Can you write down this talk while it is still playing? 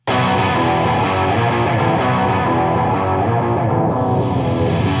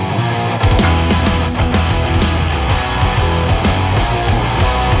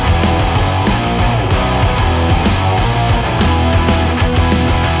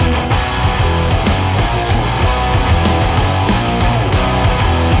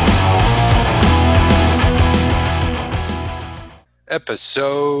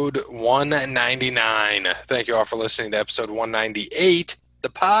Episode 199. Thank you all for listening to episode 198. The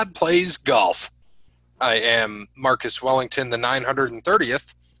Pod Plays Golf. I am Marcus Wellington, the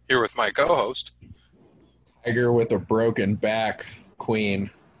 930th, here with my co-host. Tiger with a broken back, Queen.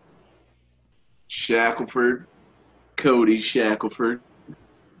 Shackelford, Cody Shackelford.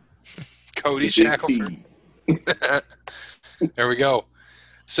 Cody Shackelford. There we go.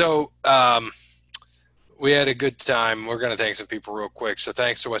 So, we had a good time. We're going to thank some people real quick. So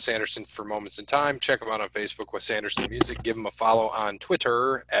thanks to Wes Anderson for Moments in Time. Check him out on Facebook, Wes Anderson Music. Give him a follow on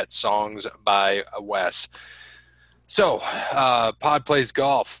Twitter at Songs by Wes. So, Pod Plays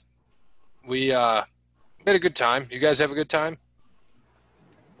Golf. We had a good time. You guys have a good time?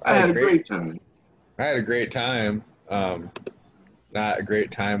 I had a great time. I had a great time. Not a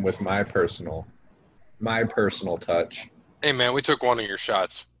great time with my personal touch. Hey, man, we took one of your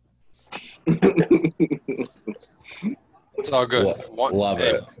shots. It's all good. Love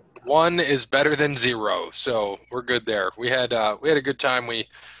it. One is better than zero, so we're good there. We had a good time. We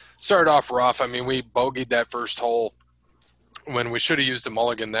started off rough. I mean, we bogeyed that first hole when we should have used a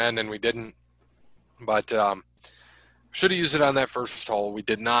mulligan then, and we didn't. But should have used it on that first hole. We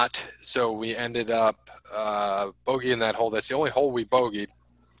did not, so we ended up bogeying that hole. That's the only hole we bogeyed.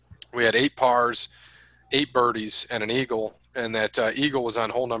 We had 8 pars, 8 birdies, and an eagle. And that eagle was on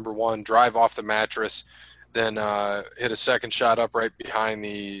hole number 1, drive off the mattress, then hit a second shot up right behind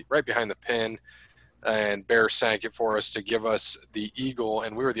the pin, and Bear sank it for us to give us the eagle.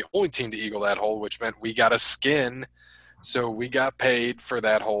 And we were the only team to eagle that hole, which meant we got a skin. So we got paid for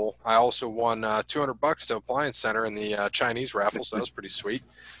that hole. I also won $200 to Appliance Center in the Chinese raffle, so that was pretty sweet.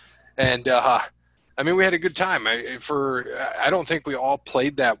 And I mean, we had a good time. I don't think we all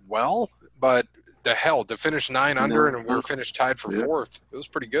played that well, but the hell, to finish 9 under and we were finished tied for 4th. It was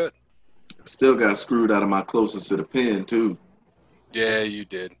pretty good. Still got screwed out of my closest to the pin, too. Yeah, you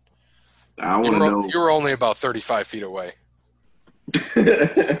did. I want to know. You were only about 35 feet away.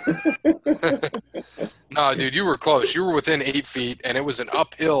 No, dude, you were close. You were within 8 feet, and it was an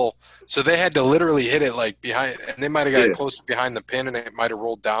uphill, so they had to literally hit it like behind, and they might have got it close behind the pin, and it might have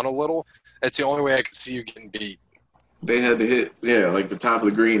rolled down a little. That's the only way I could see you getting beat. They had to hit, like the top of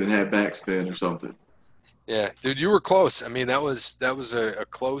the green and had backspin or something. Yeah, dude, you were close. I mean, that was a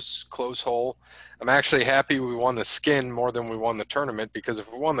close hole. I'm actually happy we won the skin more than we won the tournament, because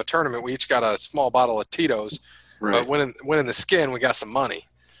if we won the tournament, we each got a small bottle of Tito's. Right. But winning the skin, we got some money.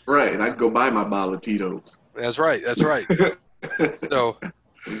 Right, and I could go buy my bottle of Tito's. That's right. So,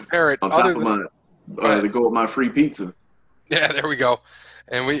 Parrot, on top of to go with my free pizza. Yeah, there we go.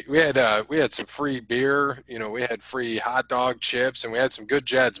 And we had some free beer, we had free hot dog, chips, and we had some good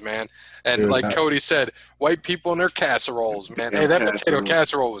Jeds, man. And dude, like Cody said, white people and their casseroles, man. Hey, that potato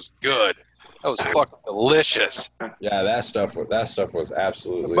casserole was good. That was fucking delicious. Yeah, that stuff was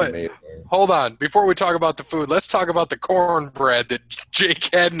absolutely amazing. Hold on, before we talk about the food, let's talk about the cornbread that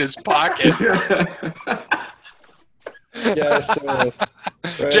Jake had in his pocket. Yeah, so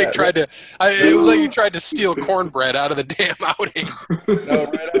Jake tried to. It was like he tried to steal cornbread out of the damn outing. No,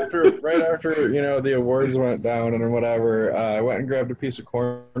 right after the awards went down and whatever, I went and grabbed a piece of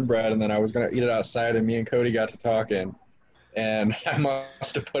cornbread, and then I was gonna eat it outside, and me and Cody got to talking, and I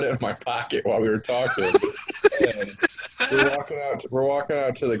must have put it in my pocket while we were talking. And we're walking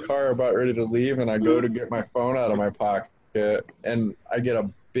out to the car, about ready to leave, and I go to get my phone out of my pocket, and I get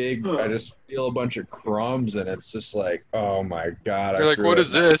I just feel a bunch of crumbs, and it's just like, oh my God. You're like, what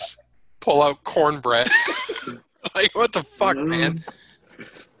is this? Pull out cornbread. Like, what the fuck, man?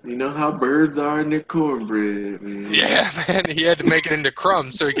 You know how birds are in their cornbread, man. Yeah, man. He had to make it into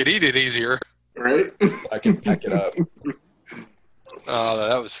crumbs so he could eat it easier. Right? I can pack it up. Oh,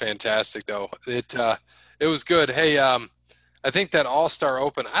 that was fantastic, though. It was good. Hey, I think that All-Star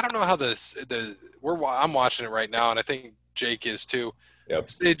Open, I don't know how I'm watching it right now, and I think Jake is too. Yep.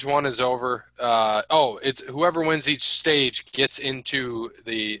 Stage 1 is over. It's whoever wins each stage gets into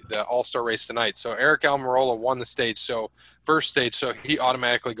the All-Star race tonight. So Eric Almirola won the stage, so first stage, so he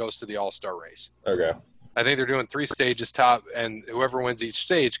automatically goes to the All-Star race. Okay. I think they're doing 3 stages top, and whoever wins each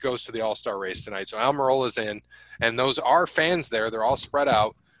stage goes to the All-Star race tonight. So Almirola's in, and those are fans there. They're all spread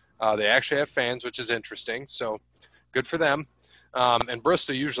out. They actually have fans, which is interesting. So good for them. And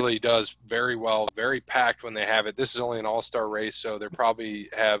Bristol usually does very well, very packed when they have it. This is only an all-star race, so they probably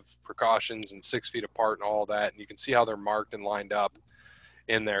have precautions and 6 feet apart and all that. And you can see how they're marked and lined up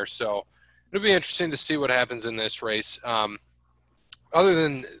in there. So it'll be interesting to see what happens in this race. Other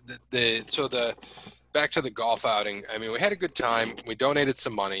than back to the golf outing. I mean, we had a good time. We donated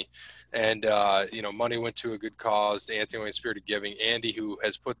some money, and money went to a good cause, the Anthony Wayne Spirit of Giving. Andy, who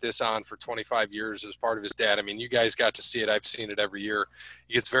has put this on for 25 years as part of his dad. I mean, you guys got to see it. I've seen it every year.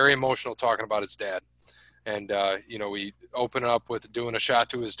 He gets very emotional talking about his dad. And, we open up with doing a shot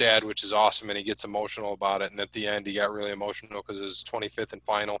to his dad, which is awesome. And he gets emotional about it. And at the end, he got really emotional because it was 25th and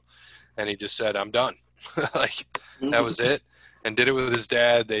final. And he just said, I'm done. That was it. And did it with his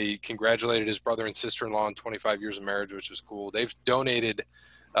dad. They congratulated his brother and sister-in-law on 25 years of marriage, which was cool. They've donated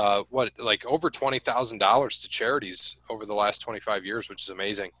over $20,000 to charities over the last 25 years, which is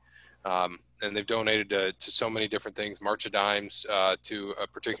amazing. And they've donated to so many different things, March of Dimes, to a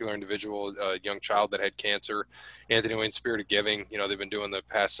particular individual, a young child that had cancer, Anthony Wayne Spirit of Giving, they've been doing the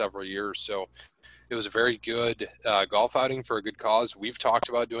past several years. So it was a very good golf outing for a good cause. We've talked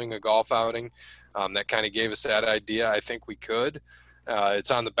about doing a golf outing. That kind of gave us that idea. I think we could.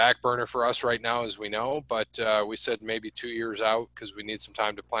 It's on the back burner for us right now, as we know, but we said maybe 2 years out because we need some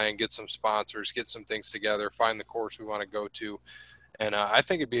time to plan, get some sponsors, get some things together, find the course we want to go to. And I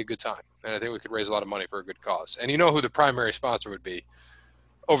think it'd be a good time. And I think we could raise a lot of money for a good cause. And you know who the primary sponsor would be?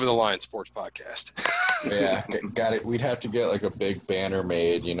 Over the Line Sports Podcast. Yeah, got it. We'd have to get like a big banner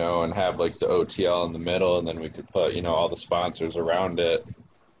made, and have like the OTL in the middle, and then we could put, all the sponsors around it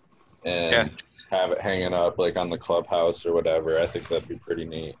and have it hanging up like on the clubhouse or whatever. I think that'd be pretty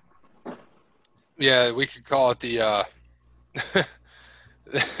neat. Yeah, we could call it the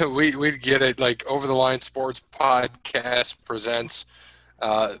we'd get it like Over the Line Sports Podcast presents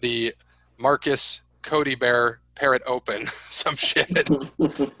the Marcus Cody Bear Parrot Open, some shit.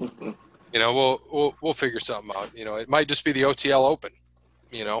 We'll figure something out. It might just be the OTL Open.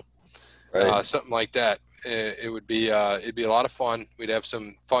 Right. Something like that. It would be it'd be a lot of fun. We'd have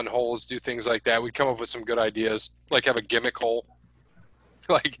some fun holes, do things like that. We'd come up with some good ideas, like have a gimmick hole.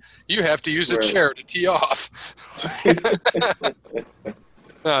 Like you have to use a chair to tee off.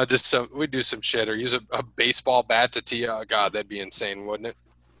 We'd do some shit or use a baseball bat to tee off. God, that'd be insane, wouldn't it?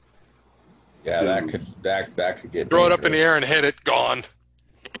 Yeah, that could get throw dangerous. it up in the air and hit it, gone.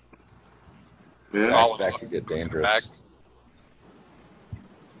 Yeah, that could get dangerous. Back.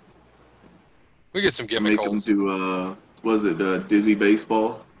 We get some gimmick make them holes. do was it Dizzy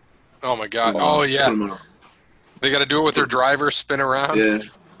Baseball? Oh my God! Oh yeah, they got to do it with their driver, spin around,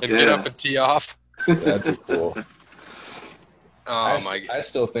 and get up and tee off. That'd be cool. Oh my God! I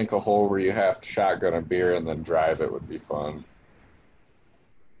still think a hole where you have to shotgun a beer and then drive it would be fun.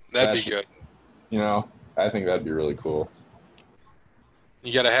 That'd be good. I think that'd be really cool.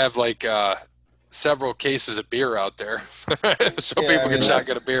 You got to have like several cases of beer out there, so people can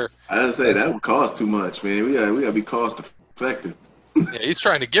shotgun a beer. I'd say that would cost too much, man. We gotta be cost effective. Yeah, he's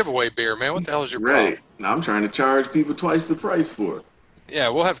trying to give away beer, man. What the hell is your problem? Right. Now I'm trying to charge people twice the price for it. Yeah,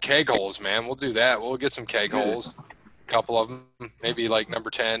 we'll have keg holes, man. We'll do that. We'll get some keg holes, a couple of them, maybe like number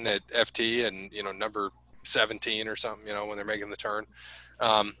 10 at FT and number 17 or something. When they're making the turn.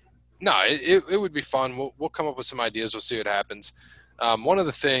 No, it would be fun. We'll come up with some ideas. We'll see what happens. One of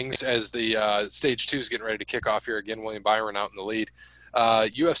the things as the stage 2 is getting ready to kick off here again, William Byron out in the lead.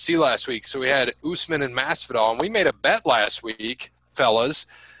 UFC last week. So we had Usman and Masvidal, and we made a bet last week, fellas.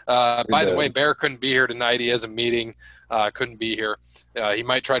 By the way, Bear couldn't be here tonight. He has a meeting. Couldn't be here. He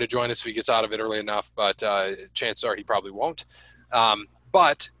might try to join us if he gets out of it early enough, but chances are he probably won't.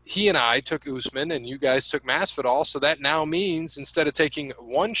 But he and I took Usman, and you guys took Masvidal. So that now means instead of taking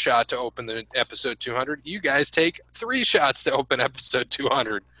one shot to open the episode 200, you guys take 3 shots to open episode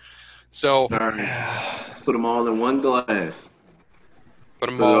 200. So put them all in one glass. Put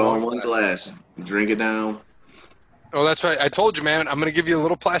them all in one glass. Drink it down. Oh, that's right. I told you, man. I'm going to give you a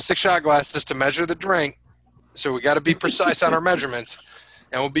little plastic shot glasses to measure the drink. So we got to be precise on our measurements,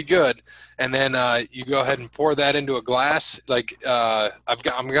 and we'll be good. And then you go ahead and pour that into a glass. Like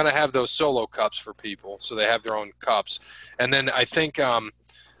I'm going to have those solo cups for people, so they have their own cups. And then I think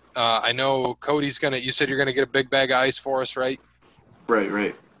I know Cody's going to. You said you're going to get a big bag of ice for us, right?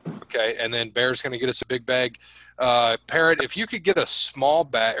 Right. Okay. And then Bear's going to get us a big bag. Parrot, if you could get a small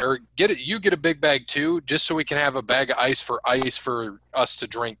bag, or you get a big bag too, just so we can have a bag of ice for us to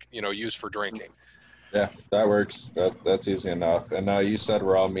drink, use for drinking. Yeah, that works. That's easy enough. And you said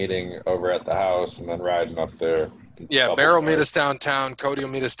we're all meeting over at the house and then riding up there. Yeah, Bear will meet us downtown. Cody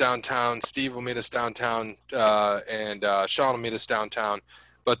will meet us downtown. Steve will meet us downtown. And Sean will meet us downtown.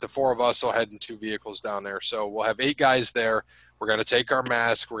 But the 4 of us will head in 2 vehicles down there. So we'll have 8 guys there. We're going to take our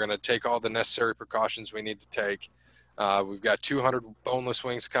mask. We're going to take all the necessary precautions we need to take. We've got 200 boneless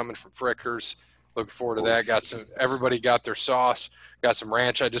wings coming from Frickers. Looking forward to that. Everybody got their sauce. Got some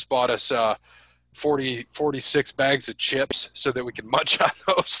ranch. I just bought us 46 bags of chips so that we can munch on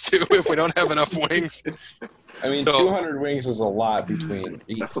those too if we don't have enough wings. I mean, So- 200 wings is a lot between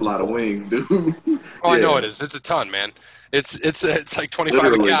each. That's a lot of wings, dude. Oh, I know Yeah. it is. It's a ton, man. It's like 25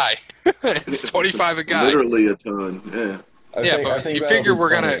 Literally. a guy. It's 25 a guy. Literally a ton. Yeah. But I think you that'll figure be we're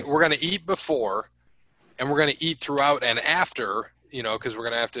funny. gonna eat before, and we're gonna eat throughout and after, because we're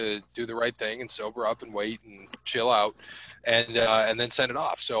gonna have to do the right thing and sober up and wait and chill out, and then send it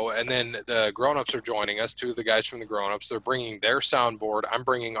off. So, and then the grown-ups are joining us. Two of the guys from the grown-ups, they're bringing their soundboard. I'm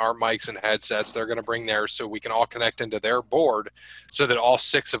bringing our mics and headsets. They're gonna bring theirs so we can all connect into their board, so that all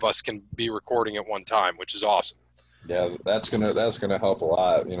 6 of us can be recording at one time, which is awesome. Yeah, that's gonna help a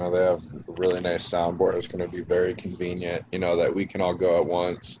lot. They have a really nice soundboard. It's gonna be very convenient. That we can all go at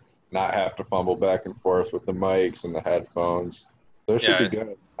once, not have to fumble back and forth with the mics and the headphones. Those should Yeah. be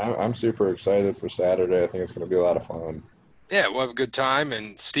good. I'm super excited for Saturday. I think it's gonna be a lot of fun. Yeah, we'll have a good time,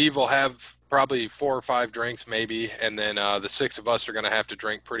 and Steve will have probably 4 or 5 drinks maybe, and then the 6 of us are going to have to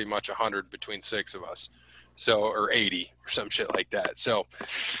drink pretty much 100 between 6 of us, or 80 or some shit like that. So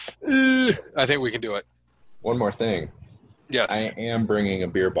I think we can do it. One more thing. Yes. I am bringing a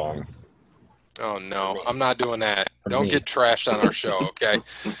beer bong. Oh no, I'm not doing that. For Don't me. get trashed on our show, okay?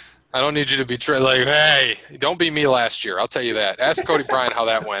 I don't need you to be like, hey, don't be me last year. I'll tell you that. Ask Cody Bryan how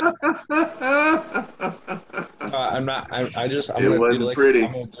that went. I'm not. I'm It gonna wasn't do pretty.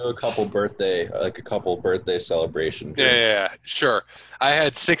 I'm gonna do a couple birthday celebration. Yeah, sure. I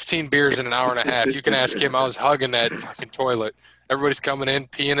had 16 beers in an hour and a half. You can ask him. I was hugging that fucking toilet. Everybody's coming in,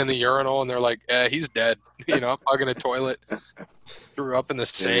 peeing in the urinal, and they're like, he's dead. I'm hugging a toilet. Threw up in the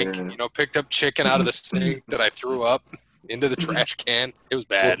sink. Yeah. Picked up chicken out of the sink that I threw up into the trash can. It was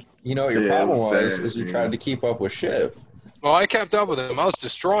bad. You know what your Yeah, problem it was was sad, is you yeah. tried to keep up with Shiv. Well, I kept up with him. I was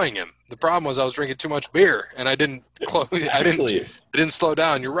destroying him. The problem was I was drinking too much beer, and I didn't slow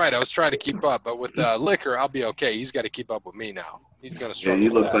down. You're right. I was trying to keep up, but with liquor, I'll be okay. He's got to keep up with me now. He's gonna Yeah, struggle.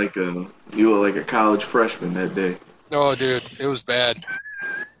 you with look that. like a college freshman that day. Oh, dude, it was bad.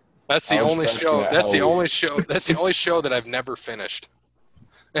 That's the I was only freshman show. at That's the Halloween. only show. That's the only show that I've never finished.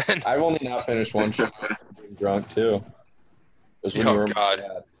 And I've only not finished one show being drunk too. It was when Oh, you were my God.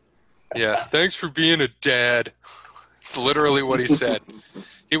 dad. yeah, thanks for being a dad. It's literally what he said.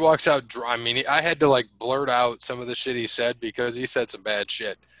 He walks out dry. I mean, I had to blurt out some of the shit he said because he said some bad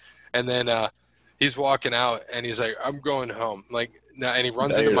shit. And then he's walking out and he's like, "I'm going home." And he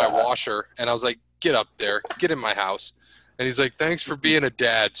runs No, into you're my not. washer and I was like, "Get up there, get in my house." And he's like, "Thanks for being a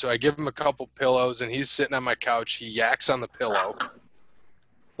dad." So I give him a couple pillows and he's sitting on my couch. He yaks on the pillow,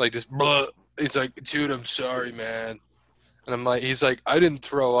 just blah. He's like, "Dude, I'm sorry, man." And I'm like, he's like, "I didn't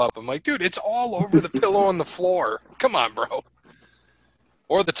throw up." I'm like, "Dude, it's all over the pillow on the floor. Come on, bro."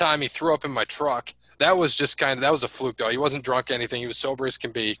 Or the time he threw up in my truck. That was just that was a fluke, though. He wasn't drunk or anything. He was sober as can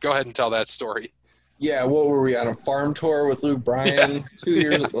be. Go ahead and tell that story. Yeah, what were we on a farm tour with Luke Bryan 2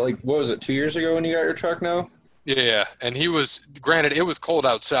 years? What was it? 2 years ago when you got your truck now? Yeah, and he was, granted, it was cold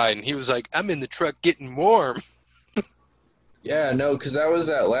outside, and he was like, "I'm in the truck getting warm." Yeah, no, because that was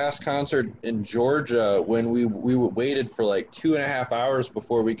that last concert in Georgia when we waited for 2.5 hours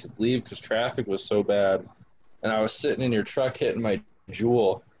before we could leave because traffic was so bad, and I was sitting in your truck hitting my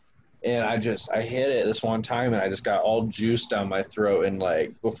Juul, and I hit it this one time and I just got all juice down my throat, and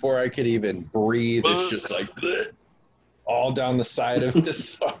before I could even breathe, it's just bleh, all down the side of this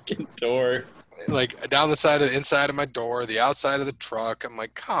fucking door. Down the side of the inside of my door, the outside of the truck. I'm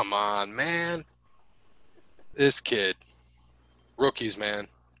like, come on, man. This kid. Rookies, man.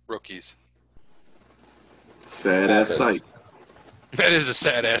 Rookies. Sad ass sight. That is a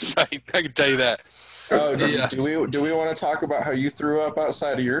sad ass sight. I can tell you that. Oh, Yeah. do we want to talk about how you threw up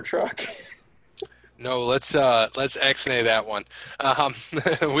outside of your truck? No, let's X-nay that one.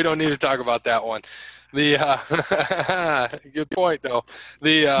 We don't need to talk about that one. Good point though.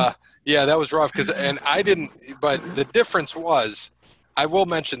 Yeah, that was rough and I didn't. But the difference was, I will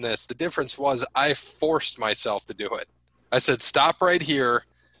mention this. The difference was I forced myself to do it. I said, "Stop right here.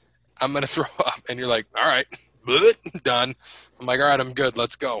 I'm gonna throw up," and you're like, "All right, done." I'm like, "All right, I'm good.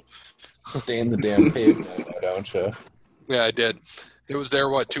 Let's go." Stain the damn pavement, don't you? Yeah, I did. It was there,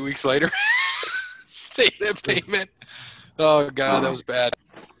 2 weeks later? Stay that payment. Oh, God, that was bad.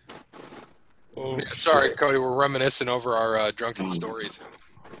 Oh, Yeah, sorry, shit. Cody. We're reminiscing over our drunken stories.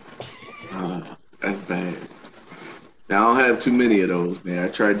 That's bad. Now, I don't have too many of those, man. I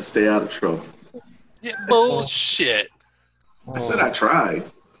tried to stay out of trouble. Yeah, bullshit. I said I tried.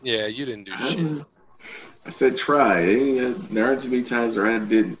 Yeah, you didn't do shit. I said try. There aren't too many times where I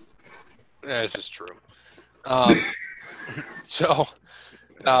didn't. Yeah, this is true. So,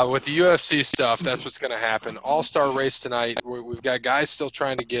 With the UFC stuff, that's what's going to happen. All-star race tonight. We've got guys still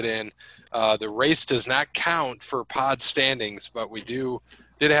trying to get in. The race does not count for pod standings, but we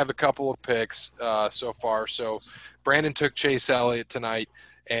did have a couple of picks so far. So Brandon took Chase Elliott tonight,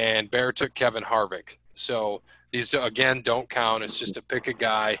 and Bear took Kevin Harvick. So these, again, don't count. It's just to pick a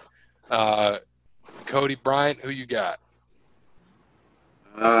guy. Cody Bryant, who you got?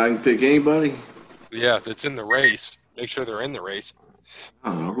 I can pick anybody. Yeah, that's in the race. Make sure they're in the race.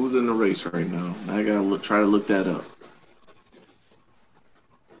 I don't know who's in the race right now. I gotta try to look that up.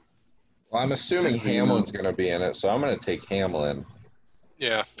 Well, I'm assuming Hamlin's going to be in it, so I'm going to take Hamlin.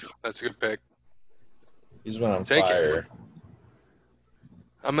 Yeah, that's a good pick. He's been on Take fire. it.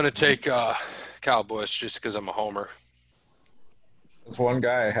 I'm going to take Kyle Busch just because I'm a homer. That's one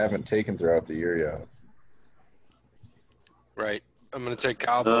guy I haven't taken throughout the year yet. Right. I'm going to take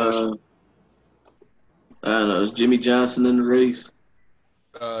Kyle Busch. I don't know. Is Jimmy Johnson in the race?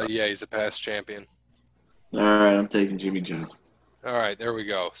 Yeah, he's a past champion. All right, I'm taking Jimmy Johnson. All right, there we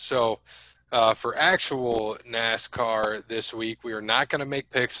go. So for actual NASCAR this week, we are not going to make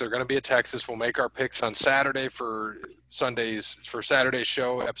picks. They're going to be at Texas. We'll make our picks on Saturday for Saturday's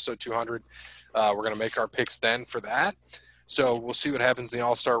show, episode 200. We're going to make our picks then for that. So we'll see what happens in the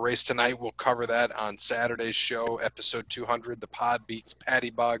All-Star race tonight. We'll cover that on Saturday's show, episode 200. The pod beats Patty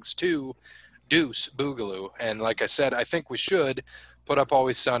Boggs to Deuce Boogaloo. And like I said, I think we should put up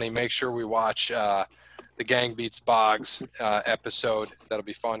Always Sunny. Make sure we watch the Gang Beats Boggs episode. That'll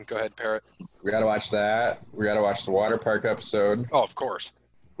be fun. Go ahead, Parrot. We got to watch that. We got to watch the water park episode. Oh, of course.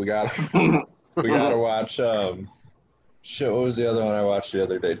 We got to watch shit, what was the other one I watched the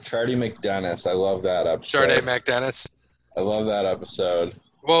other day? Charlie McDennis. I love that episode. Charday McDennis. I love that episode.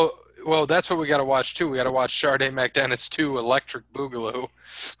 Well, that's what we got to watch too. We got to watch Charday McDennis 2 Electric Boogaloo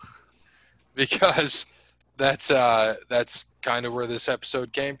because that's kind of where this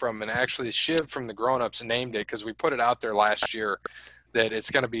episode came from. And actually, Shiv from the Grown Ups named it because we put it out there last year that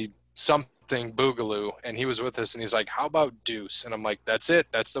it's going to be something Boogaloo. And he was with us and he's like, "How about Deuce?" And I'm like, "That's it.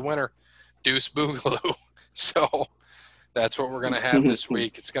 That's the winner, Deuce Boogaloo." So that's what we're going to have this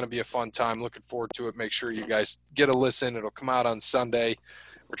week. It's going to be a fun time. Looking forward to it. Make sure you guys get a listen. It'll come out on Sunday.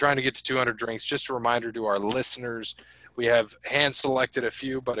 We're trying to get to 200 drinks. Just a reminder to our listeners, we have hand-selected a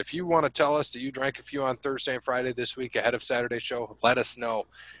few, but if you want to tell us that you drank a few on Thursday and Friday this week ahead of Saturday's show, let us know.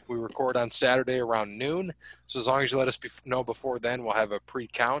 We record on Saturday around noon, so as long as you let us know before then, we'll have a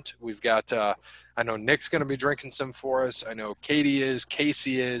pre-count. We've got, I know Nick's going to be drinking some for us. I know Katie is,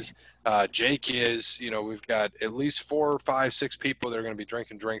 Casey is, Jake is. We've got at least 4, 5, 6 people that are going to be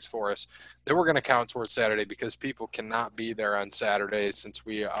drinking drinks for us that we're going to count towards Saturday because people cannot be there on Saturday since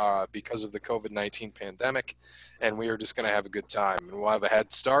we because of the COVID-19 pandemic, and we are just going to have a good time and we'll have a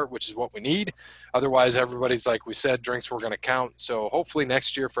head start, which is what we need. Otherwise, everybody's, like we said, drinks we're going to count. So hopefully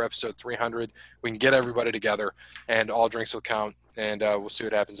next year for episode 300 we can get everybody together and all drinks will count, and we'll see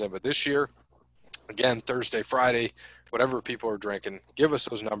what happens then. But this year, again, Thursday, Friday, whatever people are drinking, give us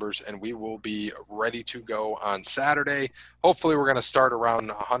those numbers and we will be ready to go on Saturday. Hopefully we're going to start around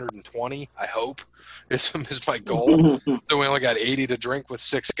 120, I hope, is my goal. So we only got 80 to drink with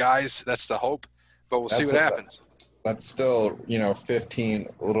 6 guys. That's the hope, but we'll see what happens. That's still, 15,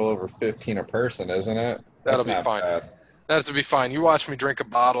 a little over 15 a person, isn't it? That'll be fine. That'll be fine. You watch me drink a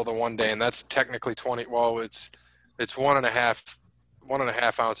bottle the one day, and that's technically 20. Well, it's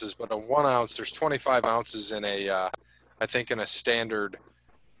 1.5 ounces, but a 1 ounce, there's 25 ounces in I think in a standard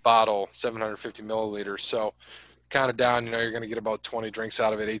bottle, 750 milliliters. So count it down, you're going to get about 20 drinks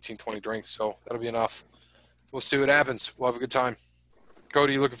out of it, 18, 20 drinks. So that'll be enough. We'll see what happens. We'll have a good time.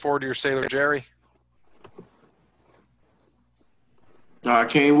 Cody, you looking forward to your Sailor Jerry? I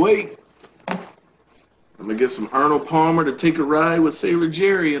can't wait. I'm going to get some Arnold Palmer to take a ride with Sailor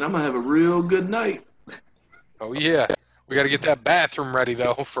Jerry, and I'm going to have a real good night. Oh, yeah. We got to get that bathroom ready,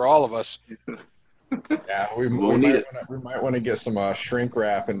 though, for all of us. Yeah, we might want to get some shrink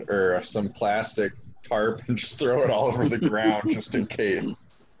wrap or some plastic tarp and just throw it all over the ground just in case.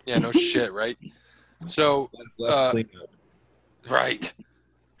 Yeah, no shit, right? So, Let's clean up. Right.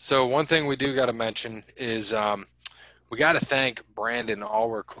 So one thing we do got to mention is we got to thank Brandon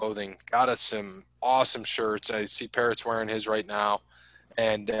Allwear Clothing. Got us some awesome shirts. I see Parrot's wearing his right now.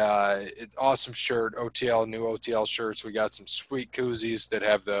 And awesome shirt, OTL, new OTL shirts. We got some sweet koozies that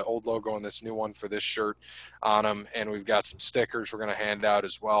have the old logo and this new one for this shirt on them. And we've got some stickers we're going to hand out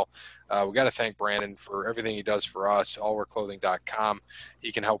as well. We got to thank Brandon for everything he does for us, allwearclothing.com.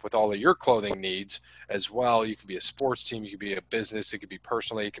 He can help with all of your clothing needs as well. You can be a sports team, you can be a business, it could be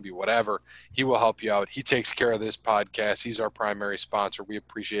personally, it can be whatever. He will help you out. He takes care of this podcast. He's our primary sponsor. We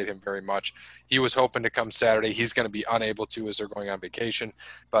appreciate him very much. He was hoping to come Saturday. He's going to be unable to as they're going on vacation. situation,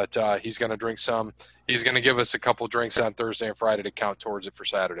 but he's going to drink some. He's going to give us a couple drinks on Thursday and Friday to count towards it for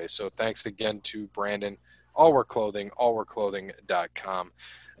Saturday. So thanks again to Brandon. All Work Clothing, allworkclothing.com.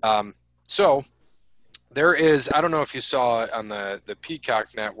 So there is, I don't know if you saw on the Peacock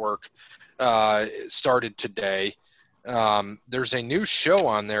Network, started today. There's a new show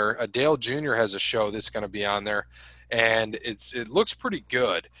on there. Dale Jr. has a show that's going to be on there, and it looks pretty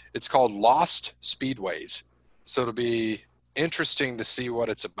good. It's called Lost Speedways. So it'll be interesting to see what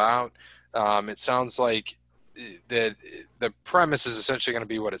it's about. It sounds like that the premise is essentially going to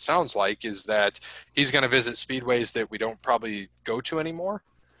be what it sounds like, is that he's going to visit speedways that we don't probably go to anymore.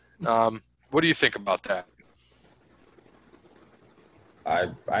 What do you think about that?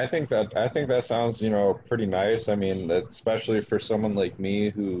 I think that sounds, pretty nice. I mean, especially for someone like me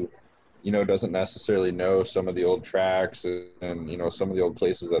who, doesn't necessarily know some of the old tracks and some of the old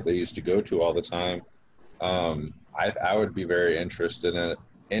places that they used to go to all the time. I would be very interested in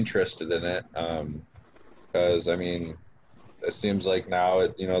it. Because I mean, it seems like now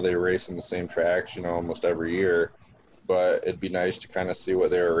they race in the same tracks, almost every year. But it'd be nice to kind of see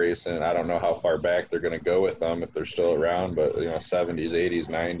what they were racing. I don't know how far back they're going to go with them if they're still around, but 70s, 80s,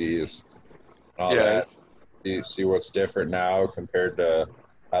 90s, all that. You see what's different now compared to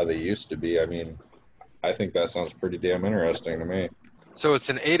how they used to be. I mean, I think that sounds pretty damn interesting to me. So it's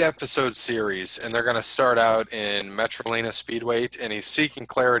an 8-episode series, and they're going to start out in Metrolina Speedway, and he's seeking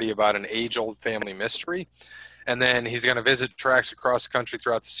clarity about an age-old family mystery. And then he's going to visit tracks across the country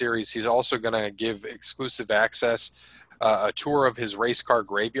throughout the series. He's also going to give exclusive access, a tour of his race car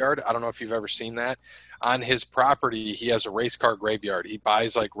graveyard. I don't know if you've ever seen that. On his property, he has a race car graveyard. He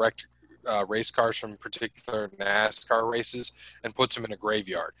buys like wrecked race cars from particular NASCAR races and puts them in a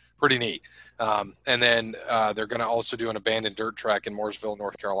graveyard. Pretty neat. And then they're going to also do an abandoned dirt track in Mooresville,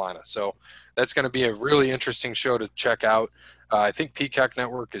 North Carolina. So that's going to be a really interesting show to check out. I think Peacock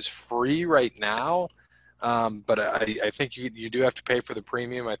Network is free right now. But I think you do have to pay for the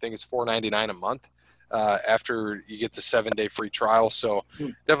premium. I think it's $4.99 a month after you get the 7-day free trial. So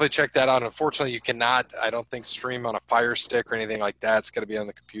definitely check that out. Unfortunately, you cannot, I don't think, stream on a Fire Stick or anything like that. It's going to be on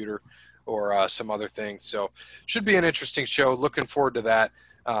the computer or some other thing. So should be an interesting show. Looking forward to that.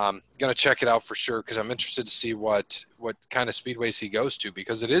 Going to check it out for sure because I'm interested to see what kind of speedways he goes to,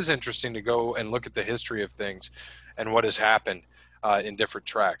 because it is interesting to go and look at the history of things and what has happened in different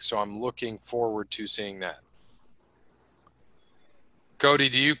tracks. So I'm looking forward to seeing that. Cody,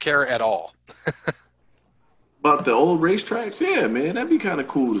 do you care at all? About the old racetracks? Yeah, man, that'd be kind of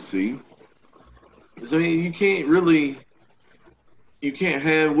cool to see. So, I mean, you can't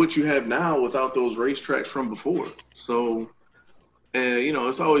have what you have now without those racetracks from before. So,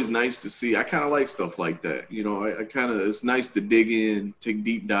 it's always nice to see. I kind of like stuff like that. It's nice to dig in, take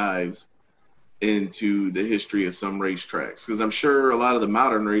deep dives into the history of some racetracks, because I'm sure a lot of the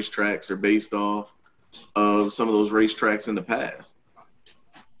modern racetracks are based off of some of those racetracks in the past.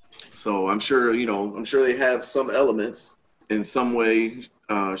 So I'm sure they have some elements in some way,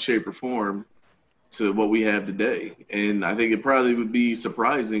 shape or form to what we have today. And I think it probably would be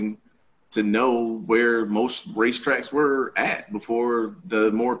surprising to know where most racetracks were at before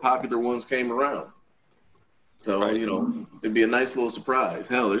the more popular ones came around. So, right. It'd be a nice little surprise.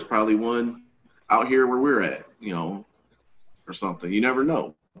 Hell, there's probably one out here where we're at, or something. You never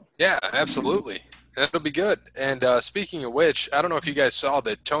know. Yeah, absolutely. That'll be good. And speaking of which, I don't know if you guys saw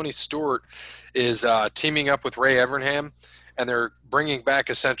that Tony Stewart is teaming up with Ray Evernham, and they're bringing back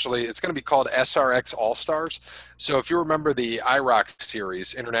essentially, it's going to be called SRX All-Stars. So if you remember the IROC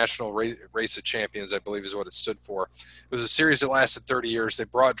series, International Race of Champions, I believe is what it stood for. It was a series that lasted 30 years. They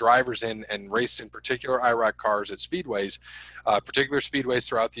brought drivers in and raced in particular IROC cars at speedways, particular speedways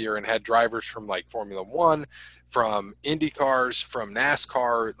throughout the year, and had drivers from like Formula One, from Indy cars, from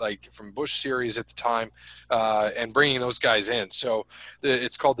NASCAR, like from Busch Series at the time, and bringing those guys in. So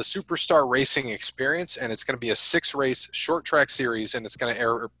it's called the Superstar Racing Experience, and it's going to be a 6-race short track series, and it's going to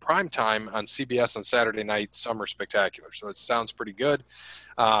air prime time on CBS on Saturday night, Summer Spectacular. So it sounds pretty good.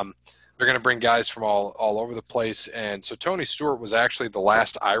 They're going to bring guys from all over the place. And so Tony Stewart was actually the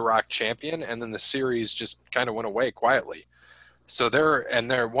last IROC champion, and then the series just kind of went away quietly. So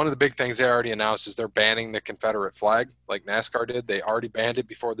they're one of the big things they already announced is they're banning the Confederate flag like NASCAR did. They already banned it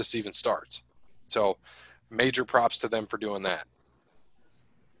before this even starts. So major props to them for doing that.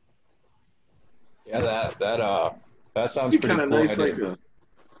 Yeah, that sounds pretty cool. Nice, Go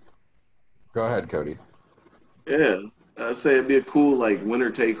ahead, Cody. Yeah, I'd say it'd be a cool winner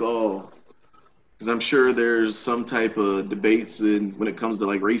take all, because I'm sure there's some type of debates when it comes to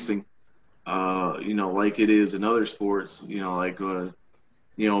racing. Like it is in other sports,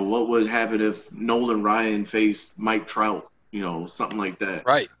 what would happen if Nolan Ryan faced Mike Trout something like that.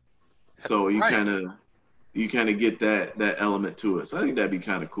 Right. So you Right. kind of get that element to it. So I think that'd be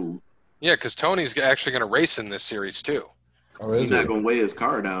kind of cool. Yeah, because Tony's actually going to race in this series too. Oh, He's is not he? gonna weigh his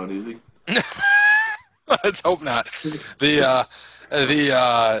car down, is he? Let's hope not. So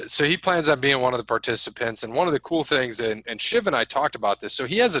he plans on being one of the participants, and one of the cool things, and Shiv and I talked about this. So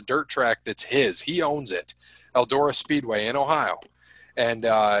he has a dirt track that's his. He owns it, Eldora Speedway in Ohio, and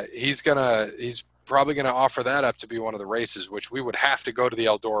he's probably gonna offer that up to be one of the races, which we would have to go to the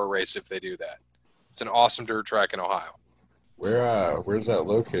Eldora race if they do that. It's an awesome dirt track in Ohio. Where's that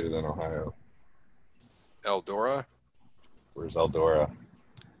located in Ohio? Eldora Where's Eldora?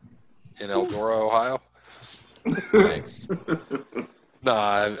 in Eldora, Ohio. Thanks.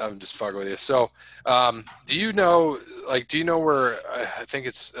 Nah, I'm just fucking with you. So, do you know where I think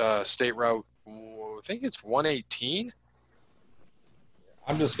it's State Route? I think it's 118.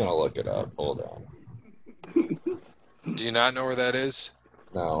 I'm just gonna look it up. Hold on. Do you not know where that is?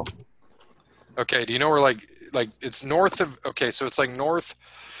 No. Okay. Do you know where like it's north of? Okay, so it's like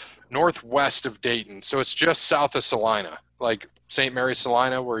northwest of Dayton. So it's just south of Salina, like St. Mary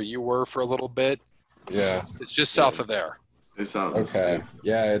Salina, where you were for a little bit. Yeah. It's just south of there. It's out in the Okay. States.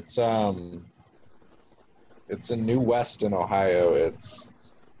 Yeah, it's in New Weston, Ohio.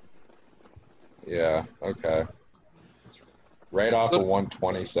 Okay. Right off So- of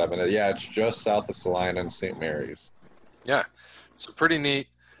 127. Yeah, it's just south of Salina and St. Mary's. Yeah, so pretty neat.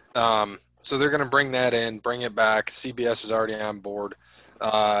 So they're going to bring that in, bring it back. CBS is already on board.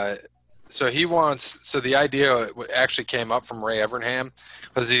 So the idea actually came up from Ray Evernham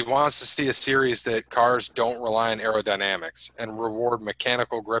because he wants to see a series that cars don't rely on aerodynamics and reward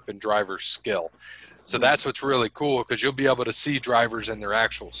mechanical grip and driver skill. So that's what's really cool because you'll be able to see drivers in their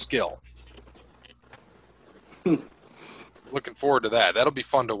actual skill. Looking forward to that. That'll be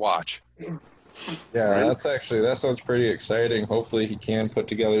fun to watch. Yeah, Right. that sounds pretty exciting. Hopefully he can put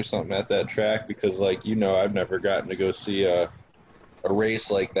together something at that track because I've never gotten to go see a race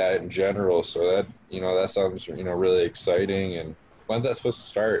like that in general. So that sounds, really exciting. And when's that supposed to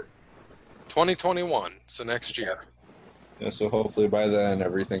start? 2021, so next year. Yeah, so hopefully by then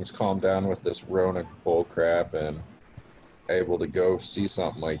everything's calmed down with this Rona bull crap and able to go see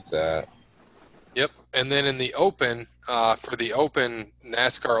something like that. Yep. And then in the Open, for the Open,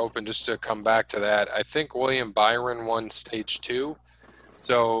 NASCAR Open, just to come back to that, I think William Byron won stage 2.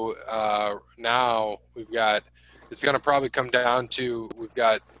 So now it's going to probably come down to, we've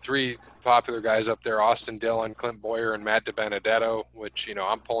got 3 popular guys up there, Austin Dillon, Clint Boyer, and Matt DiBenedetto, which,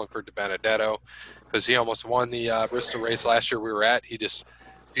 I'm pulling for DiBenedetto because he almost won the Bristol race last year we were at. He just,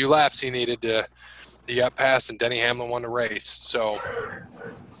 a few laps he got past, and Denny Hamlin won the race. So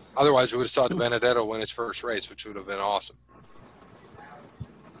otherwise, we would have saw DiBenedetto win his first race, which would have been awesome.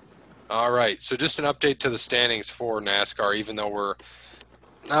 All right, so just an update to the standings for NASCAR, even though we're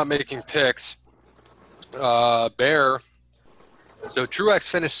not making picks. Bear. So Truex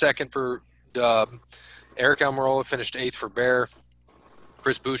finished second for Dub. Eric Almirola finished 8th for Bear.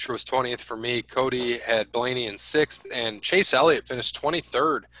 Chris Buescher was 20th for me. Cody had Blaney in 6th, and Chase Elliott finished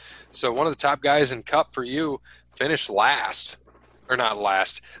 23rd. So one of the top guys in Cup for you finished last. Or not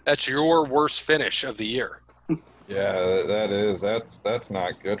last. That's your worst finish of the year. Yeah, that's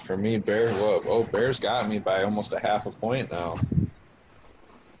not good for me. Bear's got me by almost a half a point now.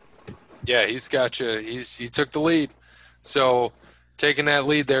 Yeah, he's got you. He took the lead. So taking that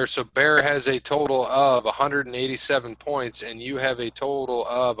lead there. So Bear has a total of 187 points, and you have a total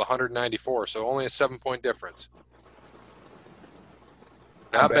of 194. So only a 7-point difference.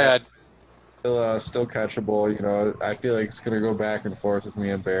 Not bad. Still catchable. I feel like it's gonna go back and forth with me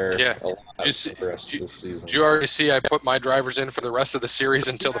and Bear. Yeah. A lot for Just- the rest of the season. Did you already see I put my drivers in for the rest of the series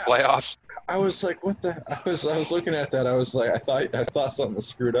until the playoffs? I was like, what the? I was looking at that. I was like, I thought something was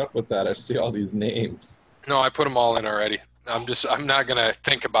screwed up with that. I see all these names. No, I put them all in already. I'm not going to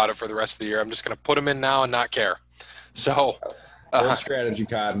think about it for the rest of the year. I'm just going to put them in now and not care. So Good strategy,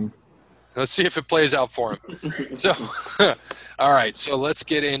 Cotton. let's see if it plays out for him. So, all right. So let's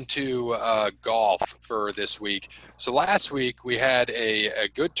get into golf for this week. So last week we had a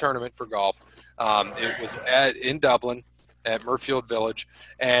good tournament for golf. It was in Dublin at Murfield Village,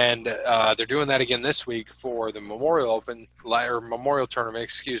 and they're doing that again this week for the Memorial Tournament.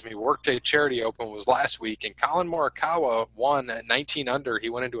 Excuse me. Workday Charity Open was last week, and Colin Morikawa won at 19 under. He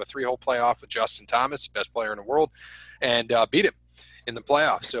went into a 3-hole playoff with Justin Thomas, best player in the world, and beat him in the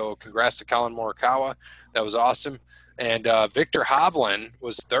playoff. So congrats to Colin Morikawa. That was awesome. And Victor Hovland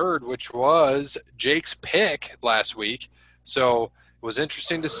was third, which was Jake's pick last week. So was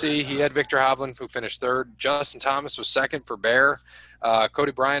interesting to see. He had Victor Hovland, who finished third. Justin Thomas was second for Bear.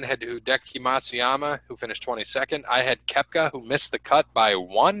 Cody Bryan had Hideki Matsuyama, who finished 22nd. I had Koepka, who missed the cut by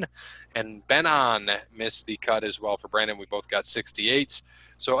 1. And Ben On missed the cut as well for Brandon. We both got 68s.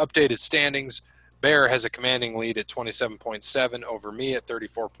 So updated standings. Bear has a commanding lead at 27.7 over me at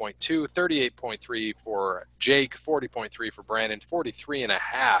 34.2, 38.3 for Jake, 40.3 for Brandon,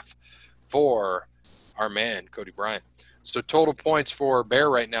 43.5 for our man, Cody Bryan. So total points for Bear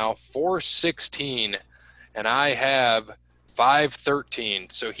right now, 416, and I have 513.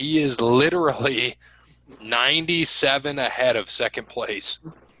 So he is literally 97 ahead of second place.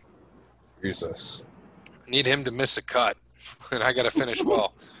 Jesus. I need him to miss a cut, and I got to finish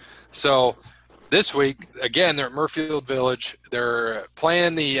well. So this week, again, they're at Murfield Village. They're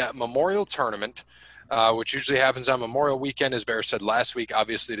playing the Memorial Tournament, which usually happens on Memorial Weekend, as Bear said last week.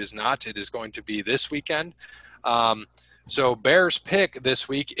 Obviously, it is not. It is going to be this weekend. So Bear's pick this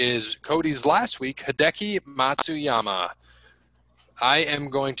week is Cody's last week, Hideki Matsuyama. I am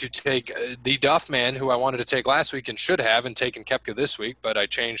going to take the Duff man, who I wanted to take last week and should have, and taken Koepka this week, but I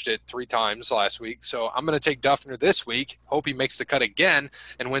changed it 3 times last week. So I'm going to take Duffner this week, hope he makes the cut again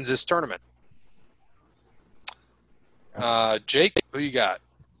and wins this tournament. Jake, who you got?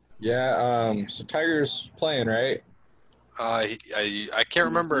 Yeah, so Tiger's playing, right? I can't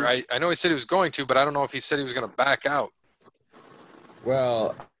remember. I know he said he was going to, but I don't know if he said he was going to back out.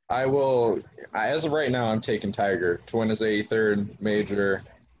 Well, I will. As of right now, I'm taking Tiger to win his 83rd major.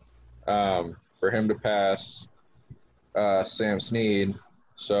 For him to pass Sam Snead,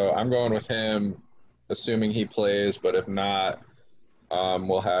 so I'm going with him, assuming he plays. But if not,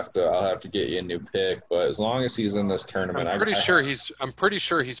 I'll have to get you a new pick. But as long as he's in this tournament, I'm pretty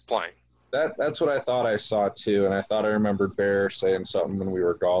sure he's playing. That's what I thought I saw too, and I thought I remembered Bear saying something when we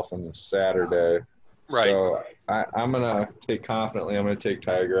were golfing Saturday. Right. So I'm gonna take confidently. I'm gonna take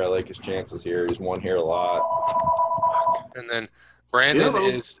Tiger. I like his chances here. He's won here a lot. And then Brandon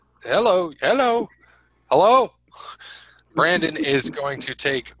is hello. Brandon is going to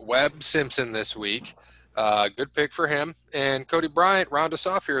take Webb Simpson this week. Good pick for him. And Cody Bryant, round us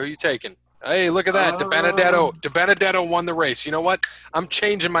off here. Who are you taking? Hey, look at that. DiBenedetto won the race. You know what? I'm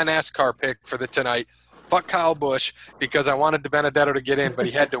changing my NASCAR pick for the tonight. Fuck Kyle Busch, because I wanted DiBenedetto to get in, but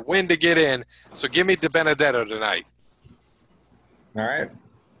he had to win to get in. So give me DiBenedetto tonight. All right.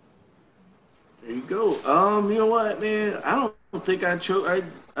 There you go. You know what, man? I don't think I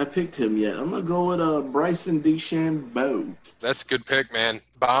picked him yet. I'm gonna go with Bryson DeChambeau. That's a good pick, man.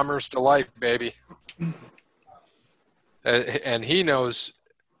 Bombers to life, baby. And he knows.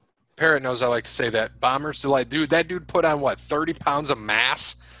 Parrot knows I like to say that. Bombers delight. Dude, that dude put on, 30 pounds of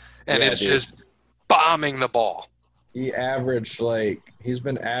mass? And it's just bombing the ball. He averaged, he's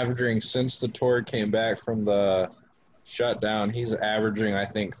been averaging since the tour came back from the shutdown. He's averaging, I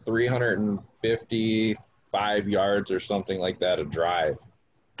think, 355 yards or something like that a drive.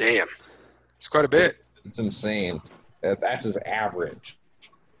 Damn. It's quite a bit. It's insane. That's his average.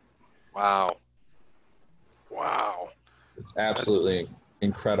 Wow. It's absolutely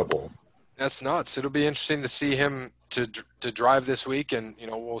incredible. That's nuts. It'll be interesting to see him to drive this week, and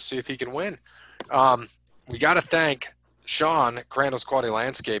we'll see if he can win. We got to thank Sean, Crandall's Quality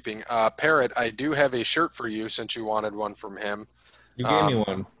Landscaping. Parrot, I do have a shirt for you since you wanted one from him. You gave me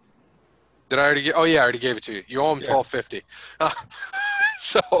one. Did I already? Oh yeah, I already gave it to you. You owe him $12.50.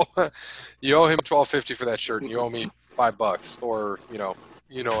 So you owe him $12.50 for that shirt, and you owe me $5, or you know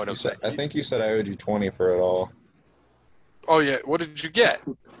what I'm saying. I think you said I owed you $20 for it all. Oh yeah, what did you get?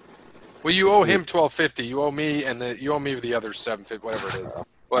 Well, you owe him $12.50. You owe me, and you owe me the other $7.50, whatever it is.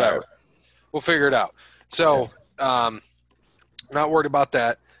 Whatever. Right. We'll figure it out. So, not worried about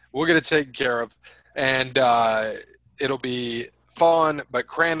that. We'll get it taken care of, and it'll be fun. But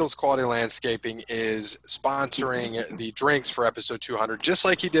Crandall's Quality Landscaping is sponsoring the drinks for episode 200, just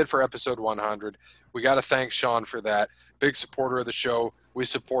like he did for episode 100. We got to thank Sean for that. Big supporter of the show. We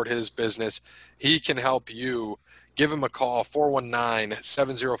support his business. He can help you. Give him a call,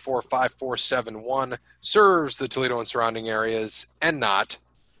 419-704-5471. Serves the Toledo and surrounding areas, and not.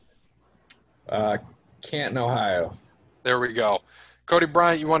 Canton, Ohio. There we go. Cody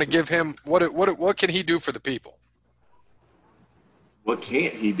Bryant, you want to give him what can he do for the people? What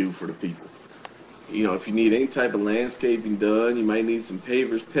can't he do for the people? If you need any type of landscaping done, you might need some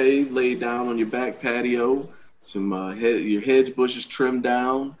pavers paved, laid down on your back patio, some your hedge bushes trimmed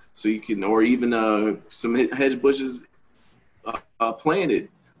down, so you can, or even some hedge bushes planted,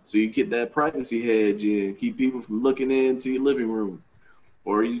 so you get that privacy hedge in, keep people from looking into your living room.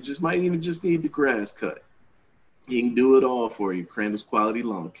 Or you might even just need the grass cut. He can do it all for you. Crandall's Quality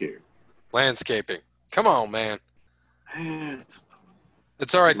Lawn Care. Landscaping. Come on, man.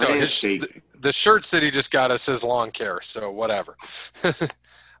 It's all right though. Landscaping. The shirts that he just got us says lawn care, so whatever.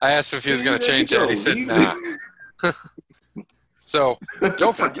 I asked him if he was going to There you change that. He go. said, "Nah." So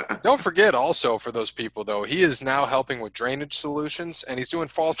don't forget also for those people though, he is now helping with drainage solutions and he's doing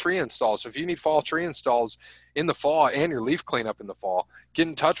fall tree installs. So if you need fall tree installs in the fall and your leaf cleanup in the fall, get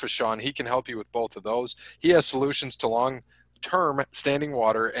in touch with Sean. He can help you with both of those. He has solutions to long-term standing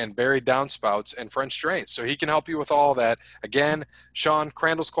water and buried downspouts and French drains. So he can help you with all that. Again, Sean,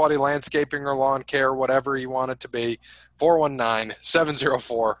 Crandall's Quality Landscaping or Lawn Care, whatever you want it to be,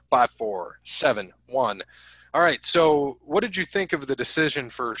 419-704-5471. All right, so what did you think of the decision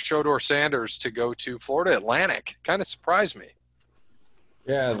for Shodor Sanders to go to Florida Atlantic? Kind of surprised me.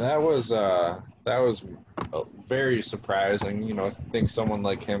 Yeah, that was very surprising. You know, I think someone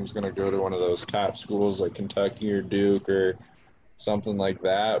like him is going to go to one of those top schools like Kentucky or Duke or something like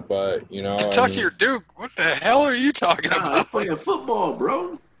that. But Kentucky or Duke? What the hell are you talking Nah, I'm about? playing football,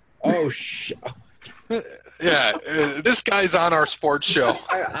 bro. Oh, Yeah, this guy's on our sports show.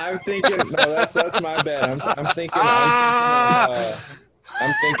 I'm thinking. No, that's my bad. I'm thinking. I'm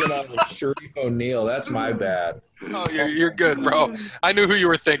thinking of Sharif O'Neal. That's my bad. Oh, you're good, bro. I knew who you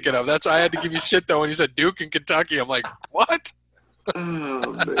were thinking of. That's why I had to give you shit though when you said Duke and Kentucky. I'm like, what? Oh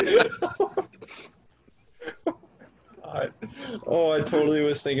man. I totally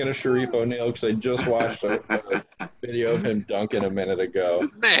was thinking of Sharif O'Neal because I just watched a video of him dunking a minute ago.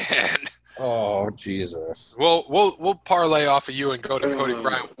 Man. Oh, Jesus. Well, we'll parlay off of you and go to Cody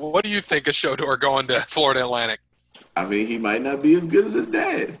Bryant. What do you think of Shodor going to Florida Atlantic? I mean, he might not be as good as his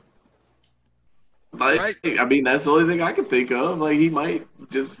dad. Like, Right. I mean, that's the only thing I can think of. Like, he might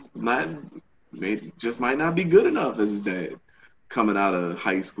might not be good enough as his dad coming out of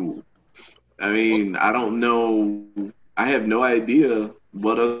high school. I mean, I don't know. I have no idea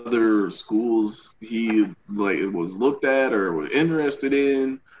what other schools he was looked at or was interested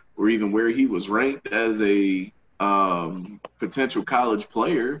in, or even where he was ranked as a potential college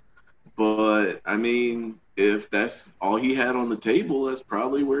player. But I mean, if that's all he had on the table, that's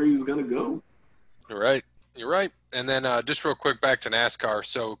probably where he's going to go. You're right. And then just real quick back to NASCAR.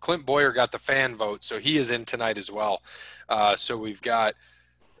 So Clint Boyer got the fan vote, so he is in tonight as well. So we've got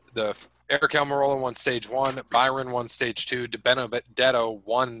Eric Almirola won stage 1, Byron won stage 2, DiBenedetto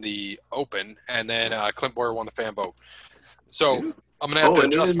won the open, and then Clint Boyer won the fan vote. So I'm going to have to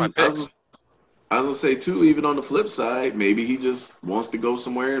adjust my picks. I was going to say, too, even on the flip side, maybe he just wants to go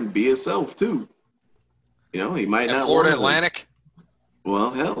somewhere and be himself, too. You know, he might not Florida want to. Atlantic?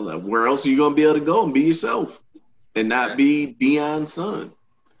 Well, hell, where else are you going to be able to go and be yourself and not be Deion's son?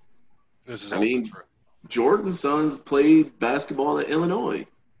 This is also true. Jordan's sons played basketball at Illinois,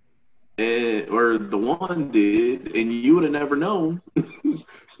 or the one did, and you would have never known,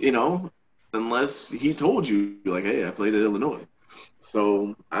 unless he told you, like, hey, I played at Illinois.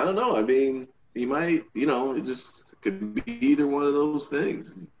 So, I don't know. I mean, he might, it just could be either one of those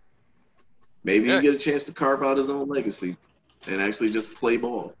things. Maybe he get a chance to carve out his own legacy and actually just play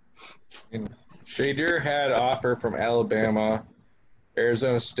ball. Shadir had offer from Alabama,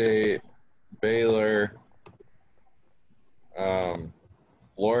 Arizona State, Baylor,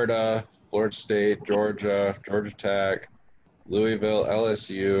 Florida State, Georgia Tech, Louisville,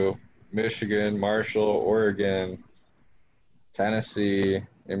 LSU, Michigan, Marshall, Oregon, Tennessee.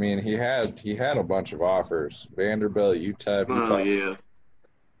 I mean, he had a bunch of offers. Vanderbilt, UTEP. Oh, yeah.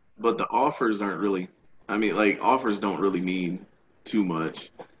 But the offers aren't really – I mean, like, offers don't really mean too much.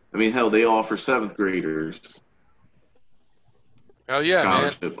 I mean, hell, they offer seventh graders. Hell yeah,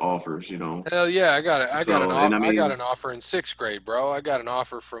 scholarship man. offers, Hell yeah, I got an offer in 6th grade, bro. I got an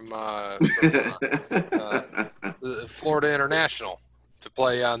offer from Florida International to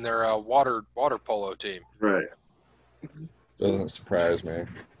play on their water polo team. Right. Doesn't surprise me.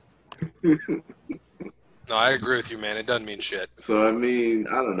 No, I agree with you, man. It doesn't mean shit. So, I mean,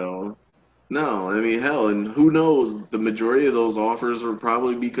 I don't know. No, I mean, hell, and who knows? The majority of those offers were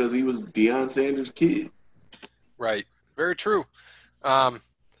probably because he was Deion Sanders' kid. Right. Very true.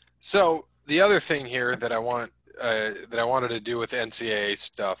 So the other thing here that I wanted to do with NCAA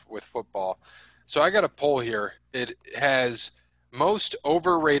stuff with football. So I got a poll here. It has most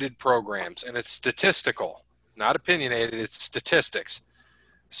overrated programs, and it's statistical, not opinionated. It's statistics.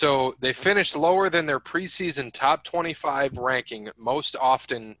 So they finished lower than their preseason top 25 ranking most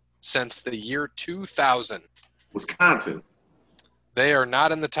often since the year 2000. Wisconsin. They are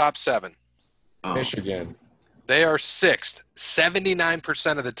not in the top 7. Oh. Michigan. They are 6th.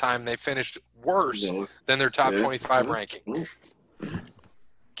 79% of the time they finished worse than their top 25 ranking.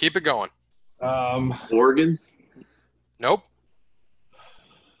 Keep it going. Oregon? Nope.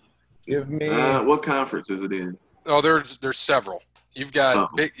 Give me. What conference is it in? Oh, there's several. You've got Oh,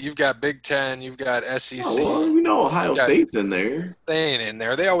 Big Ten, you've got SEC. well, Ohio got- State's in there. They ain't in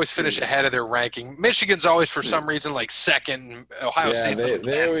there. They always finish ahead of their ranking. Michigan's always, for some reason, like second. And Ohio Yeah, State's like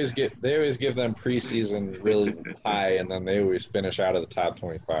they 10th. always give them preseason really high, and then they always finish out of the top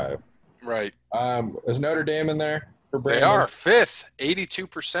 25. Right. Is Notre Dame in there for They Brandon? are fifth,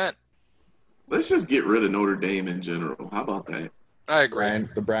 82%. Let's just get rid of Notre Dame in general. How about that? I agree.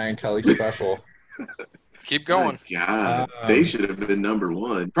 The Brian Kelly special. Keep going. My God, they should have been number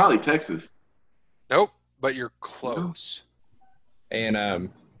one. Probably Texas. Nope, but you're close.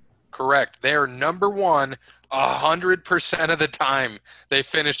 A&M. Correct. They are number one 100% of the time. They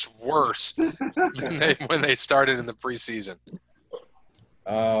finished worse than when they started in the preseason.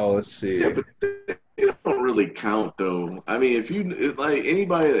 Oh, let's see. Yeah, but they don't really count though. I mean, like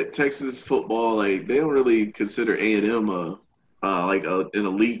anybody at Texas football, like they don't really consider A&M an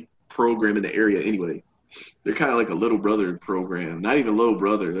elite program in the area anyway. They're kind of like a little brother program. Not even little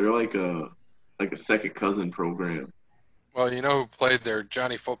brother. They're like a second cousin program. Well, you know who played there?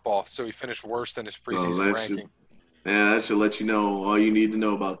 Johnny Football. So he finished worse than his preseason ranking. That should let you know all you need to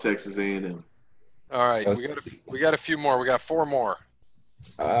know about Texas A&M. All right, we got a few more. We got 4 more.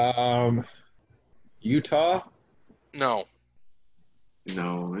 Utah. No.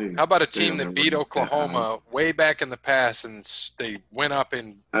 No. How about a team don't that beat ever- Oklahoma way back in the past, and they went up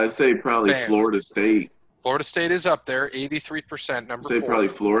in I'd say probably Fans. Florida State. Florida State is up there, 83%, number I'd say 4. probably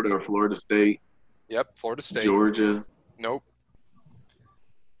Florida or Florida State. Yep, Florida State. Georgia. Nope.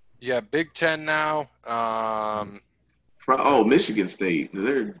 You got Big Ten now. Michigan State.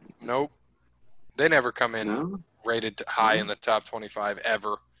 Nope. They never come in No. rated high in the top 25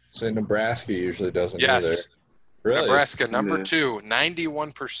 ever. So Nebraska usually doesn't Yes. either. Really? Nebraska, number Yeah. 2,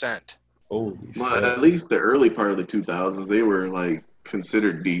 91%. Holy Well, shit. at least the early part of the 2000s, they were like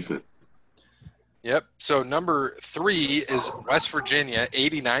considered decent. Yep. So number 3 is West Virginia,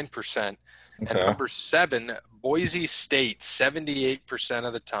 89%. And Okay. number 7, Boise State, 78%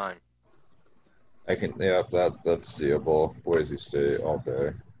 of the time. That's seeable. Boise State all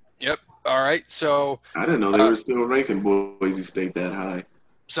day. Yep. All right. So I didn't know they were still ranking Boise State that high.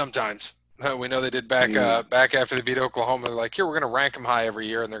 sometimes we know they did back after they beat Oklahoma. They're like, here, we're going to rank them high every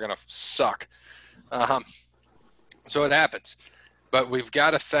year, and they're going to suck. So it happens. But we've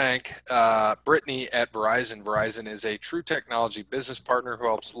got to thank Brittany at Verizon. Verizon is a true technology business partner who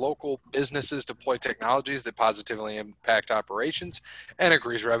helps local businesses deploy technologies that positively impact operations and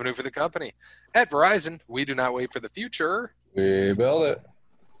increase revenue for the company. At Verizon, we do not wait for the future. We build it.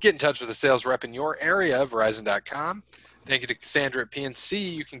 Get in touch with a sales rep in your area, Verizon.com. Thank you to Cassandra at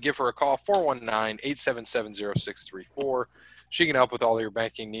PNC. You can give her a call, 419-877-0634. She can help with all your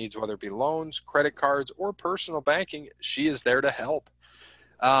banking needs, whether it be loans, credit cards, or personal banking. She is there to help.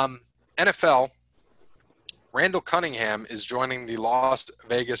 NFL, Randall Cunningham is joining the Las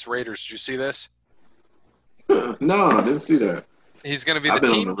Vegas Raiders. Did you see this? No, I didn't see that. He's going to be I've the been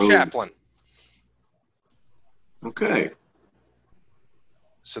on team the road. chaplain. Okay.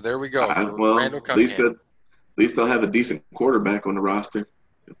 So there we go for Well, Randall at least Cunningham. they'll have a decent quarterback on the roster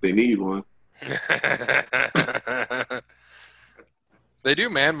if they need one. They do,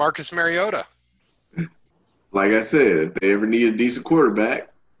 man. Marcus Mariota. Like I said, if they ever need a decent quarterback,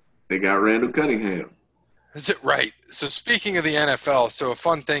 they got Randall Cunningham. Is it right? So speaking of the NFL, so a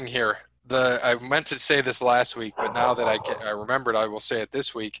fun thing here. I meant to say this last week, but now that I remembered, I will say it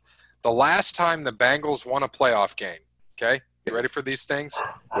this week. The last time the Bengals won a playoff game. Okay, you ready for these things?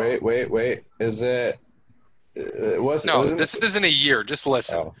 Wait. Is it? This isn't a year. Just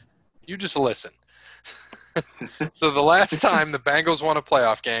listen. Oh. You just listen. So the last time the Bengals won a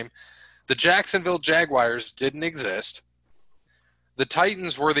playoff game, the Jacksonville Jaguars didn't exist. The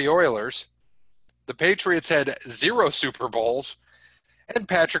Titans were the Oilers. The Patriots had 0 Super Bowls. And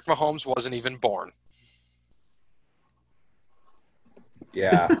Patrick Mahomes wasn't even born.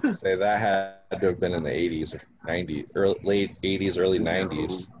 Yeah, say that had to have been in the 80s or 90s, late 80s, early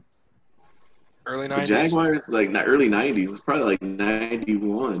 90s. Early The 90s? Jaguars, like not early 90s. It's probably like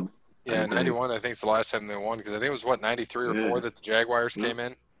 91. Yeah, 91 I think is the last time they won because I think it was, 93 or 4 that the Jaguars came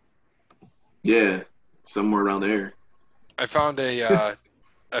in? Yeah, somewhere around there. I found a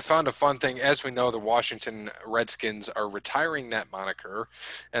fun thing. As we know, the Washington Redskins are retiring that moniker,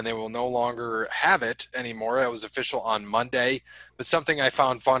 and they will no longer have it anymore. It was official on Monday. But something I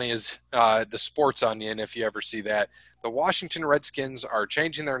found funny is the Sports Onion, if you ever see that. The Washington Redskins are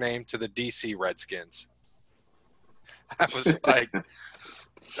changing their name to the DC Redskins. I was like –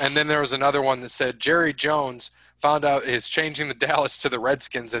 and then there was another one that said Jerry Jones found out is changing the Dallas to the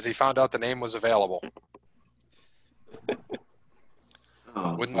Redskins as he found out the name was available.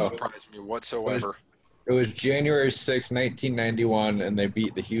 Wouldn't surprise me whatsoever. It was January 6, 1991, and they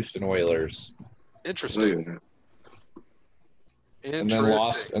beat the Houston Oilers. Interesting. And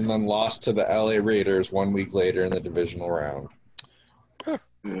then lost to the LA Raiders 1 week later in the divisional round. Huh.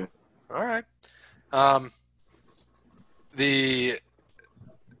 Yeah. All right.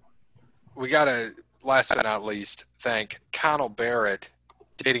 We got to, last but not least, thank Connell Barrett,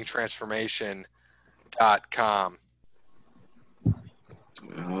 datingtransformation.com.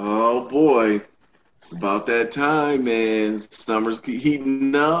 Oh boy, it's about that time, man. Summer's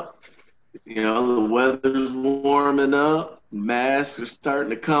heating up. You know, the weather's warming up. Masks are starting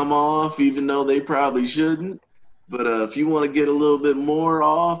to come off, even though they probably shouldn't. But if you want to get a little bit more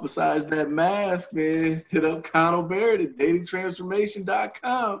off besides that mask, man, hit up Connell Barrett at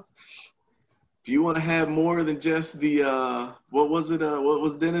datingtransformation.com. If you want to have more than just the what was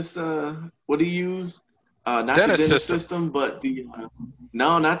Dennis what do you use? Not the dentist system, but the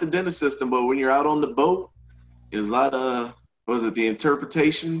no, not the dentist system, but when you're out on the boat, there's a lot of the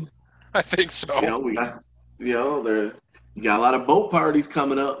interpretation? I think so. You know, we got you got a lot of boat parties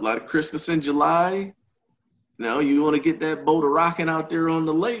coming up, a lot of Christmas in July. You know, you want to get that boat a rocking out there on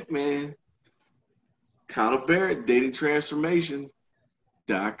the lake, man. Connell Barrett,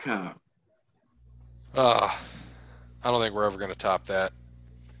 datingtransformation.com. I don't think we're ever going to top that.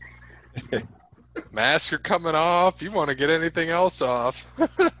 Masks are coming off. You want to get anything else off?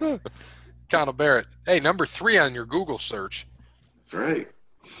 Connell Barrett. Hey, number 3 on your Google search. That's right.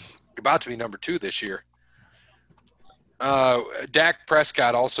 About to be number 2 this year. Dak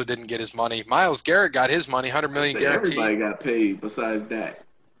Prescott also didn't get his money. Myles Garrett got his money, $100 million guaranteed. Everybody got paid besides Dak.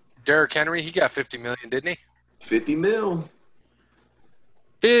 Derrick Henry, he got $50 million, didn't he? 50 mil.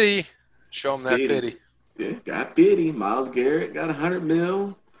 50. Show him that 50. Yeah, got 50. Myles Garrett got 100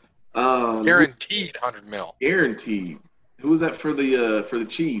 mil. Guaranteed 100 mil. Guaranteed. Who was that for the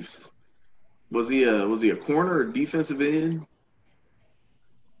Chiefs? Was he a corner or defensive end?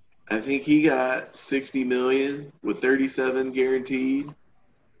 I think he got 60 million with 37 guaranteed.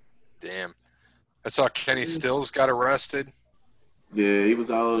 Damn. I saw Kenny Stills got arrested. Yeah, he was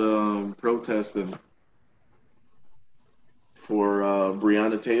out protesting for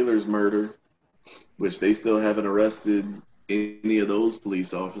Breonna Taylor's murder, which they still haven't arrested any of those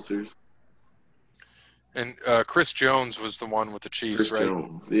police officers. And Chris Jones was the one with the Chiefs, Chris right?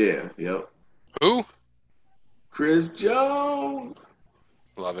 Jones, yeah, yep. Who? Chris Jones.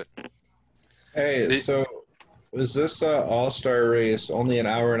 Love it. Hey, so is this All-Star race only an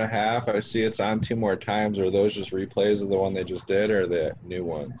hour and a half? I see it's on 2 more times. Are those just replays of the one they just did, or are they new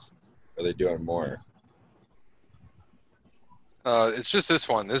ones? Are they doing more? It's just this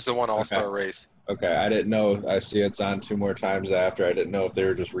one. This is the one All-Star race. Okay, I didn't know. I see it's on 2 more times after. I didn't know if they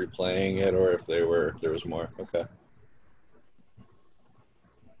were just replaying it or if there was more. Okay.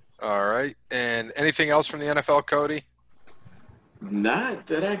 All right. And anything else from the NFL, Cody? Not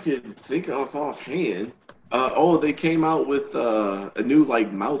that I could think of offhand. They came out with a new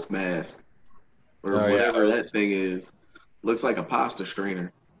mouth mask or whatever that thing is. Looks like a pasta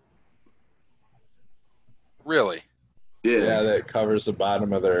strainer. Really? Yeah, that covers the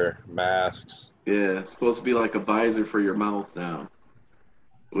bottom of their masks. Yeah, it's supposed to be like a visor for your mouth now,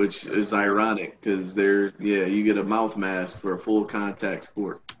 which is ironic because you get a mouth mask for a full contact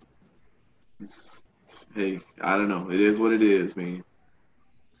sport. Hey, I don't know. It is what it is, man.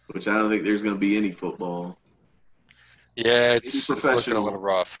 Which I don't think there's going to be any football. Yeah, it's looking a little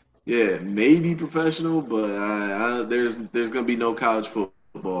rough. Yeah, maybe professional, but there's going to be no college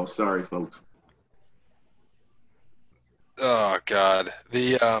football. Sorry, folks. Oh God,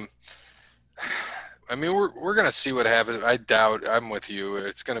 I mean, we're gonna see what happens. I doubt. I'm with you.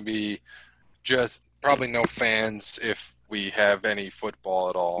 It's gonna be just probably no fans if we have any football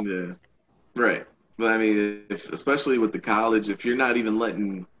at all. Yeah, right. But I mean, especially with the college, if you're not even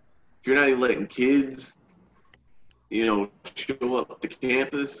letting kids, show up to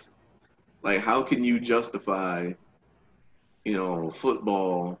campus, how can you justify,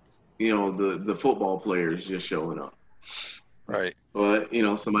 football, the football players just showing up? Right. But,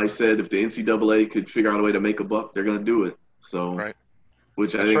 somebody said if the NCAA could figure out a way to make a buck, they're going to do it. So, right.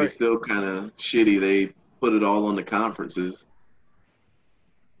 Which I think is still kind of shitty. They put it all on the conferences.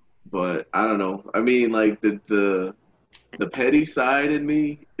 But I don't know. I mean, the petty side in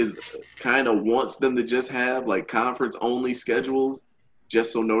me is kind of wants them to just have conference only schedules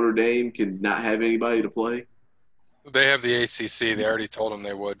just so Notre Dame can not have anybody to play. They have the ACC. They already told them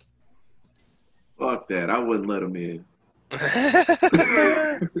they would. Fuck that. I wouldn't let them in.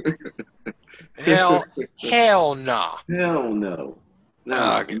 hell no. Hell no.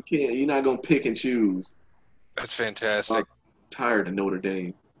 No, you can't. You're not gonna pick and choose. That's fantastic. I'm tired of Notre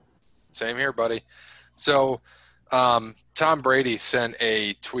Dame. Same here, buddy. So, Tom Brady sent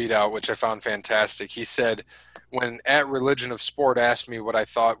a tweet out, which I found fantastic. He said, when at Religion of Sport asked me what I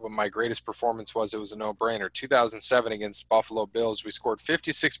thought what my greatest performance was, it was a no-brainer. 2007 against Buffalo Bills, we scored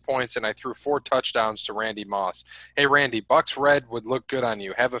 56 points, and I threw 4 touchdowns to Randy Moss. Hey, Randy, Bucks red would look good on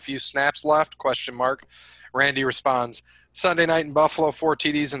you. Have a few snaps left? Question mark. Randy responds, Sunday night in Buffalo, 4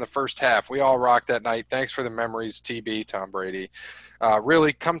 TDs in the first half. We all rocked that night. Thanks for the memories, TB, Tom Brady.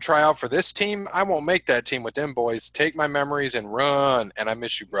 Really, come try out for this team. I won't make that team with them boys. Take my memories and run. And I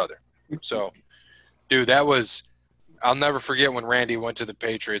miss you, brother. So, dude, I'll never forget when Randy went to the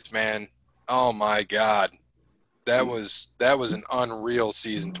Patriots, man. Oh my God. That was an unreal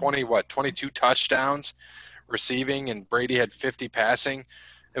season. 22 touchdowns receiving, and Brady had 50 passing.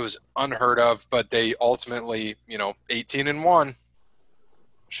 It was unheard of, but they ultimately, 18-1.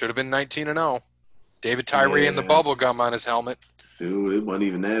 Should have been 19-0. David Tyree and the bubble gum on his helmet. Dude, it wasn't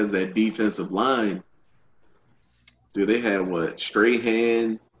even that. It's that defensive line. Dude, they had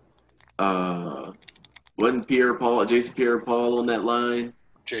Strahan, wasn't Jason Pierre-Paul on that line?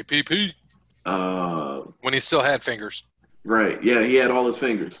 JPP. When he still had fingers. Right. Yeah, he had all his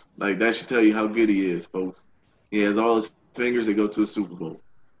fingers. Like, that should tell you how good he is, folks. He has all his fingers that go to a Super Bowl.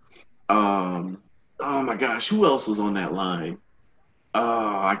 Oh my gosh, who else was on that line?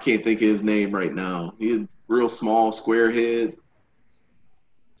 I can't think of his name right now. He had real small, square head.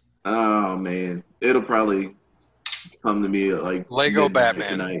 Oh man, it'll probably come to me like Lego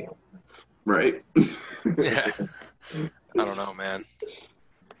Batman tonight. Right. Yeah. I don't know, man.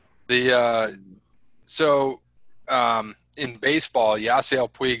 In baseball, Yasiel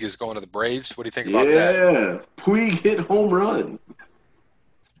Puig is going to the Braves. What do you think about that? Yeah, Puig hit home run.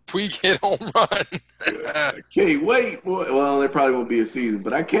 Puig hit home run. I can't wait. Well, there probably won't be a season,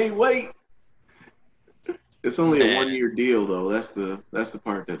 but I can't wait. It's only a 1-year deal, though. That's the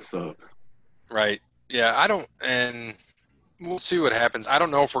part that sucks. Right. Yeah, and we'll see what happens. I don't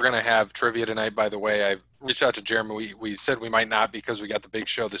know if we're going to have trivia tonight, by the way. I reached out to Jeremy. We said we might not because we got the big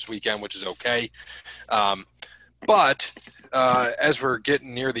show this weekend, which is okay. But as we're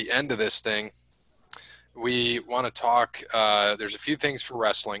getting near the end of this thing, we want to talk there's a few things for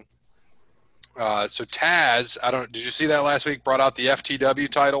wrestling. So Taz, did you see that last week, brought out the FTW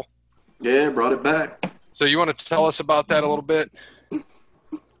title? Yeah, brought it back. So you want to tell us about that a little bit? The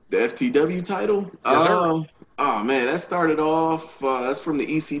FTW title? Yes, sir. Oh, man, that started off, that's from the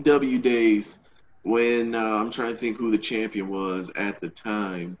ECW days when I'm trying to think who the champion was at the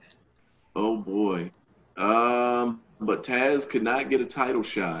time. Oh, boy. But Taz could not get a title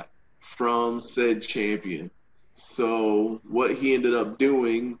shot from said champion. So what he ended up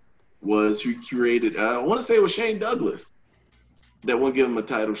doing was he created, I want to say it was Shane Douglas that wouldn't give him a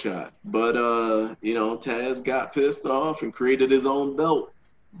title shot. But, Taz got pissed off and created his own belt,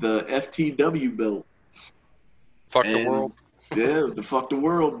 the FTW belt. Fuck the world. Yeah, it was the Fuck the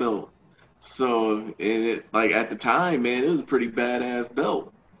World belt. So, and it, at the time, man, it was a pretty badass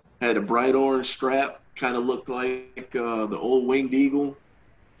belt. Had a bright orange strap, kind of looked like the old Winged Eagle.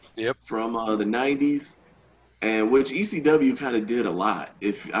 Yep. From the 90s. And which ECW kind of did a lot.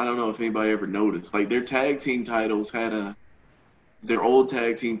 I don't know if anybody ever noticed. Like, their tag team titles their old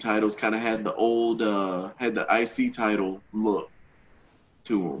tag team titles kind of had the old, had the IC title look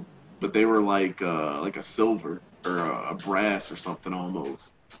to them. But they were like a silver or a brass or something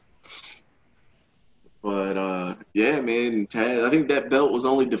almost. But, yeah, man, Taz, I think that belt was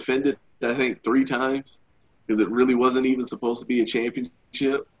only defended, 3 times. Because it really wasn't even supposed to be a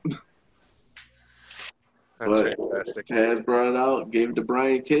championship. That's fantastic. Taz brought it out, gave it to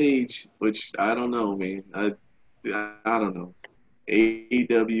Brian Cage, which I don't know, man. I don't know.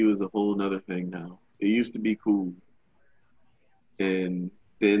 AEW is a whole nother thing now. It used to be cool. And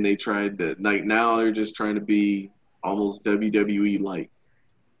then they tried to, now they're just trying to be almost WWE-like.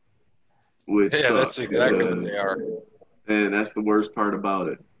 Which sucks, that's exactly what they are. And that's the worst part about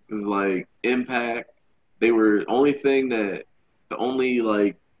it. It's like Impact, the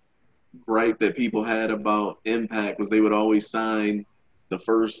only gripe that people had about Impact was they would always sign the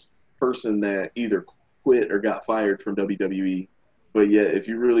first person that either quit or got fired from WWE. But yet, if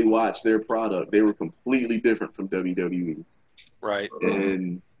you really watch their product, they were completely different from WWE. Right.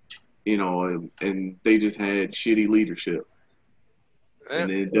 And, and they just had shitty leadership. And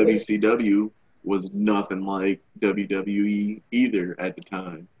then WCW was nothing like WWE either at the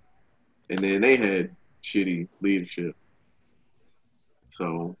time. And then they had shitty leadership.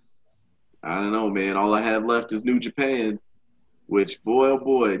 So, I don't know, man. All I have left is New Japan, which, boy, oh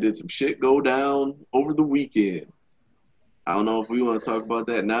boy, did some shit go down over the weekend. I don't know if we want to talk about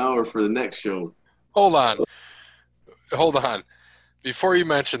that now or for the next show. Hold on. Before you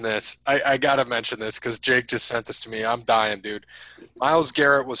mention this, I got to mention this because Jake just sent this to me. I'm dying, dude. Myles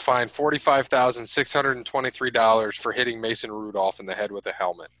Garrett was fined $45,623 for hitting Mason Rudolph in the head with a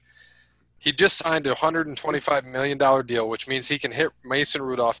helmet. He just signed a $125 million deal, which means he can hit Mason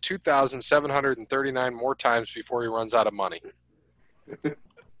Rudolph 2,739 more times before he runs out of money.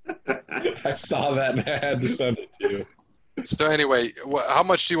 I saw that and I had to send it to you. So anyway, how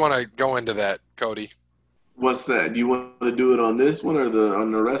much do you want to go into that, Cody? What's that? Do you want to do it on this one or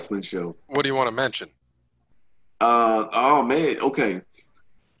on the wrestling show? What do you want to mention? Oh man, okay.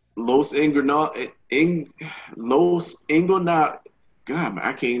 Los Ingobernables. God,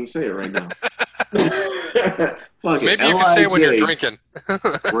 I can't even say it right now. Maybe you can say it when you're drinking.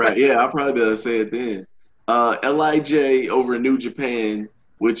 Right, yeah, I'll probably be able to say it then. LIJ over in New Japan,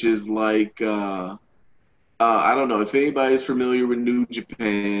 which is like I don't know if anybody's familiar with New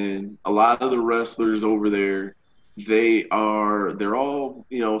Japan. A lot of the wrestlers over there, they're all,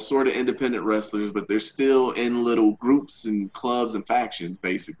 sort of independent wrestlers, but they're still in little groups and clubs and factions,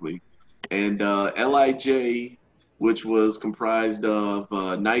 basically. And LIJ, which was comprised of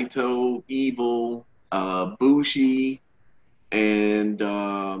Naito, Evil, Bushi, and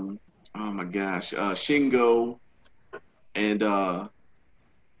Shingo, and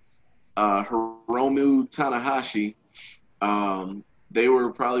Hiromu Tanahashi. They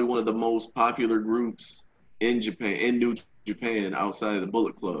were probably one of the most popular groups in New Japan, outside of the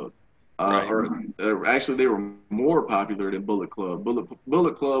Bullet Club. Right. Or actually, they were more popular than Bullet Club.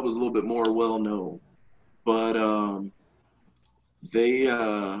 Bullet Club was a little bit more well known, but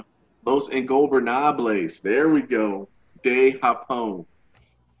Los Ingobernables. There we go. De Japón.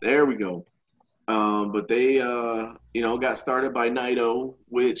 There we go. But they got started by Naito,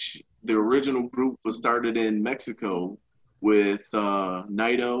 which the original group was started in Mexico with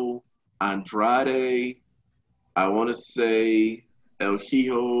Naito, Andrade, I want to say El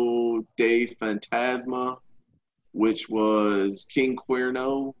Hijo de Fantasma, which was King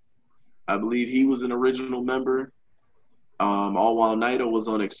Cuerno. I believe he was an original member. All while Naito was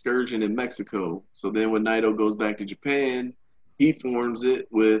on excursion in Mexico. So then when Naito goes back to Japan, he forms it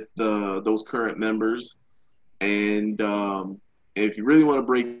with those current members. And if you really want to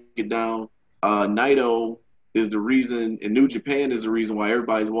break it down, Naito is the reason, and New Japan is the reason why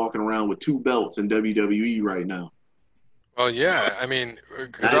everybody's walking around with 2 belts in WWE right now. Well, yeah, I mean,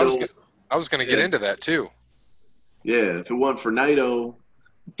 because I was going to get into that too. Yeah, if it wasn't for Naito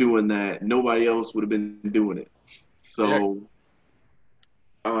doing that, nobody else would have been doing it. So,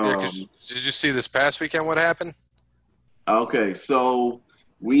 did you see this past weekend what happened? Okay, so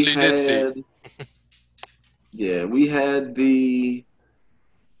we had the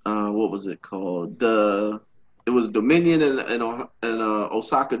what was it called? It was Dominion and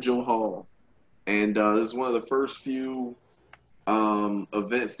Osaka Joe Hall, and this is one of the first few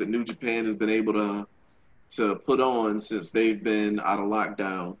events that New Japan has been able to put on since they've been out of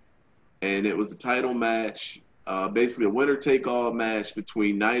lockdown, and it was a title match, basically a winner-take-all match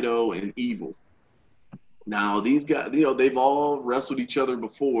between Naito and Evil. Now these guys, they've all wrestled each other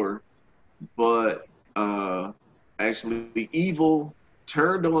before, but actually Evil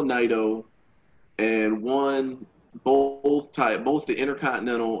turned on Naito and won both the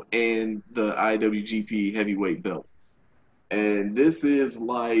Intercontinental and the IWGP Heavyweight belt. And this is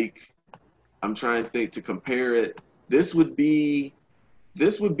like, I'm trying to think to compare it. This would be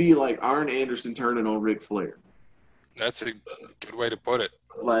like Arn Anderson turning on Ric Flair. That's a good way to put it.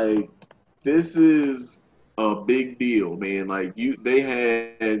 Like, this is a big deal, man. Like, they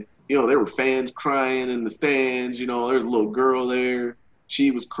had, there were fans crying in the stands. There's a little girl there.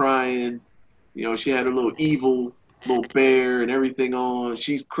 She was crying. She had her little Evil little bear and everything on.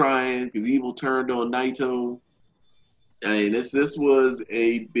 She's crying because Evil turned on Naito. I mean, this was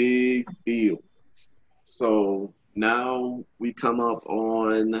a big deal. So now we come up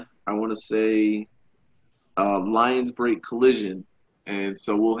on, I want to say, Lions Break Collision. And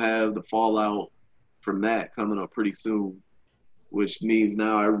so we'll have the fallout from that coming up pretty soon, which means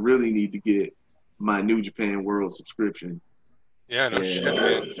now I really need to get my New Japan World subscription. Yeah, no shit,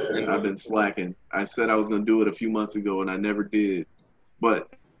 man. And I've been slacking. I said I was going to do it a few months ago, and I never did. But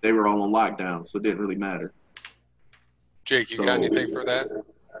they were all on lockdown, so it didn't really matter. Jake, you got anything for that?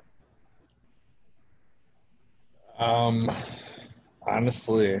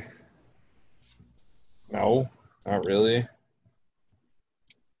 Honestly, no, not really.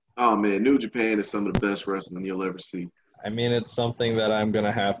 Oh, man, New Japan is some of the best wrestling you'll ever see. I mean, it's something that I'm going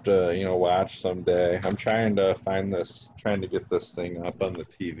to have to, watch someday. I'm trying to get this thing up on the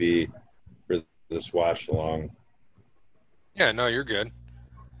TV for this watch along. Yeah, no, you're good.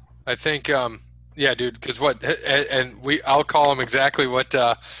 I think Yeah, dude. Because what? And I'll call him exactly what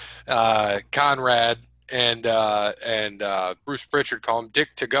Conrad and Bruce Pritchard call him,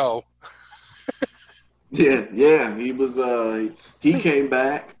 Dick to go. Yeah, yeah. He came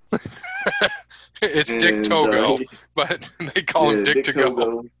back It's Dick and Togo, but they call him yeah, Dick Dick to go.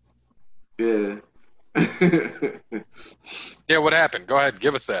 Togo. Yeah. Yeah, what happened? Go ahead,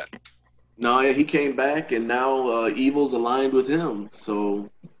 give us that. No, yeah, he came back and now Evil's aligned with him. So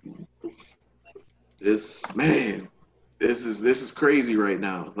this man, this is crazy right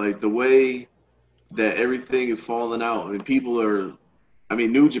now. Like the way that everything is falling out. I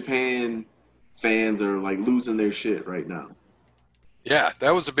mean, New Japan fans are like losing their shit right now. Yeah,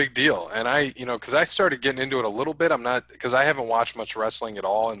 that was a big deal. And because I started getting into it a little bit. Because I haven't watched much wrestling at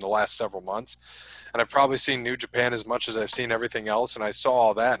all in the last several months. And I've probably seen New Japan as much as I've seen everything else. And I saw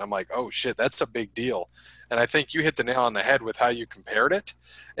all that and I'm like, oh shit, that's a big deal. And I think you hit the nail on the head with how you compared it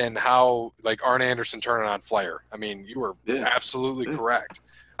and how, like, Arn Anderson turning on Flair. I mean, you were Yeah, absolutely yeah, correct.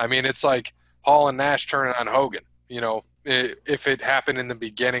 I mean, it's like Hall and Nash turning on Hogan, if it happened in the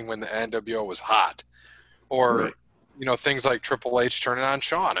beginning when the NWO was hot. Or right. things like Triple H turning on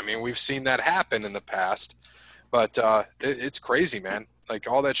Shawn. I mean, we've seen that happen in the past, but it's crazy, man. Like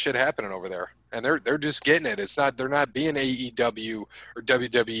all that shit happening over there, and they're just getting it. They're not being AEW or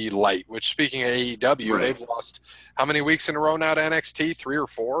WWE light. Which, speaking of AEW, Right, they've lost how many weeks in a row now to NXT? 3 or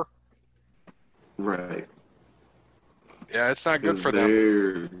 4. right. Yeah, it's not good Because for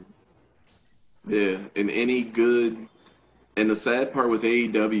them. yeah, and the sad part with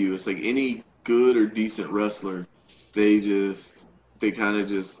AEW, it's like any good or decent wrestler, they kind of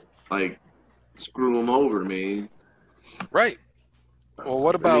just like screw them over, man. Right. Well,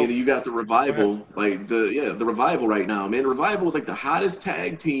 what I mean, about? you got the Go ahead. revival, like the revival right now, man. Revival is like the hottest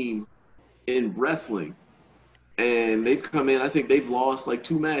tag team in wrestling, and they've come in. I think they've lost like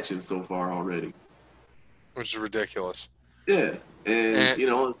 2 matches so far already. Which is ridiculous. Yeah, and And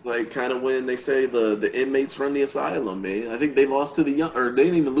it's like kind of when they say the inmates from the asylum, man. I think they lost to the young, or they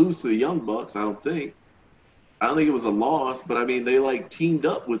didn't even lose to the Young Bucks. I don't think. I don't think it was a loss, but I mean they like teamed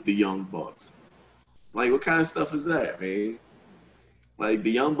up with the Young Bucks. Like, what kind of stuff is that, man? Like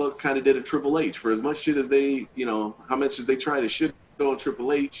the Young Bucks kind of did a Triple H for as much shit as how much as they try to shit on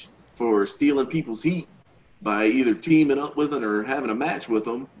Triple H for stealing people's heat by either teaming up with him or having a match with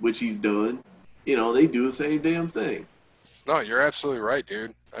him, which he's done. They do the same damn thing. no, you're absolutely right,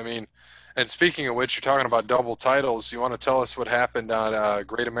 dude. I mean, and speaking of which, you're talking about double titles. You want to tell us what happened on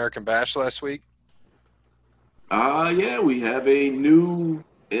Great American Bash last week? Yeah, we have a new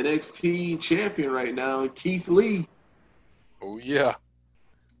NXT champion right now, Keith Lee. Oh yeah,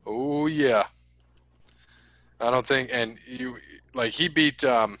 oh yeah. I don't think, and you like he beat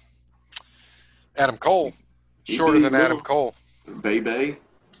Adam Cole, He shorter beat than Adam Little Cole. Baby.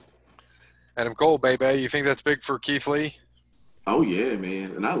 Adam Cole, baby. You think that's big for Keith Lee? Oh yeah,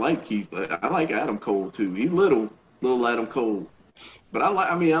 man. And I like Keith. I like Adam Cole too. He's little Adam Cole. But I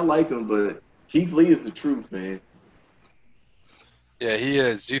like him, but Keith Lee is the truth, man. Yeah, he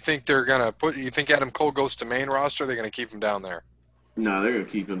is. Do you think they're gonna put? You think Adam Cole goes to main roster? Or they're gonna keep him down there. No, they're gonna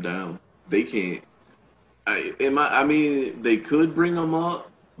keep him down. They can't. I mean, they could bring him up,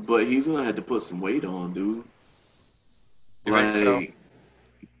 but he's gonna have to put some weight on, dude. You think so? Like,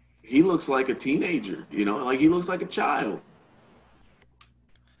 he looks like a teenager, like he looks like a child.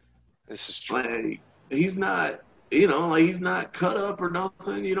 This is true. Like, he's not, like he's not cut up or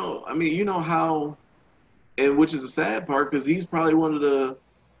nothing. I mean, how, and which is a sad part because he's probably one of the,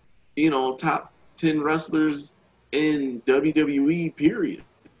 top 10 wrestlers in WWE. Period.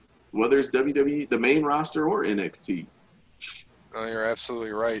 Whether it's WWE, the main roster, or NXT. No, you're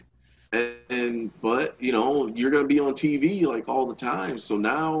absolutely right. But you're gonna be on TV like all the time. So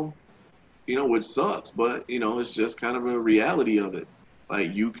now, which sucks, but it's just kind of a reality of it.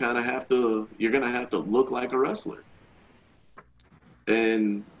 Like you're gonna have to look like a wrestler.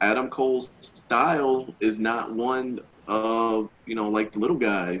 And Adam Cole's style is not one of, like the little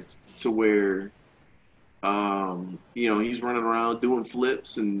guys to where he's running around doing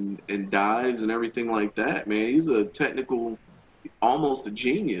flips and dives and everything like that, man. He's a technical, almost a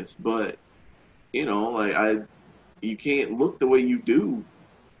genius, but like you can't look the way you do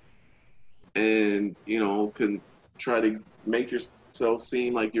and can try to make yourself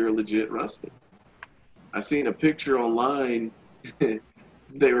seem like you're a legit wrestler. I seen a picture online. People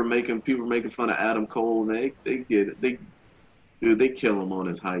were making fun of Adam Cole, and they get it. They kill him on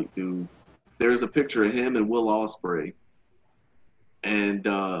his height, dude. There's a picture of him and Will Ospreay, and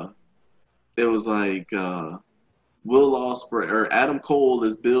it was like Will Ospreay or Adam Cole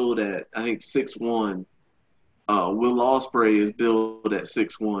is billed at I think 6'1", Will Ospreay is billed at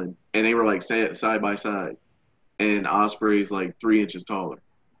 6'1", and they were like side by side, and Ospreay's like 3 inches taller.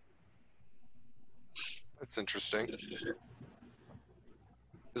 That's interesting.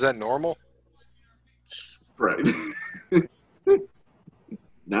 Is that normal? Right.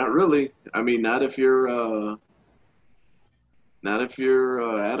 Not really. I mean, not if you're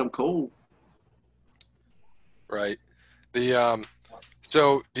Adam Cole. Right. The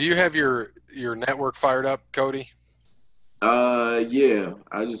so do you have your network fired up, Cody? Yeah.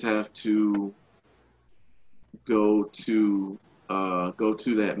 I just have to go to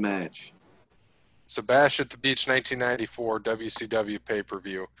that match. So Bash at the Beach 1994 WCW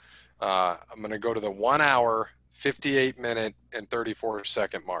pay-per-view. I'm going to go to the 1 hour, 58 minute, and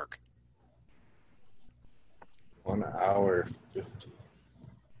 34-second mark. 1 hour 50.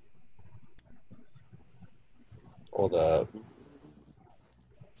 Hold up.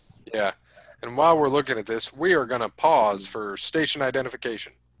 Yeah. And while we're looking at this, we are going to pause for station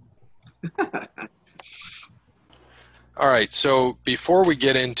identification. All right, so before we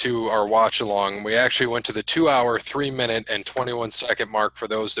get into our watch along, we actually went to the 2 hour, 3 minute, and 21-second mark for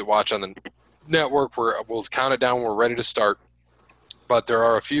those that watch on the network. We'll count it down. We're ready to start. But there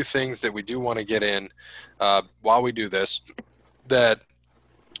are a few things that we do want to get in while we do this that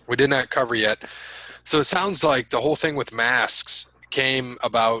we did not cover yet. So it sounds like the whole thing with masks came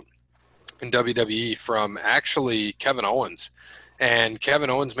about in WWE from actually Kevin Owens. And Kevin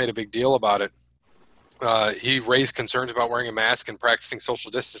Owens made a big deal about it. He raised concerns about wearing a mask and practicing social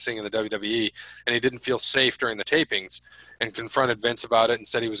distancing in the WWE, and he didn't feel safe during the tapings and confronted Vince about it and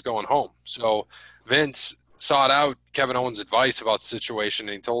said he was going home. So Vince sought out Kevin Owens' advice about the situation,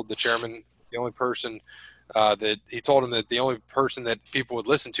 and he told the chairman the only person that he told him that the only person that people would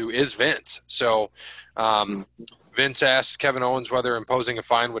listen to is Vince. So Vince asked Kevin Owens whether imposing a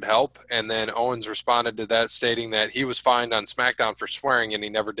fine would help, and then Owens responded to that stating that he was fined on SmackDown for swearing and he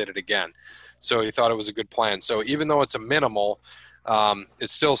never did it again. So he thought it was a good plan. So even though it's a minimal,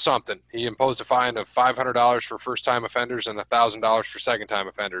 it's still something. He imposed a fine of $500 for first-time offenders and $1,000 for second-time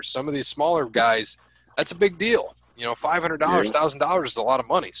offenders. Some of these smaller guys, that's a big deal. You know, $500, $1,000 is a lot of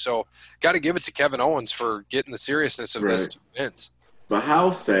money. So got to give it to Kevin Owens for getting the seriousness of this to Vince. But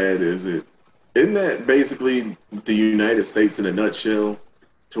how sad is it? Isn't that basically the United States in a nutshell,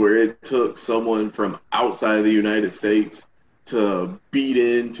 to where it took someone from outside the United States to beat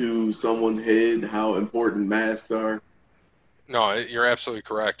into someone's head how important masks are? No, you're absolutely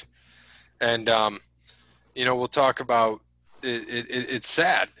correct. And, you know, we'll talk about it's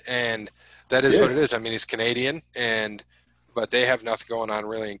sad. And that is what it is. I mean, he's Canadian, but they have nothing going on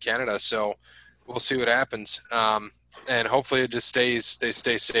really in Canada. So we'll see what happens. And hopefully they stay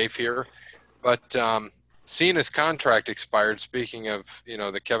safe here. But Cena's contract expired. Speaking of, you know,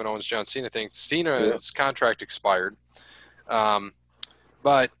 the Kevin Owens, John Cena thing, Cena's contract expired.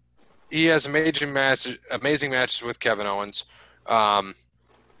 But he has amazing matches with Kevin Owens. So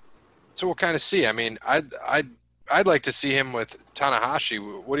we'll kind of see. I mean, I'd like to see him with Tanahashi.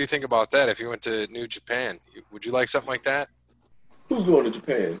 What do you think about that? If he went to New Japan, would you like something like that? Who's going to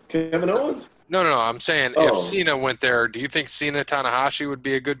Japan? Kevin Owens? No. I'm saying if Cena went there, do you think Cena Tanahashi would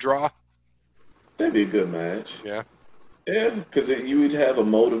be a good draw? That'd be a good match. Yeah. Yeah, because you would have a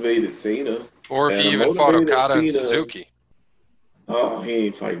motivated Cena. Or if he even fought Okada and Suzuki. Oh, he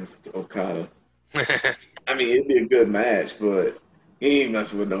ain't fighting Okada. I mean, it'd be a good match, but he ain't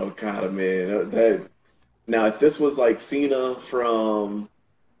messing with no Okada, man. Now, if this was like Cena from,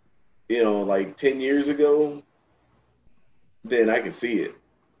 you know, like 10 years ago, then I can see it.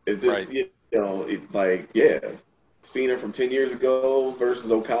 If this, Cena from 10 years ago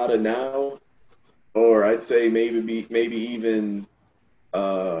versus Okada now, or I'd say maybe even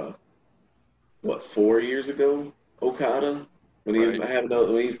 4 years ago, Okada, when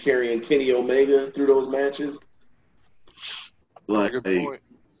he's carrying Kenny Omega through those matches. That's a good point.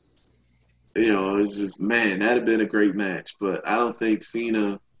 You know, it's just, man, that'd have been a great match. But I don't think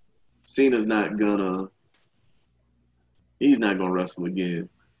Cena's not gonna wrestle again.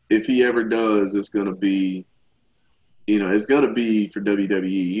 If he ever does, it's gonna be for WWE.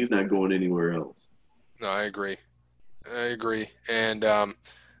 He's not going anywhere else. No, I agree. And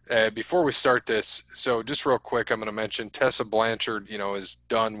before we start this, so just real quick, I'm going to mention Tessa Blanchard, you know, is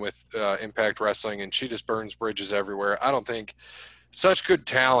done with Impact Wrestling, and she just burns bridges everywhere. I don't think such good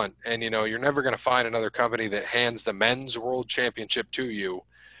talent, and, you know, you're never going to find another company that hands the men's world championship to you,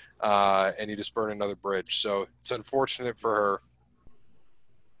 and you just burn another bridge. So it's unfortunate for her.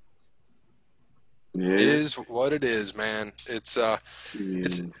 Yeah. It is what it is, man. It's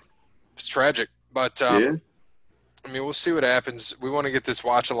tragic. But I mean, we'll see what happens. We want to get this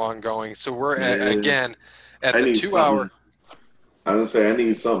watch along going. So we're Man, again at I the need 2 hour. something. I was gonna say I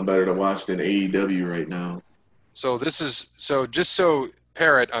need something better to watch than AEW right now. So just so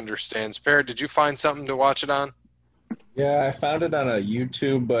Parrot understands. Parrot, did you find something to watch it on? Yeah, I found it on a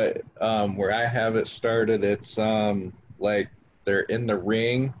YouTube, but where I have it started, it's like they're in the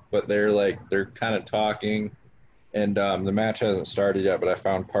ring, but they're kind of talking, and the match hasn't started yet. But I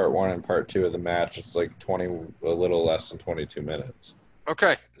found part one and part two of the match. It's like a little less than 22 minutes.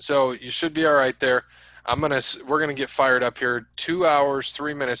 Okay, so you should be all right there. We're gonna get fired up here. 2 hours,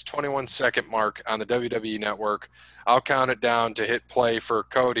 3 minutes, 21 second mark on the WWE Network. I'll count it down to hit play for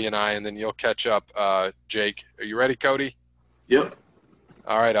Cody and I, and then you'll catch up. Jake, are you ready, Cody? Yep.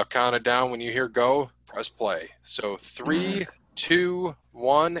 All right, I'll count it down. When you hear go, press play. So 3, 2,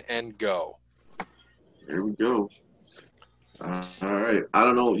 1, and go. Here we go. All right. I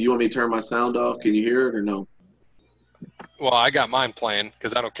don't know. You want me to turn my sound off? Can you hear it or no? Well, I got mine playing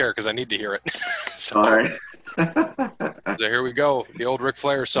because I don't care because I need to hear it. so, All right. so here we go. The old Ric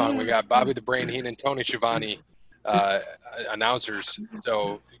Flair song. We got Bobby the Brain Heenan, Tony Schiavone announcers.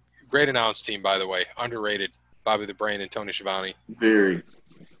 So great announce team, by the way. Underrated. Bobby the Brain and Tony Schiavone. Very,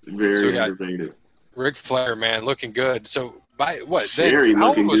 very So we got underrated. Ric Flair, man, looking good. So by what? Sherry how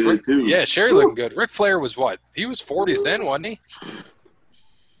old looking was good, Ric, too. Yeah, Sherry looking good. Ric Flair was what? He was 40s then, wasn't he?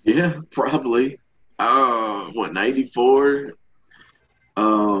 Yeah, probably. 94?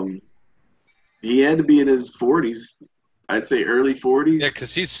 He had to be in his 40s. I'd say early 40s. Yeah,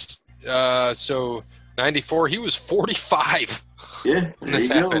 because he's so 94. He was 45 Yeah, when there this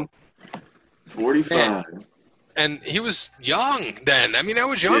you happened. go. 45. And he was young then. I mean, I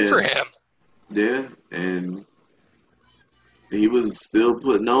was young Yeah. for him. Yeah, and he was still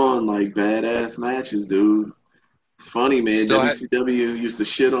putting on like badass matches, dude. It's funny, man. Still had- WCW used to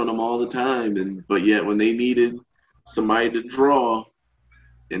shit on him all the time, but yet when they needed somebody to draw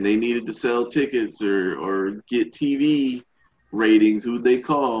and they needed to sell tickets or get TV ratings, who'd they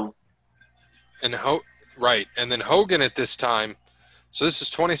call? And right. And then Hogan at this time. So this is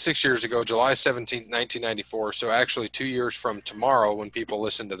 26 years ago, July 17th, 1994. So actually 2 years from tomorrow when people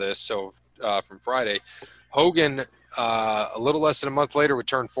listen to this. So from Friday, Hogan, a little less than a month later, would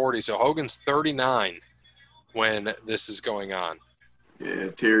turn 40. So Hogan's 39 when this is going on. Yeah,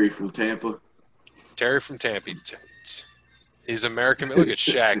 Terry from Tampa. Terry from Tampa. He's American. Look at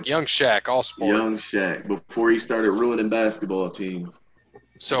Shaq, young Shaq, all sport. Young Shaq, before he started ruining basketball teams.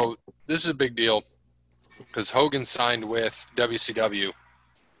 So this is a big deal because Hogan signed with WCW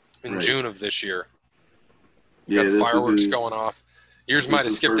in Right. June of this year. Yeah, Got this fireworks was his, going off. Yours this might was have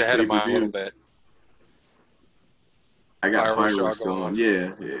his skipped first ahead of mine a pay-per-view. little bit. I got Fireworks fireworks all going going.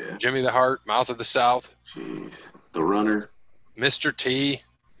 off. Yeah, yeah. Jimmy the Heart, Mouth of the South, Jeez. The Runner, Mr. T.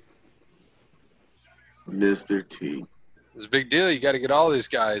 Mr. T. It's a big deal. You got to get all these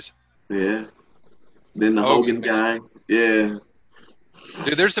guys. Yeah. Then the Hogan, Hogan guy. Yeah.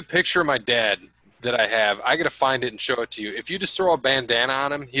 Dude, there's a picture of my dad that I have. I got to find it and show it to you. If you just throw a bandana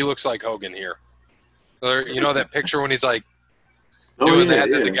on him, he looks like Hogan here. Or, you know that picture when he's like Oh, doing yeah, that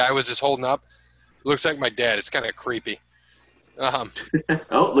yeah. the guy was just holding up? Looks like my dad. It's kind of creepy. Oh,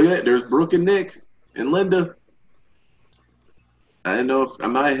 look at that. There's Brooke and Nick and Linda. I didn't know if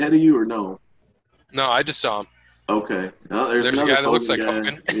am I ahead of you or no? No, I just saw him Okay. Oh, there's There's a another guy that looks Hogan like guy.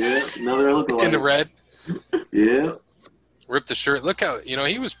 Hogan. Yeah, another lookalike. in the red. Yeah. Ripped the shirt. Look how,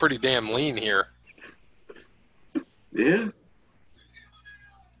 he was pretty damn lean here. Yeah.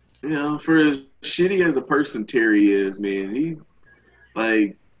 You know, for as shitty as a person Terry is, man, he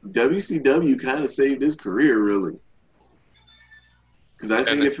like WCW kind of saved his career, really. Because I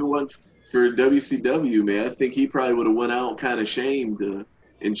think if it wasn't for WCW, man, I think he probably would have went out kind of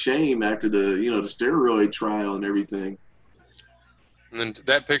in shame after the the steroid trial and everything. And then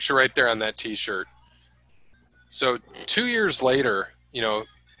that picture right there on that T-shirt. So 2 years later,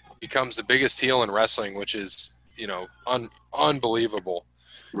 becomes the biggest heel in wrestling, which is, unbelievable.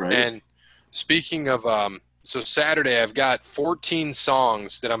 Right. And speaking of, so Saturday I've got 14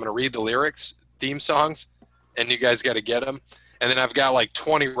 songs that I'm going to read the lyrics, theme songs, and you guys got to get them. And then I've got like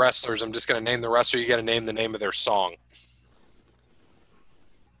 20 wrestlers. I'm just going to name the wrestler. You got to name the name of their song.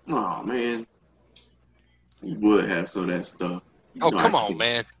 Oh man, you would have some of that stuff. Oh, come on,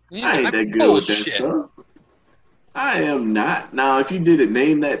 man. I ain't that good with that stuff. I am not. Now, if you did it,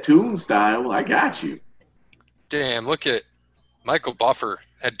 name that tune style, I got you. Damn, look at Michael Buffer.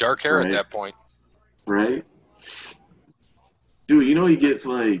 Had dark hair at that point. Right? Dude, he gets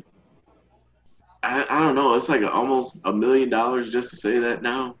like, I don't know, it's like almost $1 million just to say that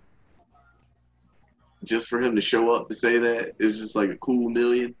now. Just for him to show up to say that is just like a cool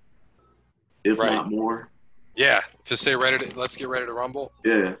million, if not more. Yeah, to say let's get ready to rumble.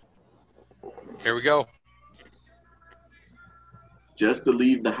 Yeah, Here we go. just to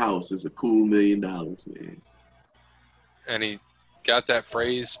leave the house is a cool $1 million, man. And he got that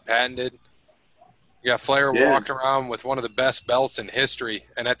phrase patented. You got Flair Yeah. walking around with one of the best belts in history.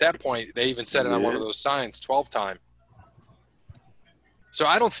 And at that point, they even said it on one of Yeah. those signs, 12-time. So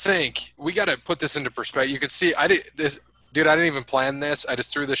I don't think we got to put this into perspective. You can see I didn't even plan this. I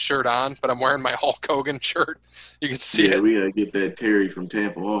just threw this shirt on, but I'm wearing my Hulk Hogan shirt. You can see Yeah, it. we gotta get that Terry from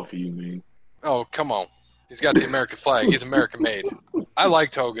Tampa off of you, man. Oh, come on. He's got the American flag. He's American made. I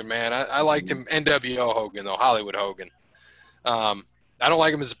liked Hogan, man. I liked him. NWO Hogan, though, Hollywood Hogan. I don't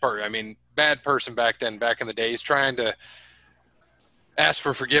like him as a person. I mean, bad person back then, back in the day. He's trying to ask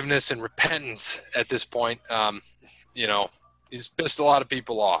for forgiveness and repentance at this point. You know, he's pissed a lot of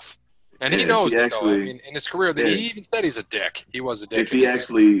people off. And he Yeah, knows he it, though. I actually- mean, in his career, yeah. he even said he's a dick. He was a dick. If he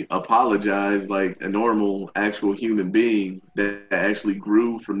actually apologized like a normal, actual human being that actually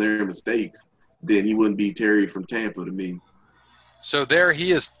grew from their mistakes, then he wouldn't be Terry from Tampa to me. So there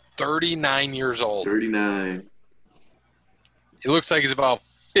he is, 39 years old. 39. He looks like he's about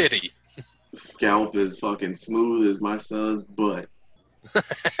 50. Scalp is fucking smooth as my son's butt.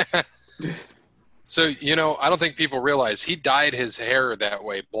 So, you know, I don't think people realize he dyed his hair that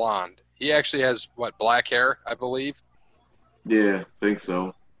way, blonde. He actually has, black hair, I believe? Yeah, think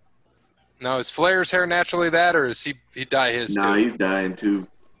so. Now, is Flair's hair naturally that, or is he dye his Nah, too? he's dying too.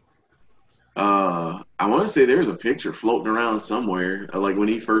 I want to say there's a picture floating around somewhere, like when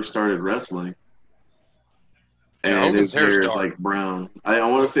he first started wrestling. Yeah, And Hogan's his hair hair's is dark. like brown. I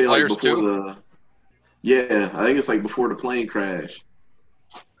want to say like Flair's before too? the. Yeah, I think it's like before the plane crash.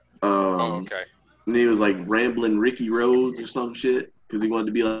 Oh, okay. And he was like rambling Ricky Rhodes or some shit because he wanted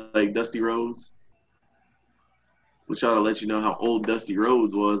to be like Dusty Rhodes. Which ought to let you know how old Dusty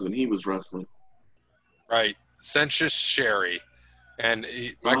Rhodes was when he was wrestling. Right. Sensuous Sherry. And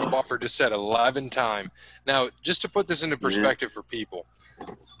Michael Buffer just said 11 time. Now, just to put this into perspective for people,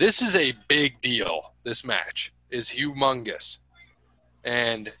 this is a big deal. This match is humongous.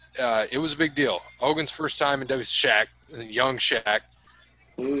 And it was a big deal. Hogan's first time in Shaq, young Shaq,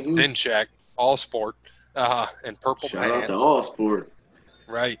 Mhm. thin Shaq, all sport, and purple Shout out pants. to All Sport.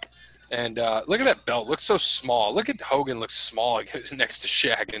 Right. And look at that belt. Looks so small. Look at Hogan looks small next to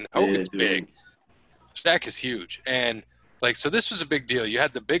Shaq. And Hogan's dude. big. Shaq is huge. And, so this was a big deal. You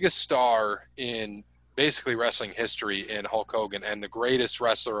had the biggest star in basically wrestling history in Hulk Hogan and the greatest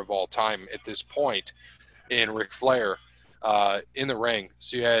wrestler of all time at this point in Ric Flair in the ring.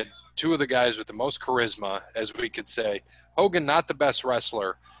 So you had two of the guys with the most charisma, as we could say. Hogan, not the best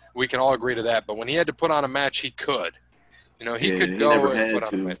wrestler. We can all agree to that. But when he had to put on a match, he could. You know, he Yeah, could he go never and had put on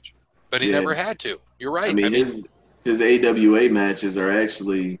to. a match. But he Yeah. never had to. You're right. I mean, his AWA matches are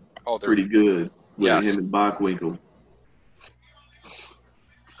actually they're pretty good with Yes. him and Bockwinkel.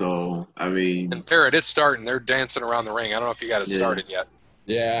 So, I mean, And Barrett, it's starting. They're dancing around the ring. I don't know if you got it Yeah. started yet.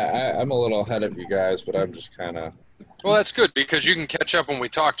 Yeah, I'm a little ahead of you guys, but I'm just kind of. Well, that's good because you can catch up when we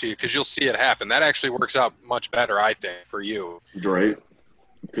talk to you because you'll see it happen. That actually works out much better, I think, for you. right?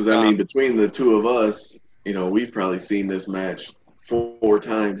 Because, I mean, between the two of us, you know, we've probably seen this match 4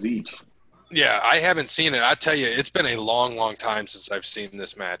 times each. Yeah, I haven't seen it. I tell you, it's been a long, long time since I've seen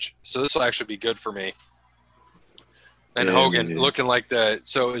this match. So this will actually be good for me. And Yeah, Hogan man. looking like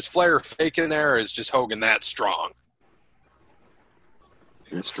so is Flair faking there or is just Hogan that strong?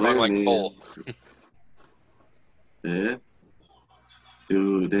 It's Strong like a man. bull. Yeah.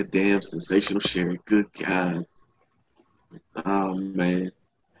 Dude, that damn sensational Sherry. Good God. Oh, man.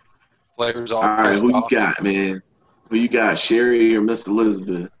 Flair's all All right, pissed who you off. got, man? Who you got, Sherry or Miss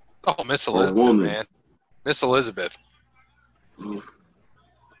Elizabeth? Oh, Miss Or Elizabeth, woman? man. Miss Elizabeth.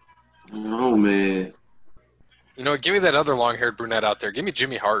 Oh, man. You know, give me that other long-haired brunette out there. Give me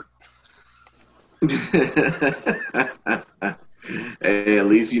Jimmy Hart. Hey, at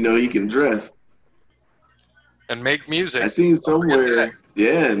least you know he can dress. And make music. I seen Don't forget that. somewhere,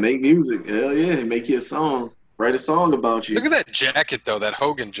 yeah, make music. Hell yeah, make you a song. Write a song about you. Look at that jacket, though, that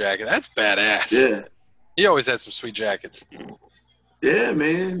Hogan jacket. That's badass. Yeah, He always had some sweet jackets. yeah,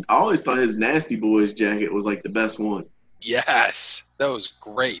 man. I always thought his Nasty Boys jacket was like the best one. Yes. That was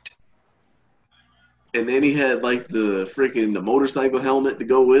great. And then he had like the motorcycle helmet to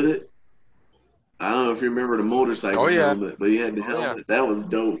go with it. I don't know if you remember the motorcycle Oh, yeah. helmet, but he had the Oh, yeah. helmet. That was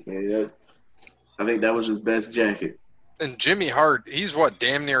dope, man. I think that was his best jacket. And Jimmy Hart, he's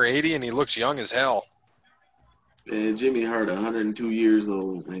damn near 80, and he looks young as hell. And Jimmy Hart, 102 years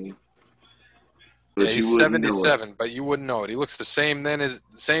old, man. Yeah, But he's you wouldn't know it. 77, but you wouldn't know it. He looks the same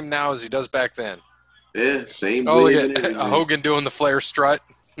now as he does back then. Yeah, same Oh, wig look and at everything. Hogan doing the Flair strut.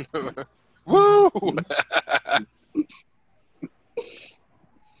 Woo!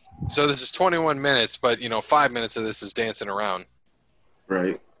 So this is 21 minutes, but 5 minutes of this is dancing around.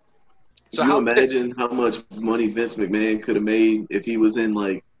 Right. So Can you how imagine how much money Vince McMahon could have made if he was in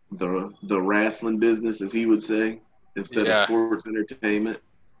like the wrestling business, as he would say, instead of Yeah. sports entertainment?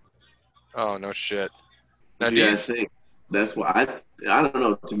 Oh, no shit. Now, You gotta think that's why I don't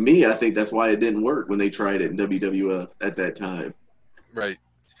know. To me, I think that's why it didn't work when they tried it in WWF at that time. right.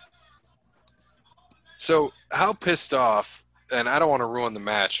 So how pissed off, and I don't want to ruin the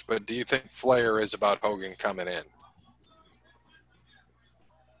match, but do you think Flair is about Hogan coming in?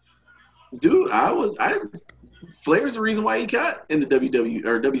 Dude, Flair's the reason why he got into WW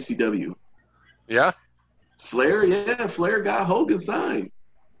or WCW. Yeah? Flair got Hogan signed.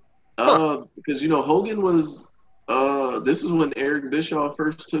 Huh. Because Hogan was this is when Eric Bischoff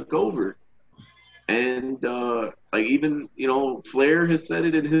first took over. And like even, Flair has said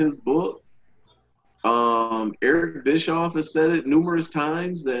it in his book. Eric Bischoff has said it numerous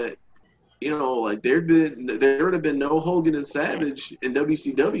times that, like there would have been no Hogan and Savage in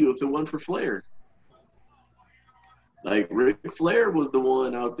WCW if it wasn't for Flair. Like Ric Flair was the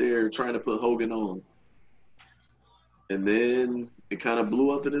one out there trying to put Hogan on. And then it kind of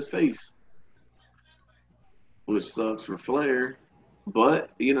blew up in his face, which sucks for Flair. But,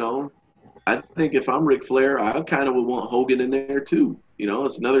 I think if I'm Ric Flair, I kind of would want Hogan in there too.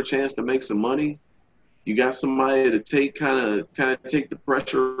 It's another chance to make some money. You got somebody to take kind of take the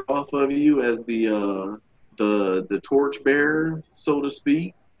pressure off of you as the torch bearer, so to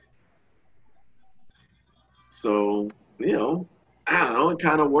speak. So, I don't know, it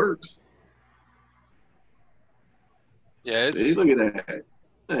kind of works. Yeah, Hey, look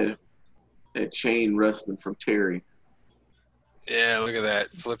at that chain wrestling from Terry. yeah, look at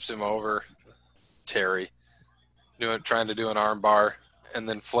that. Flips him over. Terry trying to do an arm bar, and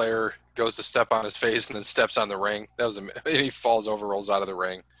then Flair goes to step on his face and then steps on the ring. He falls over, rolls out of the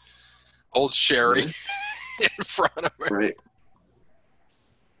ring. Holds Sherry in front of her. Right.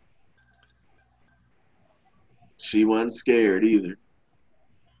 She wasn't scared either.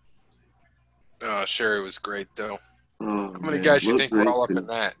 Oh, Sherry was great though. Oh, How many guys you think were all up too. in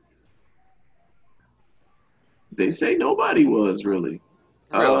that? They say nobody was really.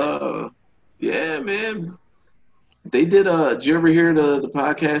 Really? Yeah, man. They did. Did you ever hear the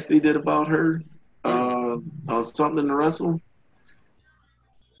podcast they did about her? On Something to Wrestle.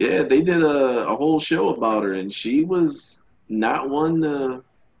 Yeah, they did a whole show about her, and she was not one to.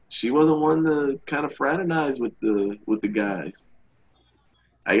 She wasn't one to kind of fraternize with the guys.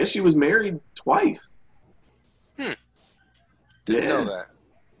 I guess she was married twice. Didn't know that.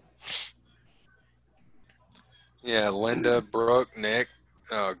 Yeah, Linda, Brooke, Nick.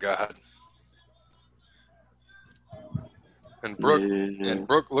 Oh God. And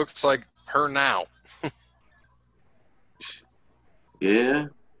Brooke looks like her now. Yeah.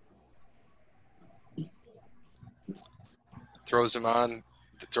 Throws him on,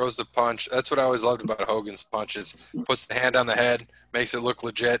 throws the punch. That's what I always loved about Hogan's punches. Puts the hand on the head, makes it look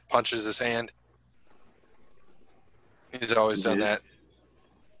legit, punches his hand. He's always done that.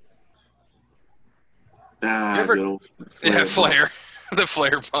 Good old Flair. The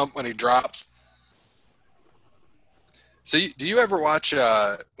Flair pump when he drops. So do you ever watch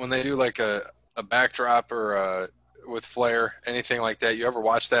when they do like a backdrop or with Flair, anything like that? You ever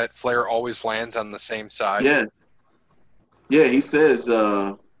watch that? Flair always lands on the same side. Yeah. Yeah, he says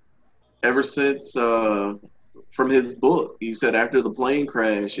ever since from his book, he said after the plane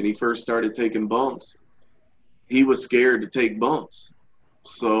crash and he first started taking bumps, he was scared to take bumps.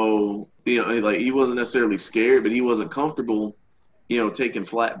 So, like he wasn't necessarily scared, but he wasn't comfortable, taking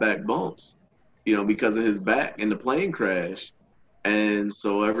flat back bumps, because of his back in the plane crash. And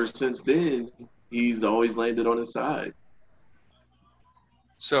so ever since then, he's always landed on his side.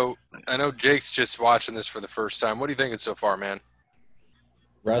 So I know Jake's just watching this for the first time. What do you think so far, man?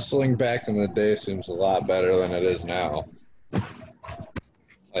 Wrestling back in the day seems a lot better than it is now. I'll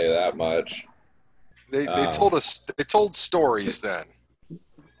tell you that much. They told stories then.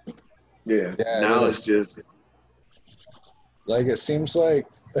 Yeah. Now it's just like it seems like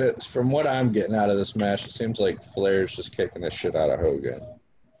from what I'm getting out of this match, it seems like Flair's just kicking the shit out of Hogan. Well,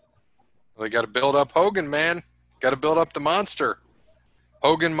 they got to build up Hogan, man. Got to build up the monster.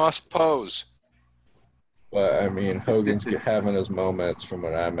 Hogan must pose. But I mean, Hogan's having his moments from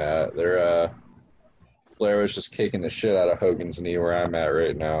where I'm at. Flair was just kicking the shit out of Hogan's knee where I'm at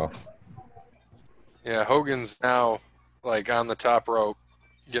right now. Yeah, Hogan's now like on the top rope,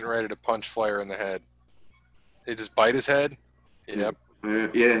 getting ready to punch Flair in the head. They just bite his head. Yep.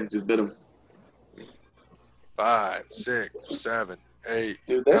 Yeah, just bit him. 5, 6, 7. Hey,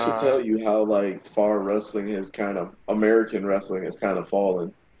 Dude, that should tell you how like far American wrestling has kind of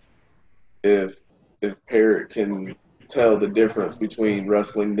fallen. If Parrot can tell the difference between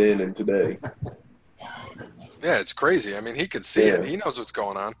wrestling then and today. yeah, it's crazy. I mean, he could see it. Yeah, He knows what's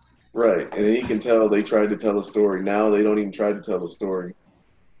going on. right. And he can tell they tried to tell a story. Now they don't even try to tell a story.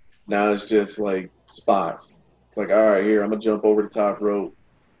 Now it's just like spots. It's like, all right, here, I'm gonna jump over the top rope.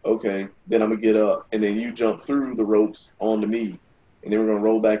 Okay, then I'm gonna get up, and then you jump through the ropes onto me, and then we're gonna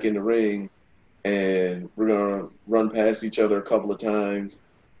roll back in the ring, and we're gonna run past each other a couple of times,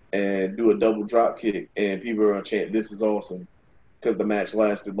 and do a double drop kick, and people are gonna chant, "This is awesome," because the match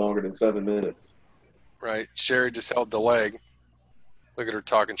lasted longer than 7 minutes. Right. Sherry just held the leg. Look at her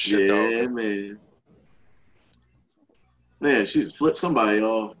talking shit to Yeah, Hogan. man. Man, she just flipped somebody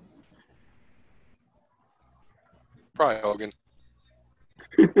off. Probably Hogan.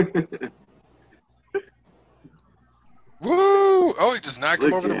 Woo! Oh, he just knocked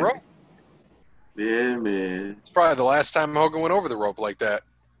him Look over the at rope. it. Yeah, man. It's probably the last time Hogan went over the rope like that.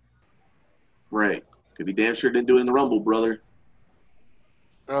 Right. Because he damn sure didn't do it in the Rumble, brother.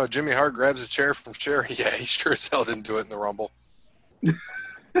 Oh, Jimmy Hart grabs a chair from Sherry. Yeah, he sure as hell didn't do it in the Rumble.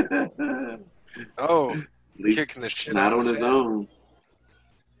 At Oh, least kicking the shit not out of on his his head. own.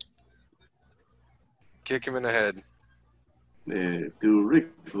 Kick him in the head. Yeah, dude, Ric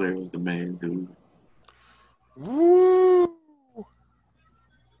Flair was the man, dude. Woo!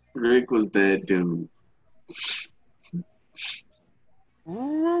 Rick was that dude. Woo,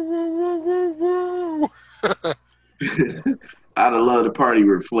 woo, woo, woo, woo. I'd have loved to party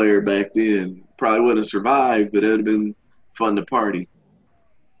with Flair back then. Probably wouldn't have survived, but it would have been fun to party.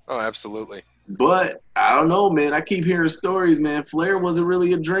 Oh, absolutely. But I don't know, man. I keep hearing stories, man. Flair wasn't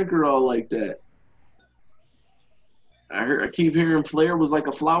really a drinker all like that. I keep hearing Flair was like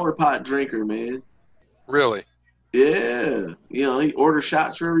a flower pot drinker, man. Really? Yeah. He orders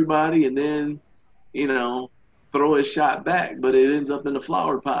shots for everybody and then, throw his shot back, but it ends up in the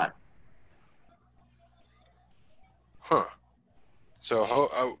flower pot. Huh. So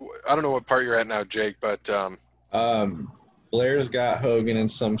I don't know what part you're at now, Jake, but Flair's got Hogan in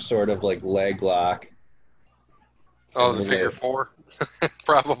some sort of like leg lock. oh, the figure four,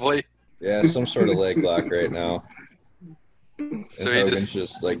 probably. Yeah, some sort of leg lock right now. And So he Hogan's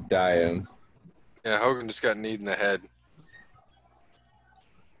just like dying. yeah, Hogan just got kneed in the head.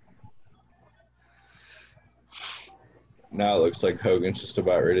 Now it looks like Hogan's just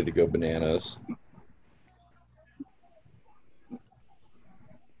about ready to go bananas.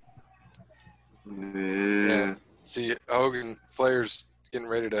 Yeah. See, Flair's getting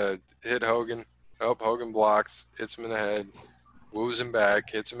ready to hit Hogan. Oh, Hogan blocks, hits him in the head, woos him back,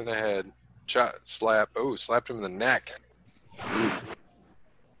 hits him in the head, slap. Oh, slapped him in the neck.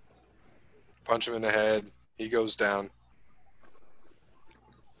 Punch him in the head. He goes down.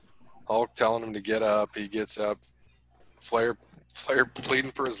 Hulk telling him to get up. He gets up. Flair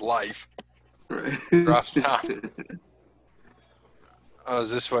pleading for his life. Right. Drops down. Oh,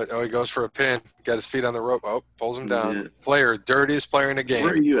 is this what? Oh, he goes for a pin. Got his feet on the rope. Oh, pulls him down. Yeah. Flair, dirtiest player in the game.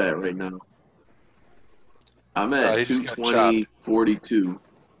 Where are you at right now? I'm at he just got 220.42.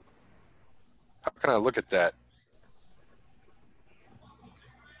 How can I look at that?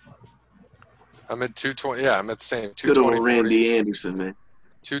 I'm at 220. Yeah, I'm at the same. Good 220, old 40, Randy Anderson, man.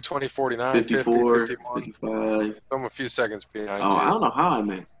 220, 49, 54, 50, 51. 55. I'm a few seconds behind Oh, I you don't know how I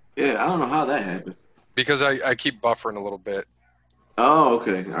made. Yeah, I don't know how that happened. because I keep buffering a little bit. Oh,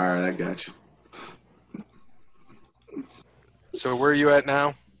 okay. All right, I got you. So where are you at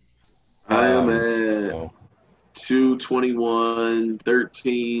now? I am at Oh. 221,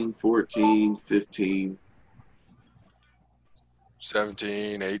 13, 14, 15.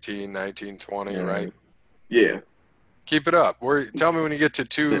 17, 18, 19, 20, right? Yeah. Keep it up. Tell me when you get to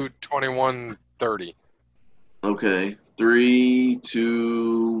 221, 30. Okay. 3,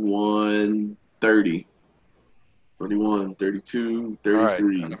 2, 1, 30. 31, 32, All right,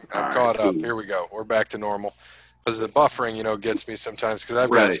 33. I'm caught up. Here we go. We're back to normal. Because the buffering, gets me sometimes because I've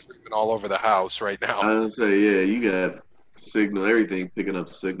got Right. screaming all over the house right now. I was gonna say, yeah, you got signal, everything picking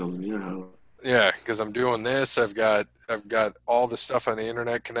up signals in your house. Yeah, because I'm doing this. I've got all the stuff on the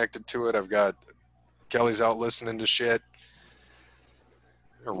internet connected to it. I've got Kelly's out listening to shit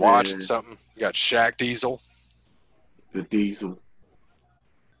or watching Yeah. something. You got Shaq Diesel. The diesel.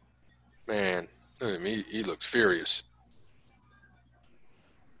 Man, look at him. He looks furious.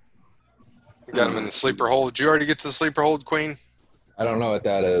 Got him in the sleeper hold. Did you already get to the sleeper hold, Queen? I don't know what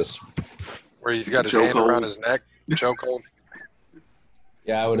that is. Where he's got his Chokehold. hand around his neck? Chokehold?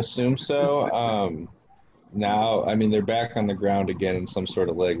 Yeah, I would assume so. Now, I mean, they're back on the ground again in some sort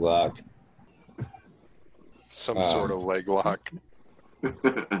of leg lock. Some sort of leg lock.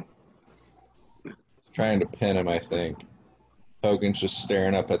 Trying to pin him, I think. Hogan's just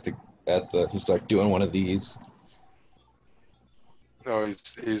staring up at the. He's like doing one of these. No,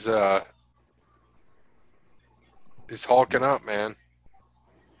 he's hulking up, man.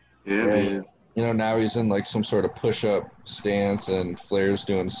 Yeah, Yeah, man. you know, now he's in like some sort of push-up stance, and Flair's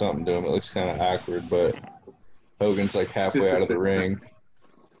doing something to him. It looks kind of awkward, but Hogan's like halfway out of the ring.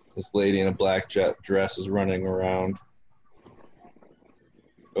 This lady in a black jet dress is running around.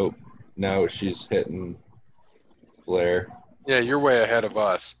 Oh, now she's hitting Flair. Yeah, you're way ahead of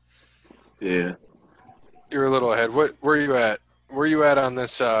us. Yeah. You're a little ahead. Where are you at? Where are you at on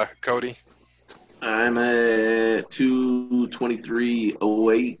this, Cody? I'm at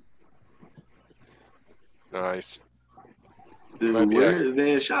 2:23:08. Nice. Dude, Might be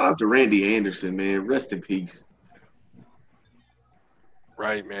man, shout out to Randy Anderson, man. Rest in peace.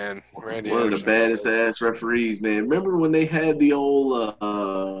 right, man. Randy One of the Anderson. baddest ass referees, man. Remember when they had the old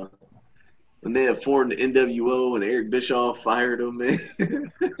when they had formed the NWO and Eric Bischoff fired him,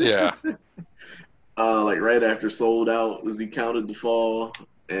 man? Yeah. Like right after Sold Out, as he counted the fall,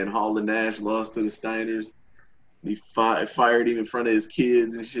 and Hall and Nash lost to the Steiners. He fired him in front of his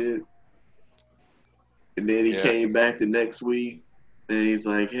kids and shit. And then he Yeah. came back the next week, and he's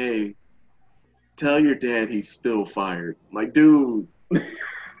like, "Hey, tell your dad he's still fired." I'm like, dude,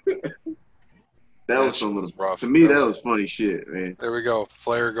 that was shit some of was the. rough. To me, that was funny shit, man. There we go.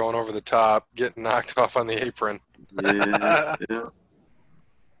 Flair going over the top, getting knocked off on the apron. Yeah, yeah.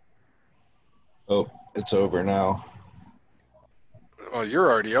 Oh, it's over now. Well, you're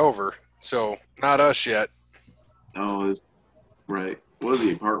already over, so not us yet. Oh, it's right. What was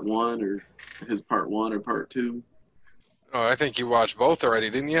he, part one or his part one or part two? Oh, I think you watched both already,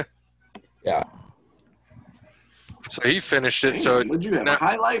 didn't you? Yeah. So he finished it. Damn, So would you have now- a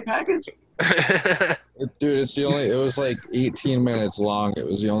highlight package? Dude, it's the only. It was like 18 minutes long. It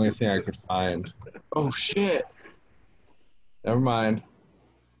was the only thing I could find. Oh shit. Never mind.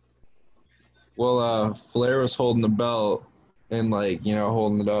 Well, Flair was holding the belt and like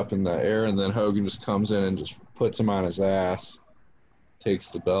holding it up in the air, and then Hogan just comes in and just puts him on his ass, takes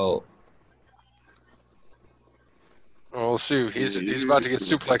the belt. we'll see. He's about to get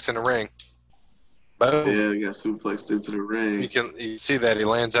suplexed in the ring. Boom. Yeah, he got suplexed into the So ring. you see that he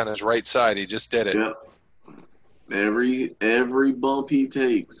lands on his right side. He just did it. Yep. Every bump he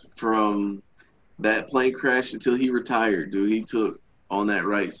takes from that plane crash until he retired, dude, he took on that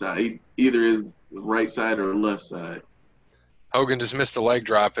right side. Either his right side or left side. Hogan just missed the leg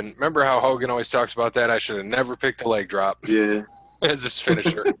drop. And remember how Hogan always talks about that? I should have never picked the leg drop Yeah. as his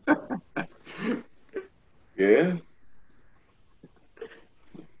finisher. Yeah.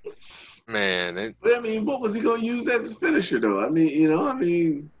 Man, But, I mean, what was he going to use as his finisher, though? I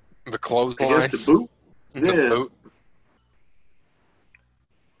mean, the I clothesline, guess the boot. the Yeah. boot.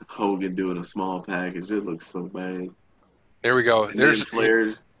 Hogan doing a small package. It looks so bad. There we go. And There's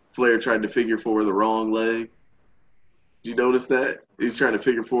then Flair tried to figure for the wrong leg. Did you notice that? He's trying to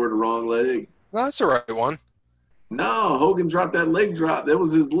figure for the wrong leg. Well, that's the right one. No, Hogan dropped that leg drop. That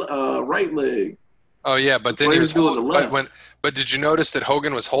was his right leg. Oh yeah, but then he Flair's was doing holding, the but left. but did you notice that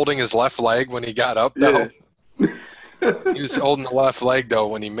Hogan was holding his left leg when he got up though? Yeah. He was holding the left leg though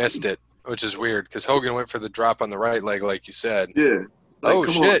when he missed it, which is weird because Hogan went for the drop on the right leg like you said. Yeah. Like, Oh,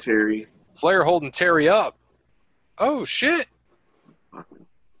 come shit. on, Terry. Flair holding Terry up. Oh shit!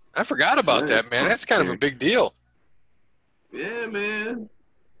 I forgot about that, man. That's kind of a big deal. Yeah, man.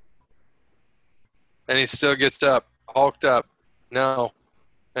 And he still gets up, hulked up. No,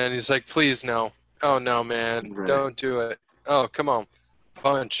 and he's like, "Please, no. Oh no, man, Right. don't do it. Oh, come on,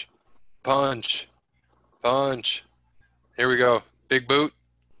 punch, punch, punch. Here we go. Big boot.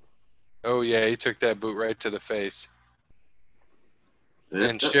 Oh yeah, he took that boot right to the face.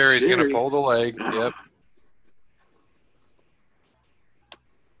 And Sherry's gonna pull the leg. Yep.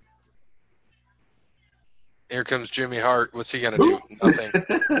 Here comes Jimmy Hart. What's he gonna do?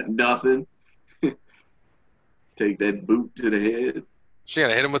 Nothing. Nothing. Take that boot to the head. She's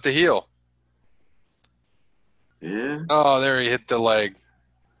gonna hit him with the heel. Yeah. Oh, there he hit the leg.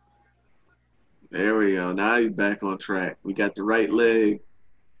 There we go. Now he's back on track. We got the right leg.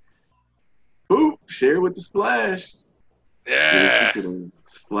 Boop. Share with the splash. Yeah. She could have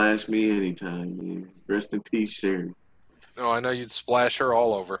splashed me anytime, man. Rest in peace, Sherry. Oh, I know you'd splash her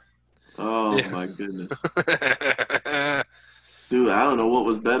all over. Oh, Yeah. my goodness. Dude, I don't know what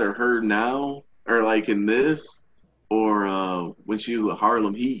was better, her now, or like in this, or when she was with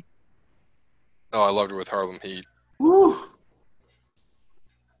Harlem Heat. Oh, I loved her with Harlem Heat. Woo!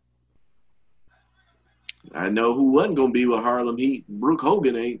 I know who wasn't going to be with Harlem Heat. Brooke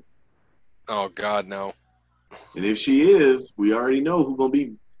Hogan ain't. Oh God, no. And if she is, we already know who's gonna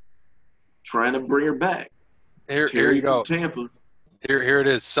be trying to bring her back. Here Terry you from go. Tampa. Here it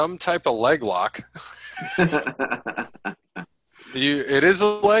is. Some type of leg lock. It is a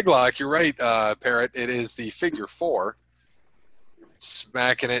leg lock. You're right, Parrot. It is the figure 4.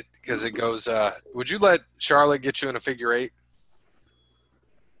 Smacking it because it goes. Would you let Charlotte get you in a figure 8?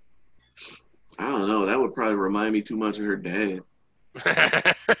 I don't know. That would probably remind me too much of her dad.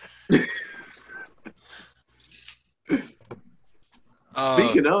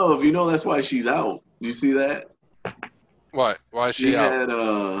 Speaking of, that's why she's out. Did you see that? What? Why is She she out?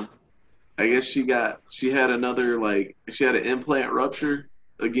 had I guess she had another she had an implant rupture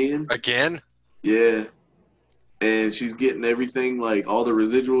again. Again? Yeah. And she's getting everything all the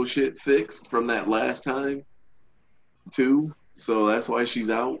residual shit fixed from that last time too. So that's why she's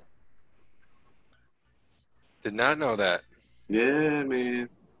out. Did not know that. Yeah, man.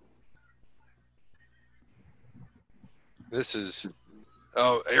 This is.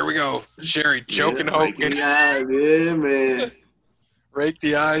 Oh, here we go. Sherry choking Yeah, Hogan. Yeah, man. Rake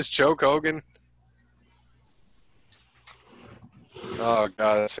the eyes, choke Hogan. Oh God,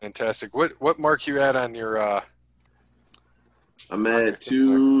 that's fantastic. What mark you at on your? I'm at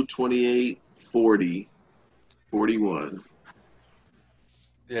 228.40, 41.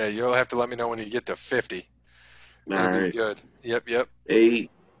 Yeah, you'll have to let me know when you get to 50. All That'll right. be good. Yep.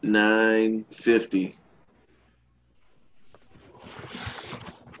 8, 9, 50.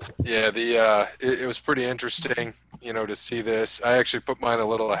 Yeah, it was pretty interesting, to see this. I actually put mine a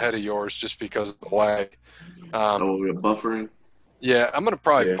little ahead of yours just because of the lag. We're buffering. Yeah, I'm gonna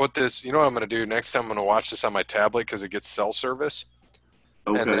probably put this. You know what I'm gonna do next time? I'm gonna watch this on my tablet because it gets cell service,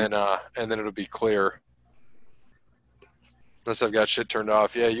 Okay. and then it'll be clear. Unless I've got shit turned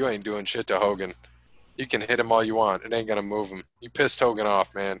off. Yeah, you ain't doing shit to Hogan. You can hit him all you want. It ain't gonna move him. You pissed Hogan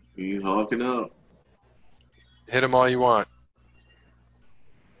off, man. He's hawking up. Hit him all you want.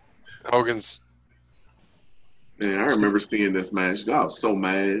 Hogan's. Man, I remember seeing this match. I was so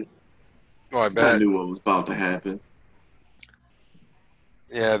mad. Oh, I 'Cause bet. I knew what was about to happen.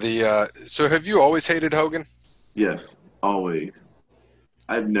 Yeah, so have you always hated Hogan? Yes, always.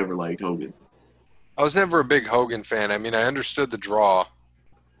 I've never liked Hogan. I was never a big Hogan fan. I mean, I understood the draw.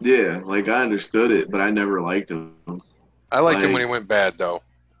 Yeah, I understood it, but I never liked him. I liked him when he went bad, though.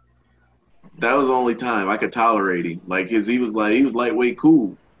 That was the only time I could tolerate him. He was lightweight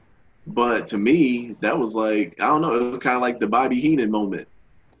cool. But to me, that was I don't know, it was kind of like the Bobby Heenan moment.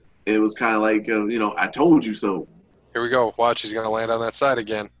 It was kind of I told you so. Here we go. Watch, he's going to land on that side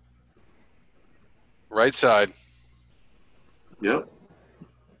again. Right side. Yep.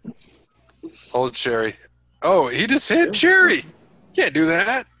 Hold Sherry. Oh, he just hit Sherry. Can't do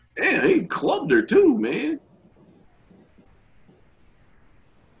that. Yeah, he clubbed her too, man.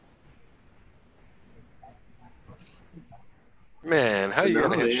 Man, how you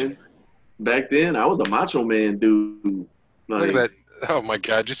going to hit? Back then, I was a Macho Man dude. Look at that. Oh, my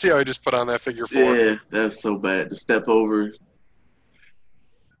God. Did you see how he just put on that figure 4? Yeah, that's so bad. To step over.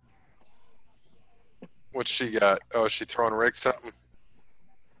 What's she got? Oh, is she throwing Rick something?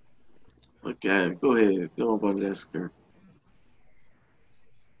 Look at it. Go ahead. Go up under that skirt.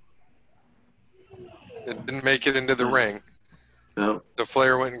 It didn't make it into the ring. No. The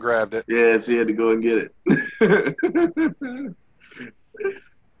Flair went and grabbed it. Yeah, so he had to go and get it.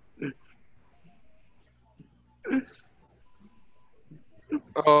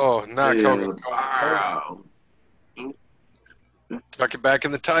 Oh, knocked Hogan. Wow. Tuck it back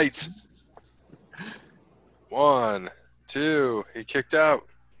in the tights. 1, 2. He kicked out.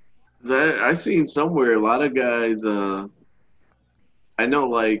 I seen somewhere a lot of guys. I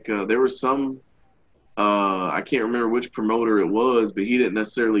know, there was some. I can't remember which promoter it was, but he didn't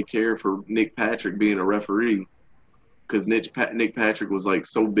necessarily care for Nick Patrick being a referee because Nick Patrick was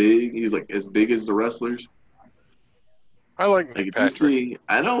so big. He's as big as the wrestlers. I like Nick Patrick.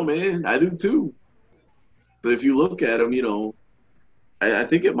 I know, man. I do too. But if you look at him, I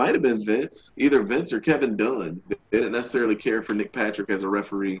think it might have been Vince, either Vince or Kevin Dunn. They didn't necessarily care for Nick Patrick as a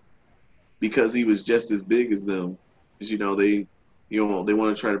referee because he was just as big as them. Because they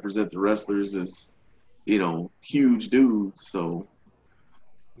want to try to present the wrestlers as huge dudes. So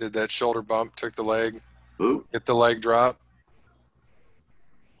Did that shoulder bump, took the leg, Oop. Get the leg drop.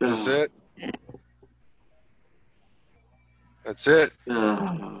 That's it. That's it.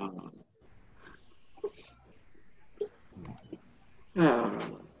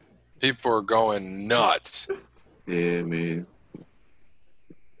 People are going nuts. Yeah, man.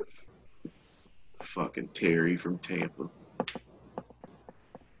 Fucking Terry from Tampa. I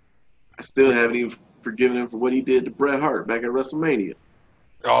still haven't even forgiven him for what he did to Bret Hart back at WrestleMania.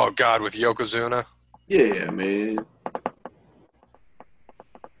 Oh, God, with Yokozuna. Yeah, man.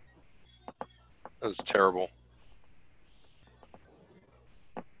 That was terrible.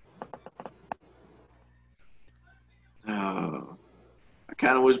 I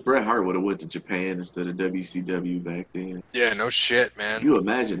kind of wish Bret Hart would have went to Japan instead of WCW back then. Yeah, no shit, man. You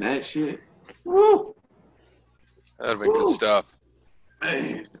imagine that shit? Woo! That'd have been good stuff.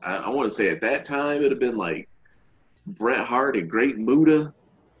 Man, I want to say at that time it'd have been like Bret Hart and Great Muta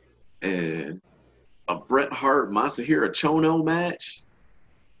and a Bret Hart Masahiro Chono match.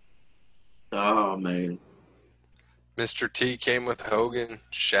 Oh man. Mr. T came with Hogan.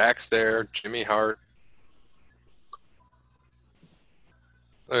 Shaq's there. Jimmy Hart.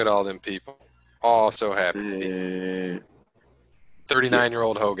 Look at all them people. All so happy.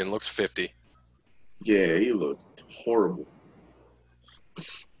 39-year-old Hogan looks 50. Yeah, he looks horrible.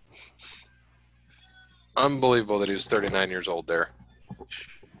 Unbelievable that he was 39 years old there.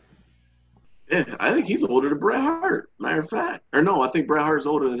 Yeah, I think he's older than Bret Hart. Matter of fact. Or no, I think Bret Hart's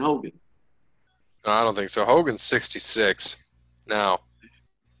older than Hogan. No, I don't think so. Hogan's 66 now.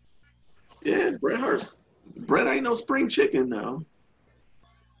 Yeah, Bret ain't no spring chicken now.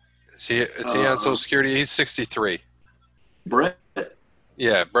 Is he on Social Security? He's 63. Bret?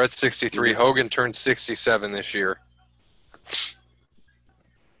 Yeah, Bret's 63. Hogan turned 67 this year.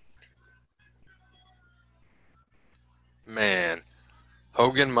 Man,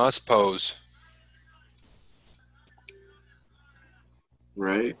 Hogan must pose.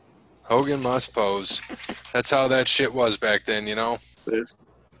 Right. Hogan must pose. That's how that shit was back then, you know? But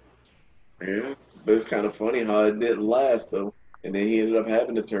it's kind of funny how it didn't last, though. And then he ended up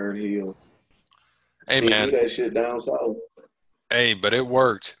having to turn heel. Hey, he man. He do that shit down south. Hey, but it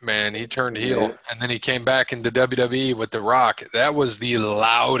worked, man. He turned heel, and then he came back into WWE with The Rock. That was the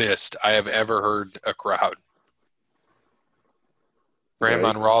loudest I have ever heard a crowd. For him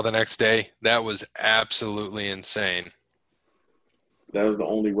on Raw the next day, that was absolutely insane. That was the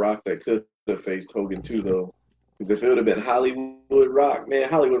only Rock that could have faced Hogan, too, though. Because if it would have been Hollywood Rock, man,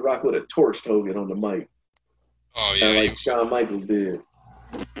 Hollywood Rock would have torched Hogan on the mic. Oh, yeah. Like Shawn Michaels did.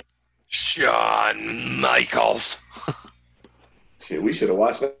 Shawn Michaels. Shit, we should have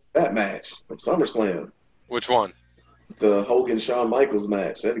watched that match from SummerSlam. Which one? The Hogan-Shawn Michaels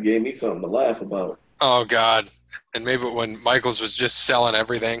match. That gave me something to laugh about. Oh, God. And maybe when Michaels was just selling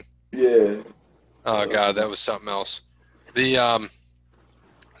everything. Yeah. Oh, God, that was something else. So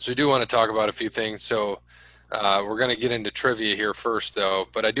we do want to talk about a few things. So we're going to get into trivia here first, though.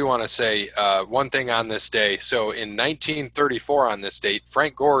 But I do want to say one thing on this day. So in 1934 on this date,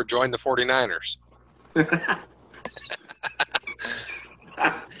 Frank Gore joined the 49ers.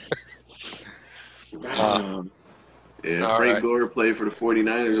 Frank Gore played for the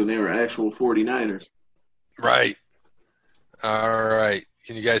 49ers when they were actual 49ers. Right. All right.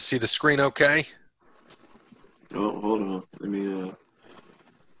 Can you guys see the screen okay? Oh, hold on. Let me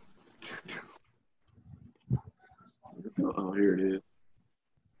oh, here it is.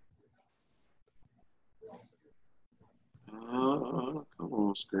 Come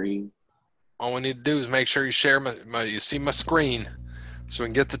on, screen. All we need to do is make sure you share you see my screen so we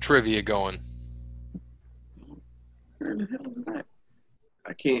can get the trivia going. Where the hell is that?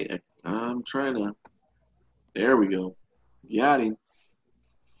 I can't. I'm trying to. There we go. Got him.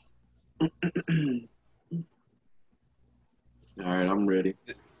 All right, I'm ready.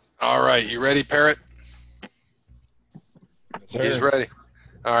 All right, you ready, Parrot? Sir. He's ready.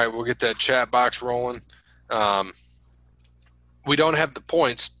 All right, we'll get that chat box rolling. We don't have the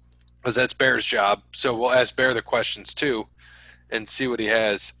points because that's Bear's job, so we'll ask Bear the questions too and see what he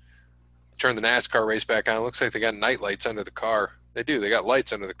has. Turn the NASCAR race back on. It looks like they got night lights under the car. They do. They got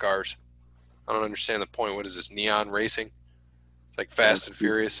lights under the cars. I don't understand the point. What is this, neon racing? It's like Fast and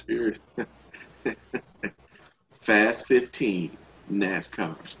Furious. Fast 15,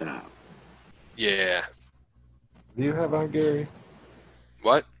 NASCAR style. Yeah. What do you have on, Gary?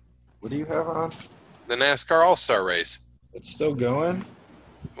 What? What do you have on? The NASCAR All-Star race. It's still going?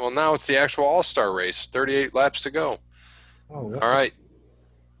 Well, now it's the actual All-Star race. 38 laps to go. Oh, all right.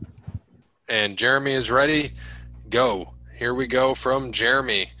 And Jeremy is ready. Go. Here we go from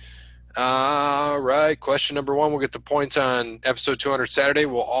Jeremy. All right. Question number 1. We'll get the points on episode 200 Saturday.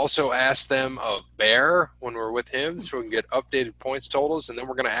 We'll also ask them of Bear when we're with him so we can get updated points totals. And then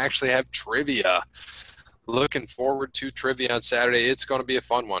we're going to actually have trivia. Looking forward to trivia on Saturday. It's going to be a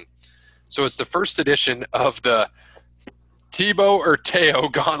fun one. So it's the first edition of the Tebow or Teo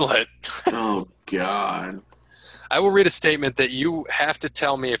Gauntlet. Oh, God. I will read a statement that you have to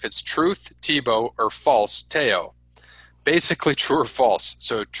tell me if it's truth, Tebow, or false, Teo. Basically true or false.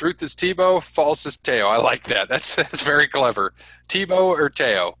 So truth is Tebow, false is Teo. I like that. That's very clever. Tebow or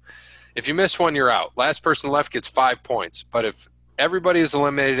Teo. If you miss one, you're out. Last person left gets 5 points. But if everybody is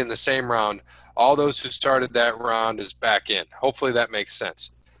eliminated in the same round, all those who started that round is back in. Hopefully that makes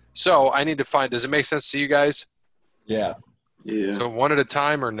sense. So I need to find – does it make sense to you guys? Yeah. Yeah. So one at a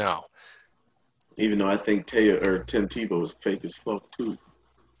time or no? Even though I think Tim Tebow is fake as fuck too.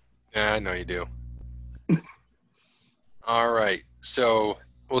 Yeah, I know you do. All right. So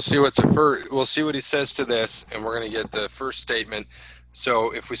we'll see what he says to this, and we're going to get the first statement.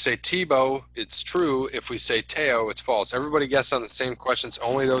 So if we say Tebow, it's true. If we say Teo, it's false. Everybody guess on the same questions.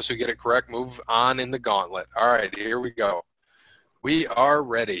 Only those who get it correct move on in the gauntlet. All right, here we go. We are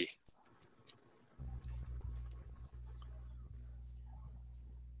ready.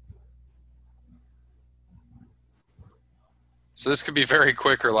 So this could be very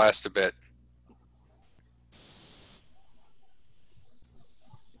quick or last a bit.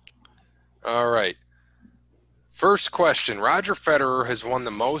 All right. First question. Roger Federer has won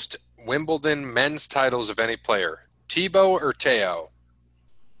the most Wimbledon men's titles of any player. Tebow or Teo?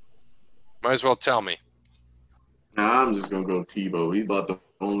 Might as well tell me. Nah, I'm just gonna go Tebow. He's about the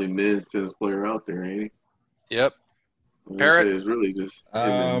only men's tennis player out there, ain't he? Yep. I'm Parrot? It's really just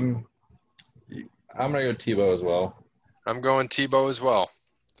him and- I'm gonna go Tebow as well. I'm going Tebow as well.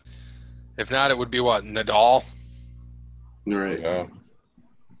 If not, it would be what? Nadal? right. Yeah.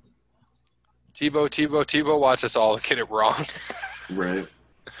 Tebow. Watch us all get it wrong. Right.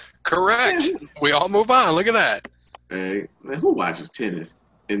 Correct. We all move on. Look at that. Hey, man, who watches tennis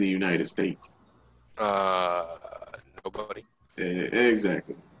in the United States? Nobody.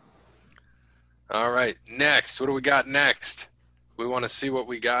 Exactly. All right. Next. What do we got next? We want to see what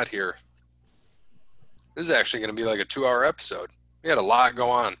we got here. This is actually going to be like a 2-hour episode. We had a lot go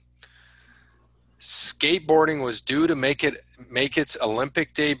on. Skateboarding was due to make its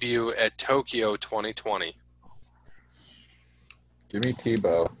Olympic debut at Tokyo 2020. Give me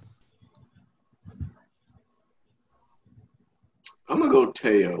Tebow. I'm gonna go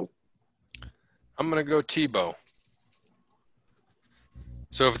Teo. I'm going to go Tebow.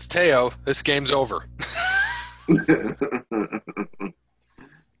 So if it's Teo, this game's over.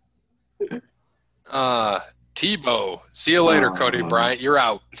 Tebow. See you later, Cody Bryant. You're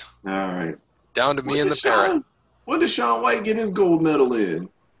out. All right. Down to me and the Parrot. When did Shaun White get his gold medal in?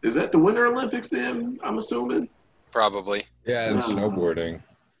 Is that the Winter Olympics then, I'm assuming? Probably. Yeah, and snowboarding.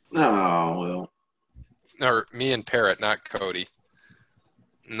 Oh, well. Or me and Parrot, not Cody.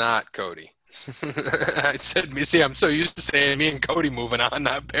 Not Cody. I said me. See, I'm so used to saying me and Cody moving on,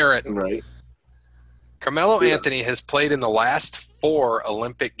 not Parrot. Right. Carmelo Anthony has played in the last 4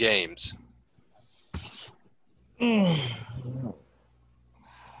 Olympic Games.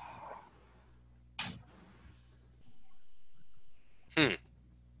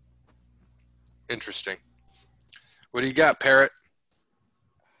 Interesting. What do you got, Parrot?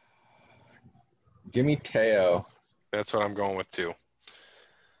 Give me Teo. That's what I'm going with, too.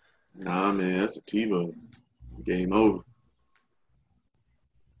 Nah, man, that's a Tebow. Game over.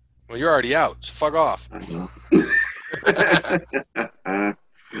 Well, you're already out, so fuck off. I know.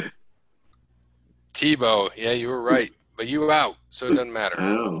 Tebow, yeah, you were right. But you out, so it doesn't matter.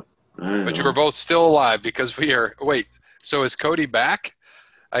 Oh, But you were both still alive because we are – wait, so is Cody back?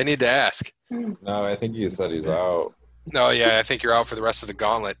 I need to ask. No, I think you said he's out. No, yeah, I think you're out for the rest of the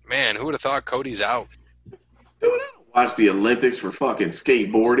gauntlet. Man, who would have thought Cody's out? Dude, I don't watch the Olympics for fucking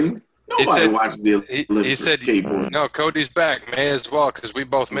skateboarding. Nobody watches the Olympics for skateboarding. No, Cody's back. May as well because we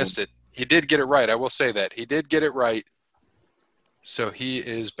both missed it. He did get it right. I will say that. He did get it right. So he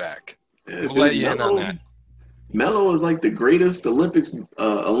is back. Yeah, We'll let you in on that. Melo is like the greatest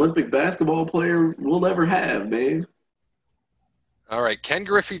Olympic basketball player we'll ever have, man. All right. Ken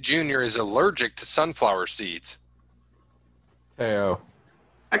Griffey Jr. is allergic to sunflower seeds. Teo.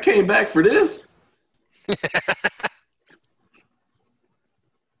 I came back for this.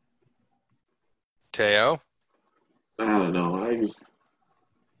 Teo? I don't know. I just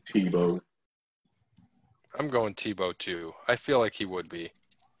Tebow. I'm going Tebow too. I feel like he would be.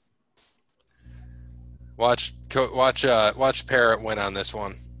 Watch Parrot win on this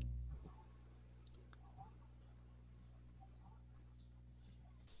one.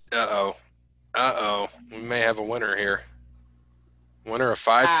 Uh-oh. We may have a winner here. Winner of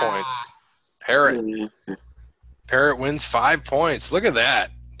 5 points. Parrot wins 5 points. Look at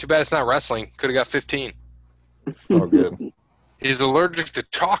that. Too bad it's not wrestling. Could have got 15. Oh, good. He's allergic to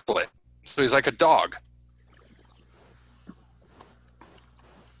chocolate, so he's like a dog.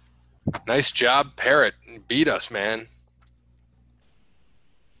 Nice job, Parrot. Beat us, man.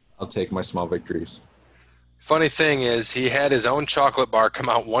 I'll take my small victories. Funny thing is, he had his own chocolate bar come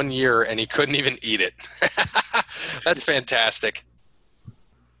out 1 year, and he couldn't even eat it. That's fantastic.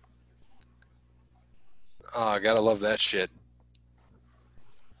 Oh, gotta love that shit.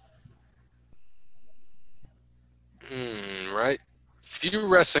 Right. Few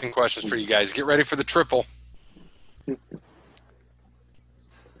wrestling questions for you guys. Get ready for the triple.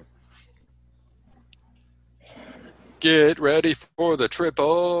 Get ready for the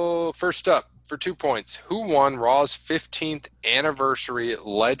triple. First up, for 2 points, who won Raw's 15th anniversary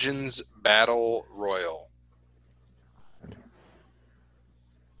Legends Battle Royal?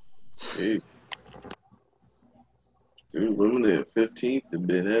 Dude, when they at 15th,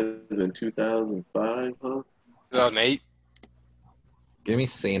 had been 2005, huh? 2008. Give me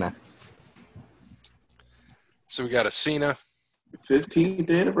Cena. So we got a Cena. 15th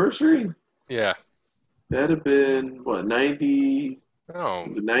anniversary? Yeah. That'd have been, what, 90? Oh,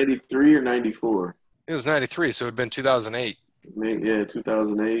 Was it 93 or 94? it was 93, so it would have been 2008. Yeah,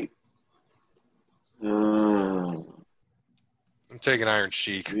 2008. I'm taking Iron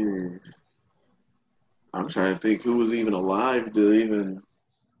Sheik. Geez. I'm trying to think who was even alive to even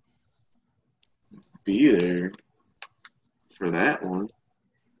be there for that one.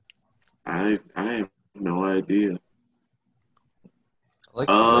 I have no idea. I like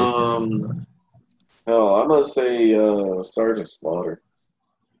Hell, I'm gonna say Sergeant Slaughter.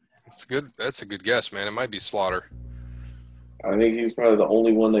 It's good. That's a good guess, man. It might be Slaughter. I think he's probably the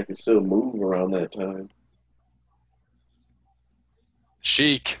only one that could still move around that time.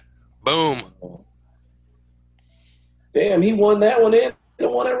 Sheik. Boom. Damn, he won that one and the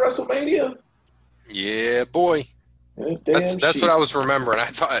one at WrestleMania. Yeah, boy. Damn, That's what I was remembering.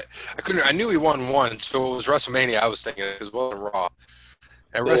 I knew he won one, so it was WrestleMania. I was thinking because it wasn't Raw.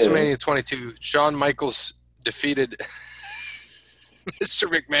 At WrestleMania 22, Shawn Michaels defeated Mr.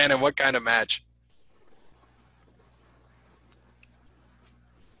 McMahon in what kind of match?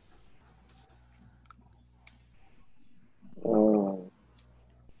 Oh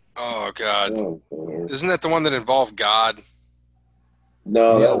God! Isn't that the one that involved God?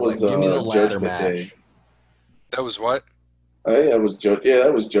 No, that was give me the ladder Judgment match. Day. That was what? I think that was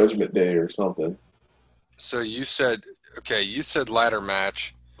that was Judgment Day or something. So you said ladder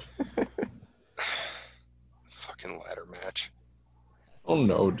match. Fucking ladder match. Oh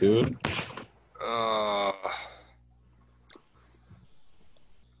no, dude.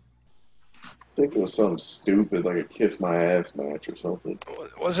 I think it was something stupid, like a kiss my ass match or something.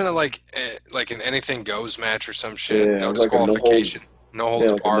 Wasn't it like an anything goes match or some shit? Yeah, No it was like a disqualification. No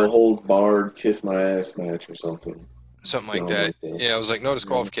holds like barred. a no holds barred kiss my ass match or something. Something like that. Yeah, it was like no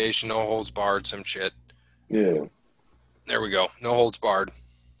disqualification, no holds barred, some shit. Yeah. There we go. No holds barred.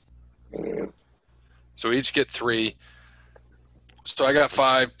 Yeah. So we each get 3. So I got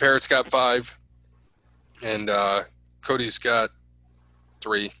 5. Parrot's got 5. And Cody's got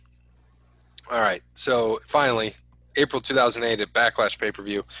 3. All right. So finally, April 2008 at Backlash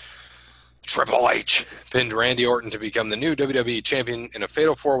pay-per-view, Triple H pinned Randy Orton to become the new WWE champion in a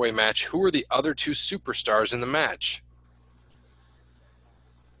fatal 4-way match. Who were the other 2 superstars in the match?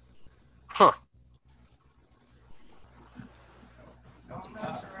 Huh.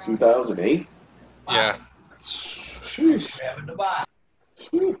 2008? Yeah. Sheesh.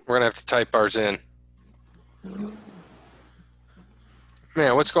 We're going to have to type ours in.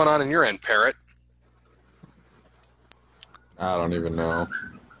 Man, what's going on in your end, Parrot? I don't even know.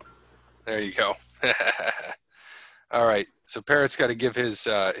 There you go. All right. So Parrot's got to give his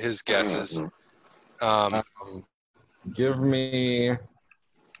guesses. Give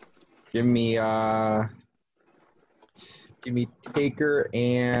me Taker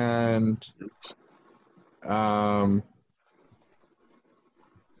and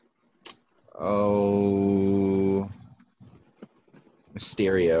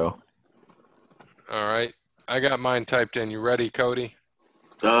Mysterio. All right. I got mine typed in. You ready, Cody?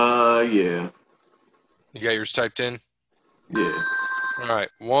 Yeah. You got yours typed in? Yeah. All right.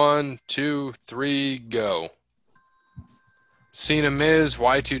 1, 2, 3, go. Cena, Miz,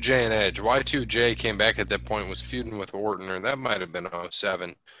 Y2J, and Edge. Y2J came back at that point, was feuding with Orton, or that might have been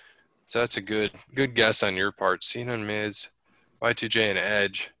 07. So that's a good guess on your part. Cena and Miz, Y2J, and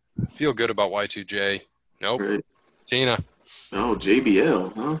Edge. Feel good about Y2J. Nope. Right. Cena. Oh,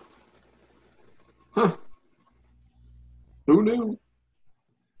 JBL, huh? Huh. Who knew?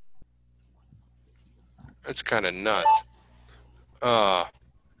 That's kind of nuts. All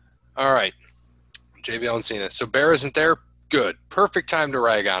right. JBL and Cena. So Bear isn't there? Good. Perfect time to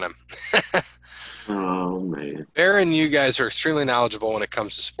rag on him. Oh, man. Bear and you guys are extremely knowledgeable when it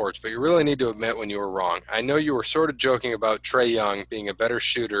comes to sports, but you really need to admit when you were wrong. I know you were sort of joking about Trae Young being a better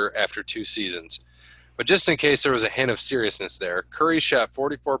shooter after 2 seasons. But just in case there was a hint of seriousness there, Curry shot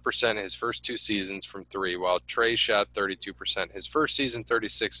 44% his first 2 seasons from 3, while Trae shot 32% his first season,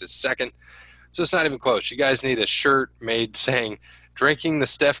 36 his second. So it's not even close. You guys need a shirt made saying, "Drinking the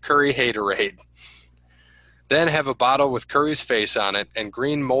Steph Curry Haterade." Then have a bottle with Curry's face on it and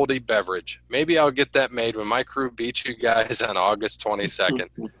green moldy beverage. Maybe I'll get that made when my crew beats you guys on August 22nd.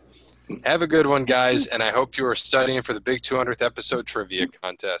 Have a good one, guys, and I hope you are studying for the big 200th episode trivia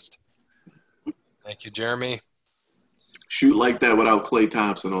contest. Thank you, Jeremy. Shoot like that without Klay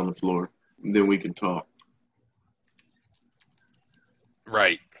Thompson on the floor, and then we can talk.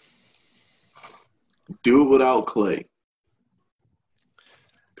 Right. Do it without Klay.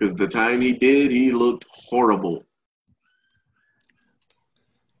 Because the time he did, he looked horrible.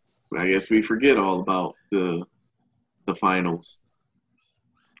 I guess we forget all about the finals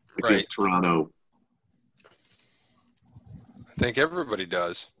against Toronto. I think everybody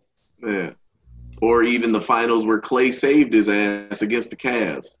does. Yeah. Or even the finals where Klay saved his ass against the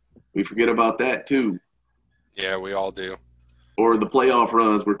Cavs. We forget about that too. Yeah, we all do. Or the playoff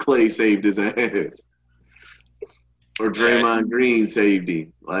runs where Klay saved his ass. Or Draymond Green saved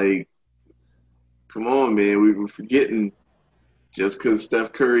him. Like, come on, man. We were forgetting just because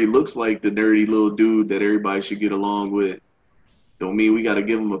Steph Curry looks like the nerdy little dude that everybody should get along with, don't mean we got to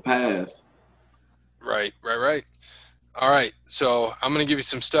give him a pass. Right. All right, so I'm going to give you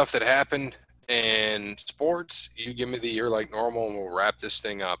some stuff that happened in sports. You give me the year like normal, and we'll wrap this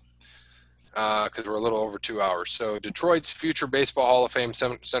thing up because we're a little over 2 hours. So Detroit's future Baseball Hall of Fame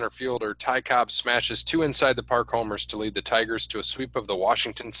center fielder Ty Cobb smashes 2 inside the park homers to lead the Tigers to a sweep of the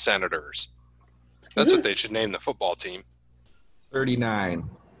Washington Senators. That's what they should name the football team. 39.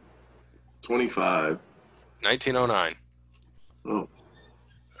 25. 1909. Oh.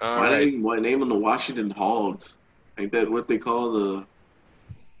 Right. Why name them the Washington Hogs? Ain't that what they call the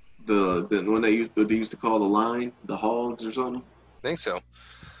one they used to call the line, the Hogs or something? I think so.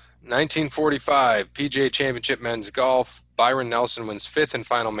 1945, PGA Championship men's golf. Byron Nelson wins 5th and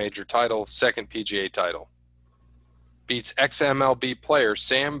final major title, 2nd PGA title. Beats ex-MLB player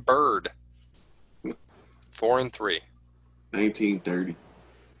Sam Bird. 4-3. 1930.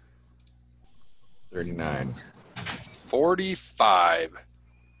 39. 45.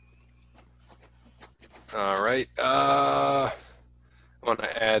 All right. I want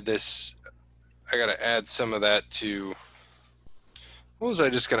to add this. I got to add some of that to. What was I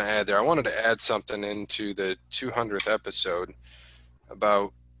just going to add there? I wanted to add something into the 200th episode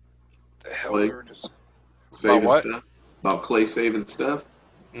about the hell we were just saving what? Stuff? About Klay saving stuff?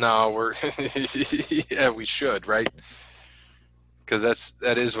 No, we're yeah, we should, right? Because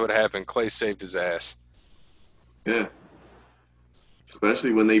that is what happened. Klay saved his ass. Yeah.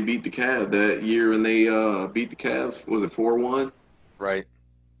 Especially when they beat the Cavs that year when they beat the Cavs. Was it 4-1? Right.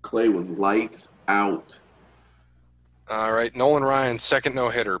 Klay was lights out. All right. Nolan Ryan's second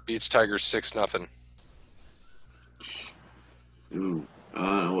no-hitter beats Tigers 6-0. Ooh. I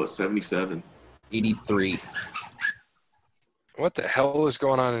don't know, what, 77? 83. What the hell is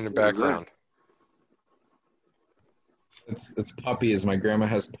going on in the background? It's puppies. My grandma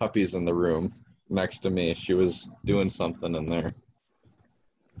has puppies in the room next to me. She was doing something in there.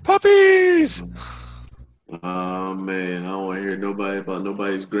 Puppies! Oh, man. I don't want to hear nobody about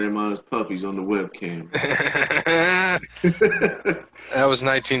nobody's grandma's puppies on the webcam. That was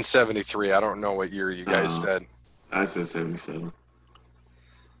 1973. I don't know what year you guys said. I said 77.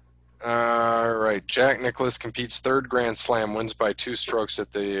 All right. Jack Nicklaus competes 3rd Grand Slam, wins by 2 strokes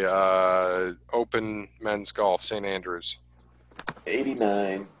at the Open Men's Golf, St. Andrews.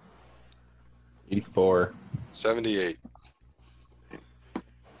 89. 84. 78.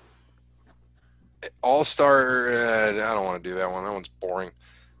 All-Star, I don't want to do that one. That one's boring.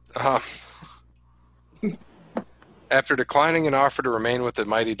 After declining an offer to remain with the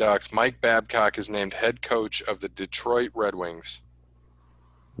Mighty Ducks, Mike Babcock is named head coach of the Detroit Red Wings.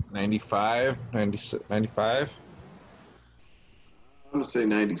 95? 96, 95? I'm going to say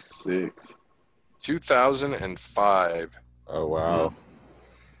 96. 2005. Oh, wow.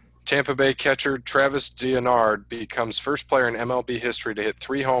 Tampa Bay catcher Travis Deonard becomes first player in MLB history to hit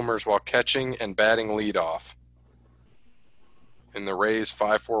 3 homers while catching and batting leadoff in the Rays'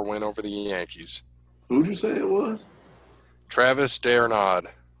 5-4 win over the Yankees. Who'd you say it was? Travis Deonard.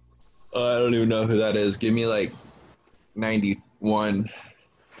 I don't even know who that is. Give me like 91.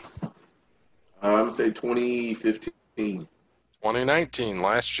 I'm going to say 2015. 2019,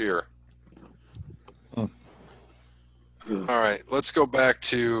 last year. All right, let's go back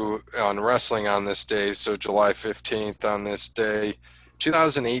to on wrestling on this day. So July 15th on this day,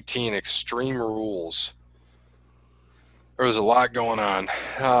 2018 Extreme Rules. There was a lot going on.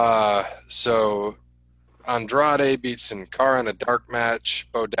 So Andrade beat Sin Cara in a dark match.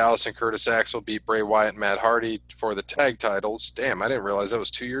 Bo Dallas and Curtis Axel beat Bray Wyatt and Matt Hardy for the tag titles. Damn, I didn't realize that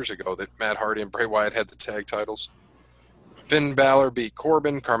was 2 years ago that Matt Hardy and Bray Wyatt had the tag titles. Finn Balor beat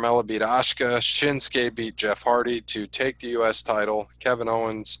Corbin. Carmella beat Asuka. Shinsuke beat Jeff Hardy to take the U.S. title. Kevin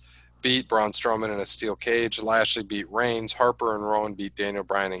Owens beat Braun Strowman in a steel cage. Lashley beat Reigns. Harper and Rowan beat Daniel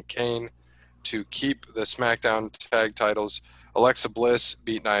Bryan and Kane to keep the SmackDown tag titles. Alexa Bliss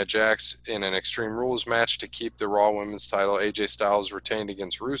beat Nia Jax in an Extreme Rules match to keep the Raw Women's title. AJ Styles retained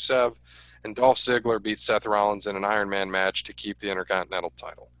against Rusev. And Dolph Ziggler beat Seth Rollins in an Iron Man match to keep the Intercontinental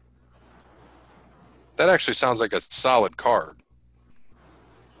title. That actually sounds like a solid card.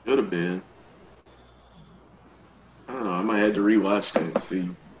 Could have been. I don't know. I might have to rewatch that and see.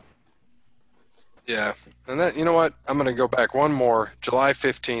 Yeah. And then, you know what? I'm going to go back one more. July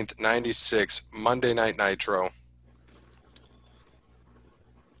 15th, 96, Monday Night Nitro.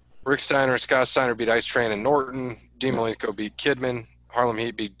 Rick Steiner and Scott Steiner beat Ice Train and Norton. Dean Malenko beat Kidman. Harlem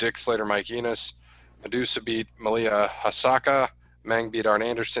Heat beat Dick Slater, Mike Enos. Medusa beat Malia Hasaka. Mang beat Arn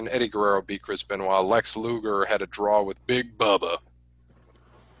Anderson. Eddie Guerrero beat Chris Benoit. Lex Luger had a draw with Big Bubba.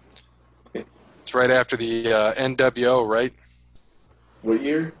 It's right after the NWO, right? What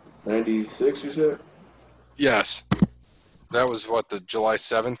year? 96, you said? Yes. That was, what, the July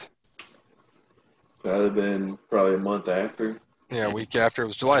 7th? That would have been probably a month after. Yeah, a week after. It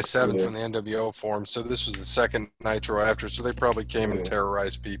was July 7th Yeah. when the NWO formed, so this was the second Nitro after, so they probably came and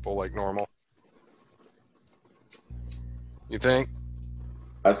terrorized people like normal. You think?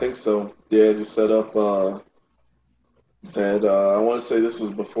 I think so. Yeah, just set up that. I want to say this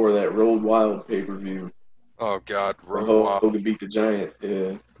was before that Road Wild pay-per-view. Oh, God. Where Road Wild, Hogan beat the Giant,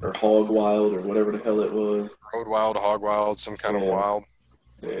 yeah. Or Hog Wild, or whatever the hell it was. Hog Wild, some kind of wild.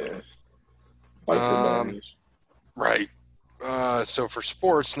 Yeah. Biker match. Right. So for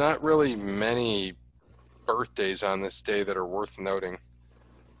sports, not really many birthdays on this day that are worth noting.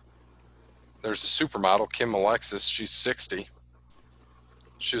 There's a supermodel, Kim Alexis. She's 60.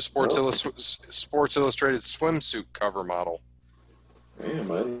 She's a Sports Illustrated swimsuit cover model.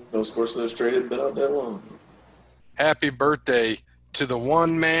 Damn, I didn't know Sports Illustrated been out that long. Happy birthday to the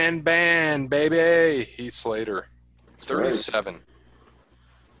one-man band, baby. Heath Slater, 37. Right.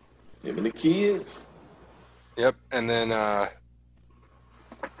 Him and the kids. Yep, and then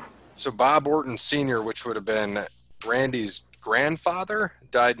so Bob Orton Sr., which would have been Randy's grandfather,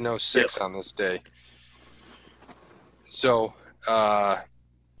 died in 06 on this day. So,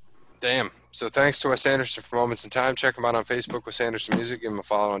 damn. So thanks to Wes Anderson for Moments in Time. Check him out on Facebook, Wes Anderson Music. Give him a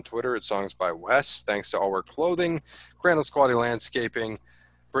follow on Twitter at Songs by Wes. Thanks to All Wear Clothing, Crandall's Quality Landscaping,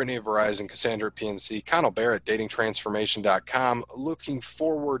 Brittany of Verizon, Cassandra at PNC, Connell Barrett, datingtransformation.com. Looking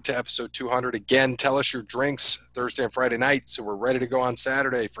forward to episode 200. Again, tell us your drinks Thursday and Friday night, so we're ready to go on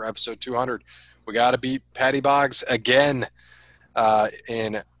Saturday for episode 200. We got to beat Patty Boggs again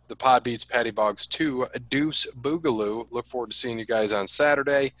in the Pod Beats Patty Boggs 2 Deuce Boogaloo. Look forward to seeing you guys on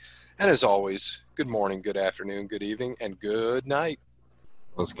Saturday. And as always, good morning, good afternoon, good evening, and good night.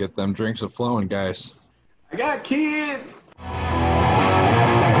 Let's get them drinks a flowing, guys. I got kids.